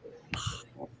conclusion,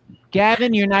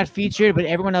 Gavin, you're not featured, but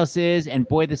everyone else is. And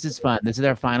boy, this is fun. This is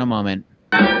our final moment.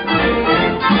 Middle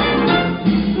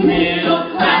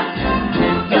class,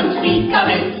 don't speak of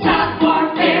it,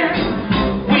 savoir faire.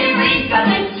 We reek of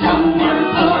it, some were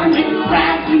born with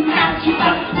rags and patches,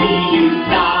 but we use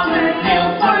dollar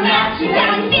bills for matches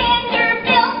and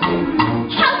Vanderbilt.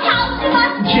 Kowtow to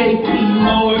us. J.P.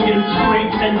 Morgan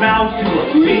shrinks and bows to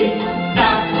a free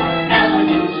stock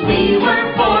elegance. We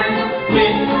were born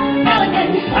with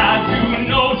elegance. Have you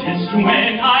noticed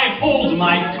when I hold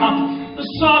my cup, the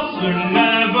saucer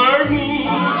never moves?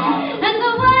 And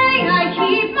the way I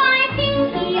keep my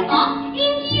pinky up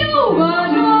in you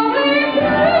adoring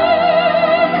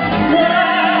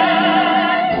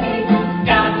We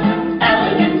got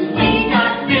elegance, we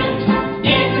got built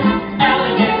in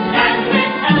elegance and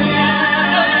with elegance.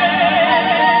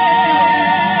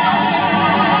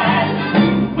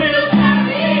 We'll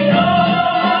carry on.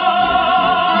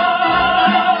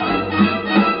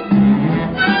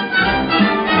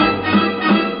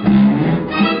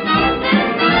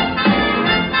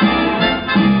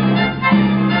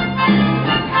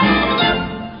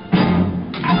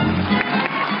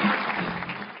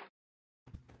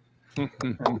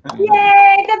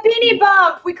 Yay, the beanie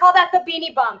bump. We call that the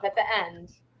beanie bump at the end.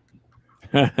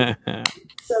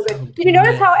 So good. Did you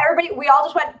notice how we all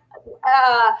just went,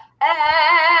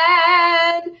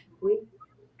 and we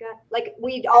got, like,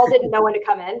 we all didn't know when to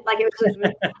come in. Like, it was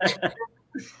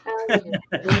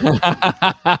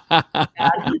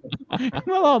just,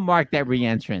 We'll all mark that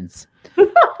re-entrance.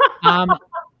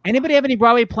 Anybody have any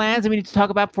Broadway plans that we need to talk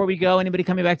about before we go? Anybody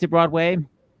coming back to Broadway?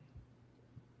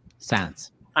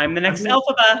 Silence. I'm the next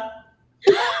Elphaba.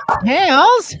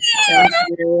 Tails.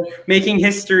 Making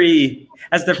history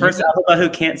as the first Elphaba who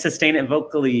can't sustain it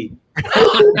vocally.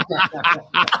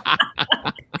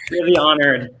 Really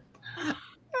honored.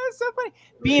 That's so funny.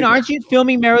 Bean, aren't you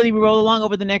filming Merrily We Roll Along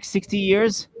over the next 60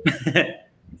 years?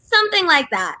 Something like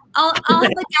that. I'll have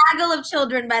a gaggle of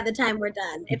children by the time we're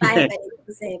done, if I have anything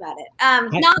to say about it.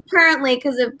 Not currently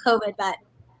because of COVID, but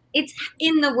it's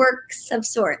in the works of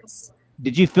sorts.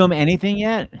 Did you film anything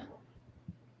yet?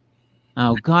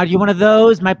 Oh, God, you're one of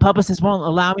those? My publicist won't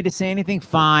allow me to say anything?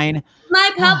 Fine.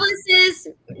 My publicist,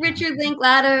 Richard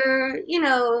Linklater,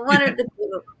 one of the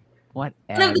two. What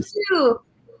One of the two.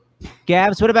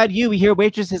 Gabs, what about you? We hear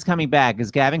Waitress is coming back. Is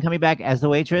Gavin coming back as the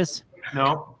waitress?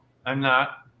 No, I'm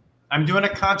not. I'm doing a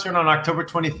concert on October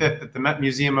 25th at the Met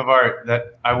Museum of Art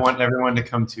that I want everyone to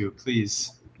come to,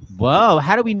 please. Whoa,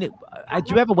 how do we do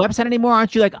you have a website anymore?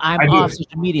 Aren't you like, I'm off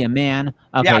social media, man?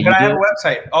 Okay, yeah, but I have a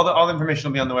website. All the information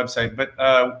will be on the website. But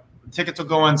tickets will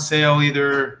go on sale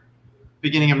either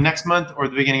beginning of next month or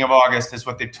the beginning of August is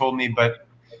what they've told me. But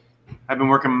I've been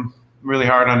working really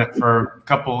hard on it for a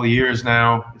couple of years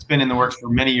now. It's been in the works for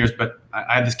many years, but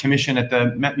I have this commission at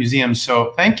the Met Museum.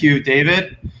 So thank you,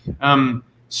 David. Yeah,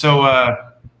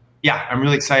 I'm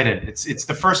really excited. It's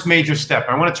the first major step.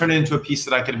 I want to turn it into a piece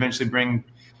that I could eventually bring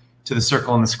to the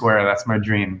Circle and the Square. That's my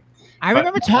dream. I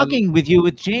remember talking with you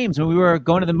with James when we were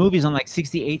going to the movies on like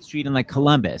 68th Street in like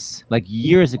Columbus, like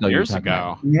years ago.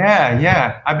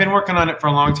 Yeah. I've been working on it for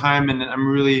a long time, and I'm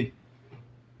really.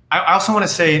 I also want to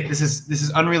say this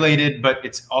is unrelated, but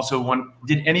it's also one.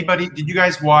 Did you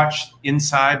guys watch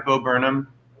Inside Bo Burnham?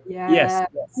 Yes.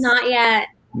 Not yet.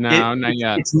 No, not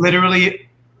yet. It's literally,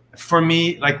 for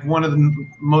me, like one of the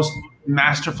most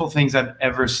masterful things I've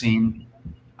ever seen.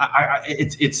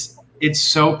 It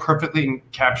so perfectly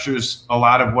captures a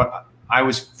lot of what I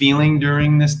was feeling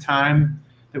during this time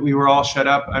that we were all shut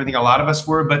up. I think a lot of us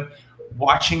were, but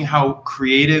watching how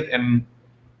creative and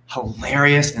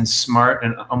hilarious and smart,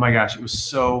 and oh my gosh, it was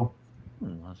so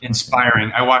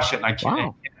inspiring. I watched it and I can't.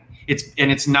 Wow.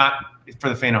 It's not for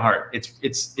the faint of heart.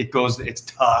 It's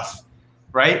tough,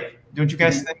 right? Don't you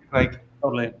guys think? Like,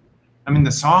 totally. I mean,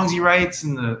 the songs he writes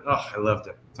and I loved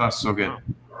it. It's so good.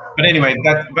 But anyway,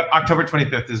 but October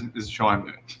 25th is the show I'm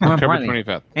doing. October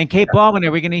 25th. And Kate Baldwin,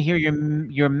 are we going to hear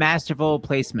your masterful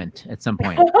placement at some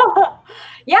point?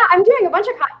 Yeah, I'm doing a bunch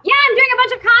of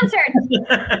concerts.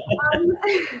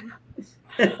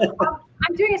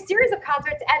 I'm doing a series of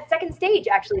concerts at Second Stage,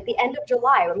 actually, at the end of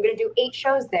July. I'm going to do 8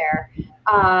 shows there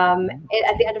at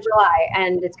the end of July.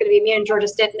 And it's going to be me and Georgia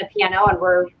Stitt and a piano, and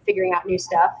we're figuring out new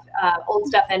stuff, old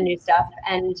stuff and new stuff.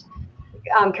 And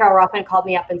Carol Rothman called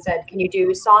me up and said, can you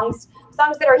do songs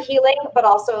that are healing, but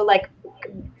also like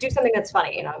do something that's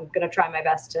funny? You know, I'm going to try my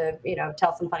best to,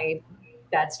 tell some funny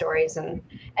bad stories and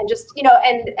just,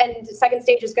 and Second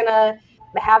Stage is going to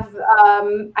have,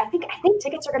 I think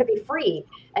tickets are going to be free.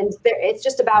 And it's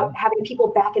just about having people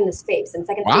back in the space. And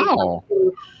Second Stage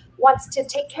wants to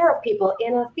take care of people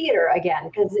in a theater again.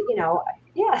 Because,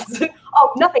 yes.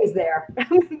 Oh, nothing's there. I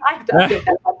have to update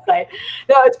that website.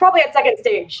 No, it's probably at Second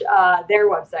Stage, their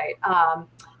website.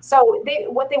 So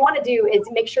what they want to do is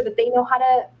make sure that they know how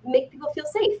to make people feel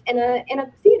safe in a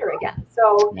theater again.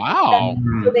 So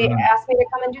so they asked me to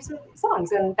come and do some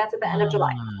songs, and that's at the end of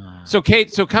July. So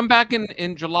Kate, come back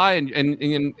in July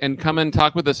and come and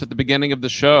talk with us at the beginning of the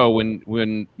show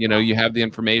when you have the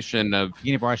information of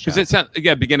because it sounds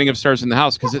beginning of Stars in the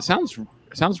House, because it sounds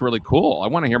really cool. I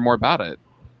want to hear more about it.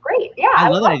 Great, yeah, I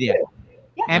love that idea.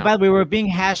 Yeah. And by the way, we're being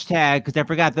hashtagged because I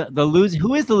forgot the lose.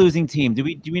 Who is the losing team? Do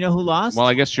we know who lost? Well,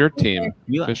 I guess your team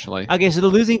officially. Okay, so the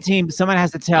losing team. Someone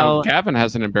has to tell. Gavin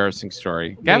has an embarrassing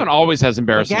story. Gavin always has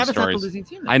embarrassing Gavin's stories. Not the losing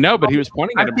team, I know, but he was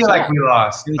pointing at himself. I feel like we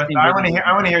lost. But I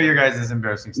want to hear your guys'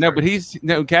 embarrassing stories.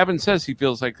 No, but Gavin says he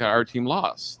feels like our team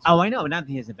lost. Oh, I know. Not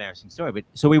that he has an embarrassing story, but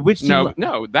so which team?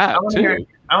 No, that too.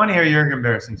 I want to hear your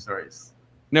embarrassing stories.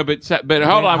 No, but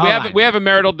hold on. We have a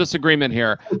marital disagreement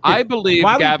here. I believe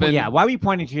Gavin. Why were you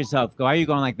pointing to yourself? Why are you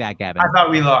going like that, Gavin? I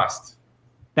thought we lost.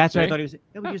 That's what I thought he was.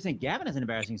 No, but you're saying Gavin has an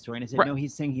embarrassing story, and I said no.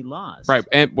 He's saying he lost. Right,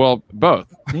 and well,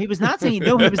 both. He was not saying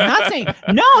no. He was not saying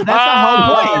no. That's the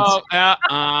whole point.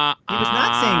 He was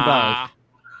not saying both.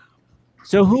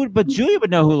 So but Julia would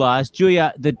know who lost.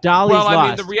 Julia, the Dolly's lost. Well, I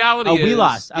mean, the reality is, we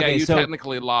lost. Okay, you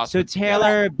technically lost. So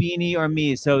Taylor, Beanie, or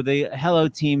me. So the Hello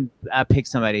team pick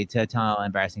somebody to tell an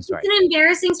embarrassing story. It's an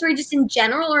embarrassing story just in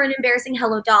general, or an embarrassing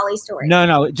Hello Dolly story?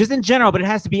 No, just in general, but it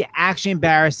has to be actually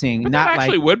embarrassing. But not that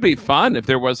actually would be fun if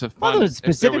there was a fun. Well, a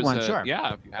specific one, sure.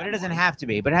 Yeah, but it doesn't have to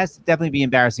be. But it has to definitely be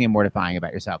embarrassing and mortifying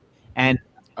about yourself. And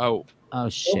oh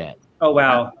shit. Oh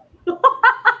wow.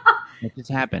 What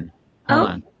just happened? Hold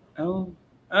on.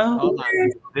 Oh,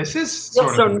 this is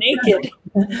so naked.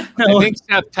 I think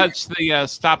Seth touched the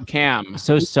stop cam.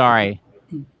 So sorry.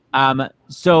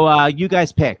 So you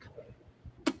guys pick.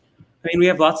 I mean, we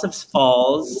have lots of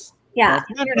falls. Yeah.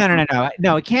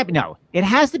 No, it can't be. No, it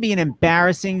has to be an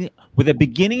embarrassing with a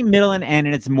beginning, middle, and end,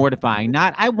 and it's mortifying.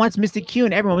 Not I once missed a cue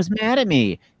and everyone was mad at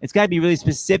me. It's got to be really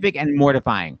specific and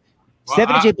mortifying. Well,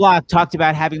 70J Block talked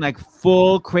about having like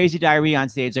full crazy diarrhea on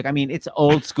stage. Like, I mean, it's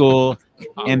old school,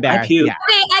 embarrassing. Yeah.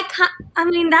 Okay, I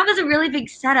mean, that was a really big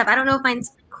setup. I don't know if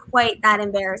mine's quite that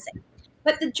embarrassing.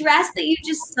 But the dress that you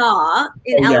just saw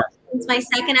in Elephant's, my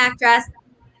second act dress,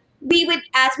 we would,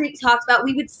 as we talked about,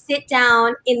 we would sit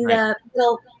down in the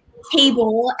little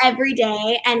table every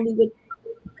day and we would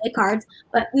play cards,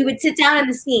 but we would sit down in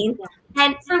the scene.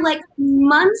 And for like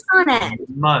months on end,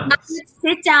 I would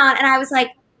sit down and I was like,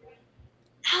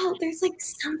 oh, there's like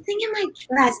something in my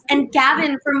dress. And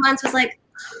Gavin for months was like,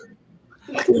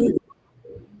 is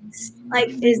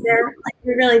there, like,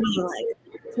 you're really being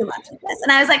like too much of this.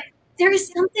 And I was like, there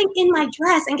is something in my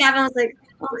dress. And Gavin was like,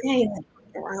 okay, like,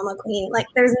 drama queen, like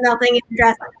there's nothing in your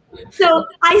dress. So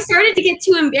I started to get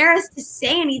too embarrassed to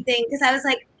say anything because I was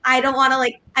like, I don't want to,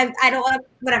 like, I don't want to,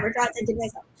 whatever, draw attention to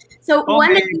myself. So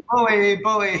one day,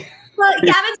 bully. Well,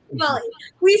 Gavin's a bully.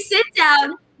 We sit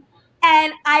down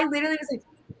and I literally was like,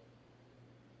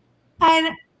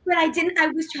 but I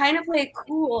was trying to play it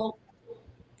cool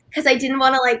because I didn't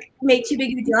want to like make too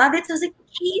big of a deal out of it. So I was like,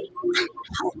 Kate, I'm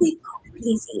probably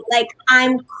crazy. Like,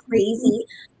 I'm crazy.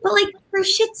 But like, for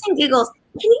shits and giggles,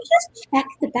 can you just check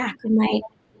the back of my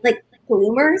like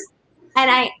bloomers?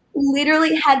 And I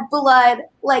literally had blood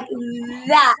like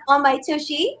that on my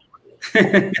tushy.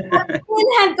 That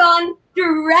had gone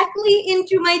directly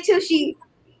into my tushy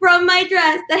from my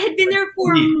dress that had been there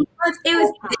for months. It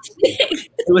was this big.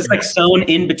 It was like sewn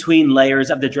in between layers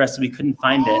of the dress, so we couldn't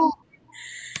find it.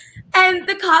 And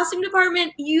the costume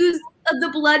department used the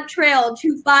blood trail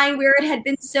to find where it had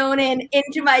been sewn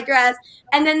into my dress.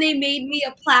 And then they made me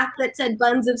a plaque that said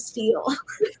Buns of Steel.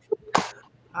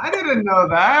 I didn't know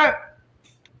that.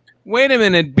 Wait a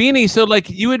minute, Beanie. So like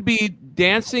you would be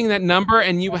dancing that number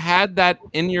and you had that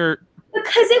in your...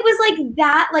 Because it was like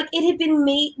that, like it had been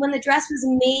made, when the dress was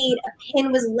made, a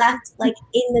pin was left like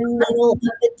in the middle of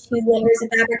the 2 layers of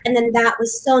fabric, and then that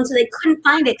was sewn. So they couldn't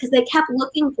find it because they kept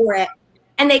looking for it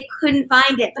and they couldn't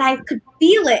find it. But I could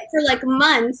feel it for like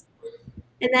months.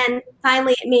 And then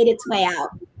finally it made its way out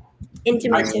into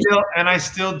my tissue. I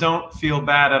still don't feel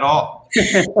bad at all.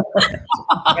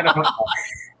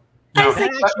 I was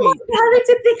like, oh, God,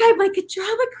 to think I'm like a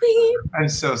drama queen. I'm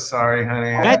so sorry,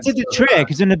 honey. That did the trick.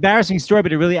 It's an embarrassing story,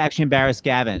 but it really actually embarrassed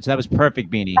Gavin. So that was perfect,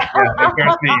 Beanie.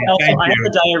 Also, I have a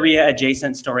diarrhea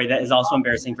adjacent story that is also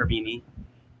embarrassing for Beanie.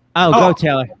 Oh, go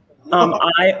Taylor.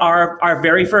 Our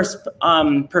very first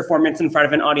performance in front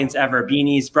of an audience ever,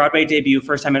 Beanie's Broadway debut,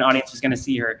 first time an audience was going to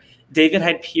see her. David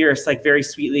had Pierce like very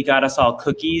sweetly got us all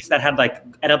cookies that had like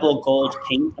edible gold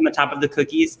paint on the top of the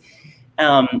cookies.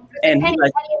 And he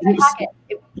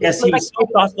was so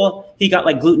thoughtful. He got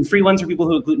like gluten-free ones for people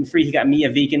who are gluten-free. He got me a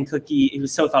vegan cookie. He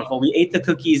was so thoughtful. We ate the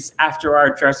cookies after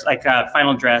our dress, like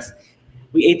final dress.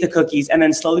 We ate the cookies, and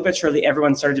then slowly but surely,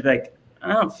 everyone started to be like,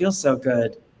 I don't feel so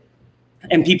good.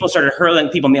 And people started hurling.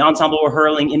 People in the ensemble were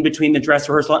hurling in between the dress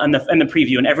rehearsal and the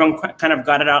preview, and everyone kind of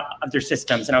got it out of their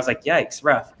systems. And I was like, yikes,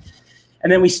 rough.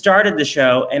 And then we started the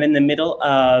show, and in the middle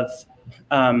of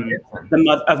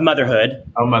motherhood.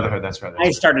 Oh, motherhood, that's right. I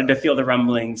started to feel the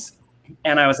rumblings,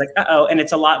 and I was like, uh-oh. And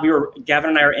it's a lot. Gavin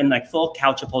and I are in like full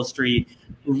couch upholstery,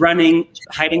 running,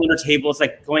 hiding under tables,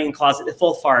 like going in closet, the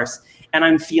full farce. And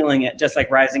I'm feeling it just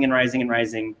like rising and rising and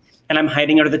rising. And I'm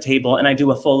hiding under the table, and I do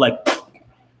a full like,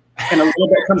 and a little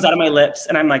bit comes out of my lips,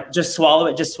 and I'm like, just swallow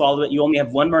it, just swallow it. You only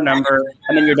have one more number,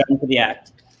 and then you're done for the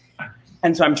act.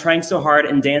 And so I'm trying so hard,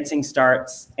 and dancing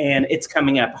starts, and it's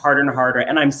coming up harder and harder.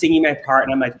 And I'm singing my part,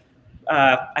 and I'm like,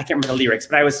 I can't remember the lyrics,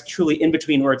 but I was truly in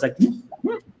between words, like.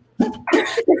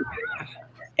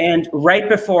 And right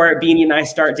before Beanie and I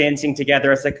start dancing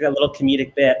together, it's like a little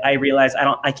comedic bit. I realize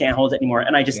I can't hold it anymore,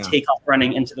 and I just take off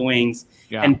running into the wings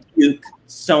and puke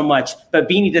so much. But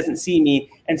Beanie doesn't see me,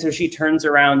 and so she turns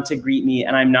around to greet me,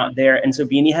 and I'm not there. And so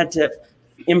Beanie had to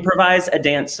improvise a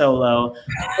dance solo.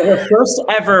 Her first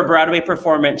ever Broadway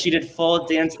performance. She did full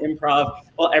dance improv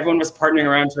while everyone was partnering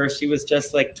around her. She was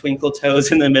just like twinkle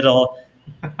toes in the middle.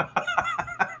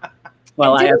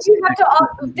 Well, didn't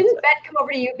Bet come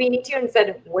over to you, Beanie, too, and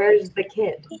said, "Where's the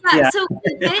kid?" Yeah. So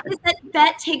the bit is that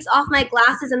Bet takes off my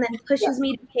glasses and then pushes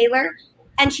me to Taylor,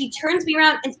 and she turns me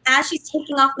around, and as she's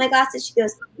taking off my glasses, she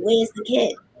goes, "Where's the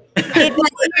kid?" In my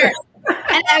ear.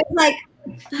 And I was like,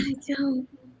 I don't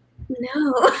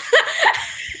know.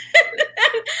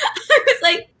 I was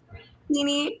like,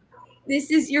 Beanie,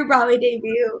 this is your Broadway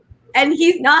debut, and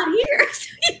he's not here. So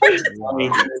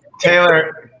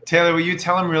Taylor, will you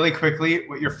tell him really quickly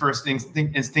what your first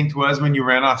instinct was when you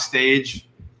ran off stage?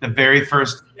 The very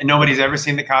first, and nobody's ever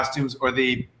seen the costumes or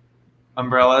the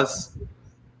umbrellas.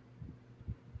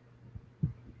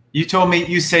 You told me,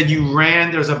 you said you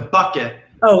ran, there's a bucket.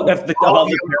 Oh, that's the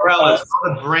umbrellas,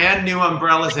 all the brand new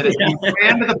umbrellas in it. You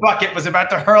ran to the bucket, was about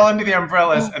to hurl into the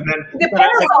umbrellas, and then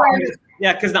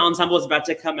yeah, because the ensemble was about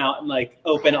to come out and like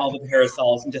open all the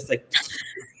parasols and just like.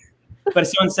 But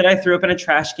so instead, I threw up in a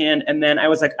trash can, and then I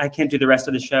was like, I can't do the rest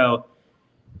of the show.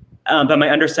 But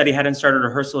my understudy hadn't started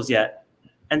rehearsals yet,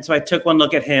 and so I took one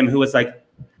look at him, who was like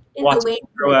watching me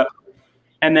throw up,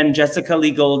 and then Jessica Lee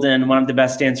Golden, one of the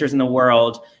best dancers in the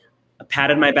world,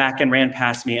 patted my back and ran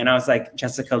past me, and I was like,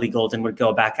 Jessica Lee Golden would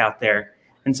go back out there,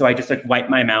 and so I just like wiped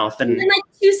my mouth, and then like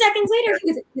 2 seconds later,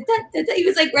 he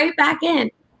was like right back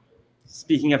in.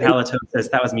 Speaking of halitosis,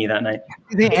 that was me that night.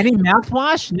 Any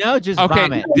mouthwash? No, just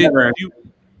vomit.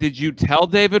 Did you tell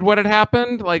David what had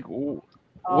happened? Like,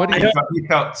 what? He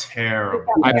felt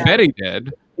terrible. I bet he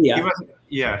did.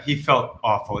 Yeah, he felt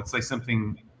awful. It's like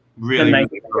something really the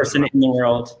nicest person in the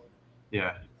world.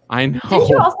 Yeah, I know. Did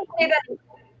you also say that?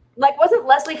 Like, wasn't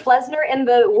Leslie Flesner in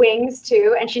the wings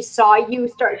too? And she saw you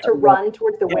start to run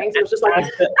towards the wings. It was just like,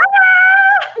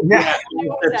 yeah.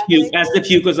 As the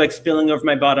puke was like spilling over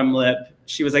my bottom lip,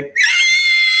 she was like,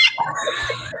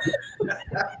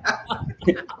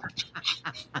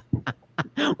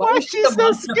 why is she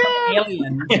so scared?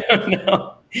 Alien. I don't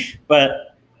know.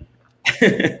 But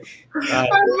I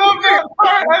love that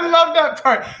part. I love that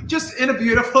part. Just in a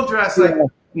beautiful dress, like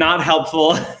not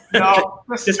helpful. No,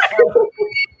 just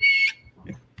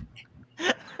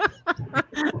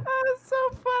That's so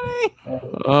funny.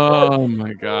 Oh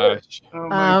my gosh.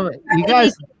 You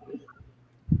guys,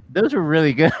 Those were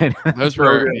really good. Those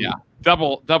were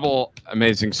double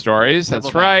amazing stories.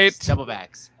 That's right. Double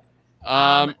backs.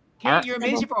 Kate, you're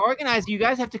amazing for organizing. You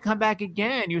guys have to come back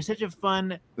again. You're such a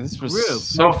fun This was group.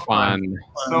 so fun.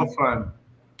 So fun.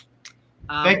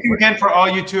 Thank you again for all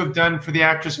you two have done for the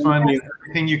Actress Fund and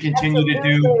everything you continue to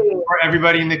do for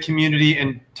everybody in the community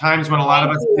in times when a lot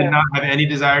of us did not have any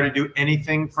desire to do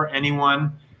anything for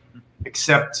anyone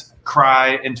except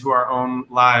cry into our own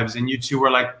lives. And you two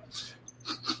were like,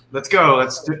 let's go.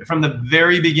 Let's do it. From the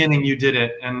very beginning, you did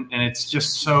it. And it's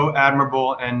just so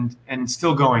admirable and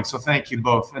still going. So thank you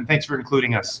both. And thanks for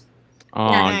including us. Oh,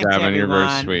 Gavin, everyone. you're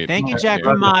very sweet. Thank you, Jack,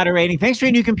 for moderating. Thanks for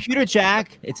your new computer,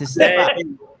 Jack. It's a step up.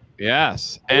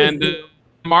 Yes. And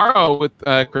tomorrow with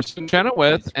Kristen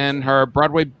Chenoweth and her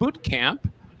Broadway boot camp.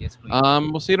 Yes, please.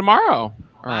 We'll see you tomorrow. All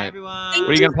right. Everyone. What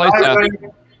are you going to play, Seth?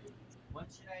 What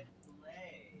should I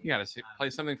play? You got to play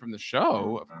something from the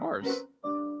show, of course.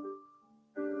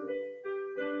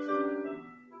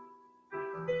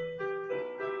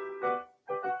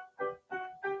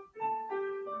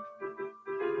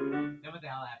 Then what the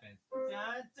hell happened?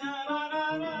 I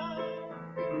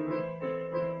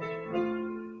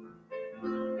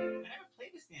never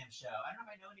played this damn show. I don't know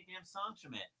if I know any damn songs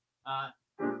from it.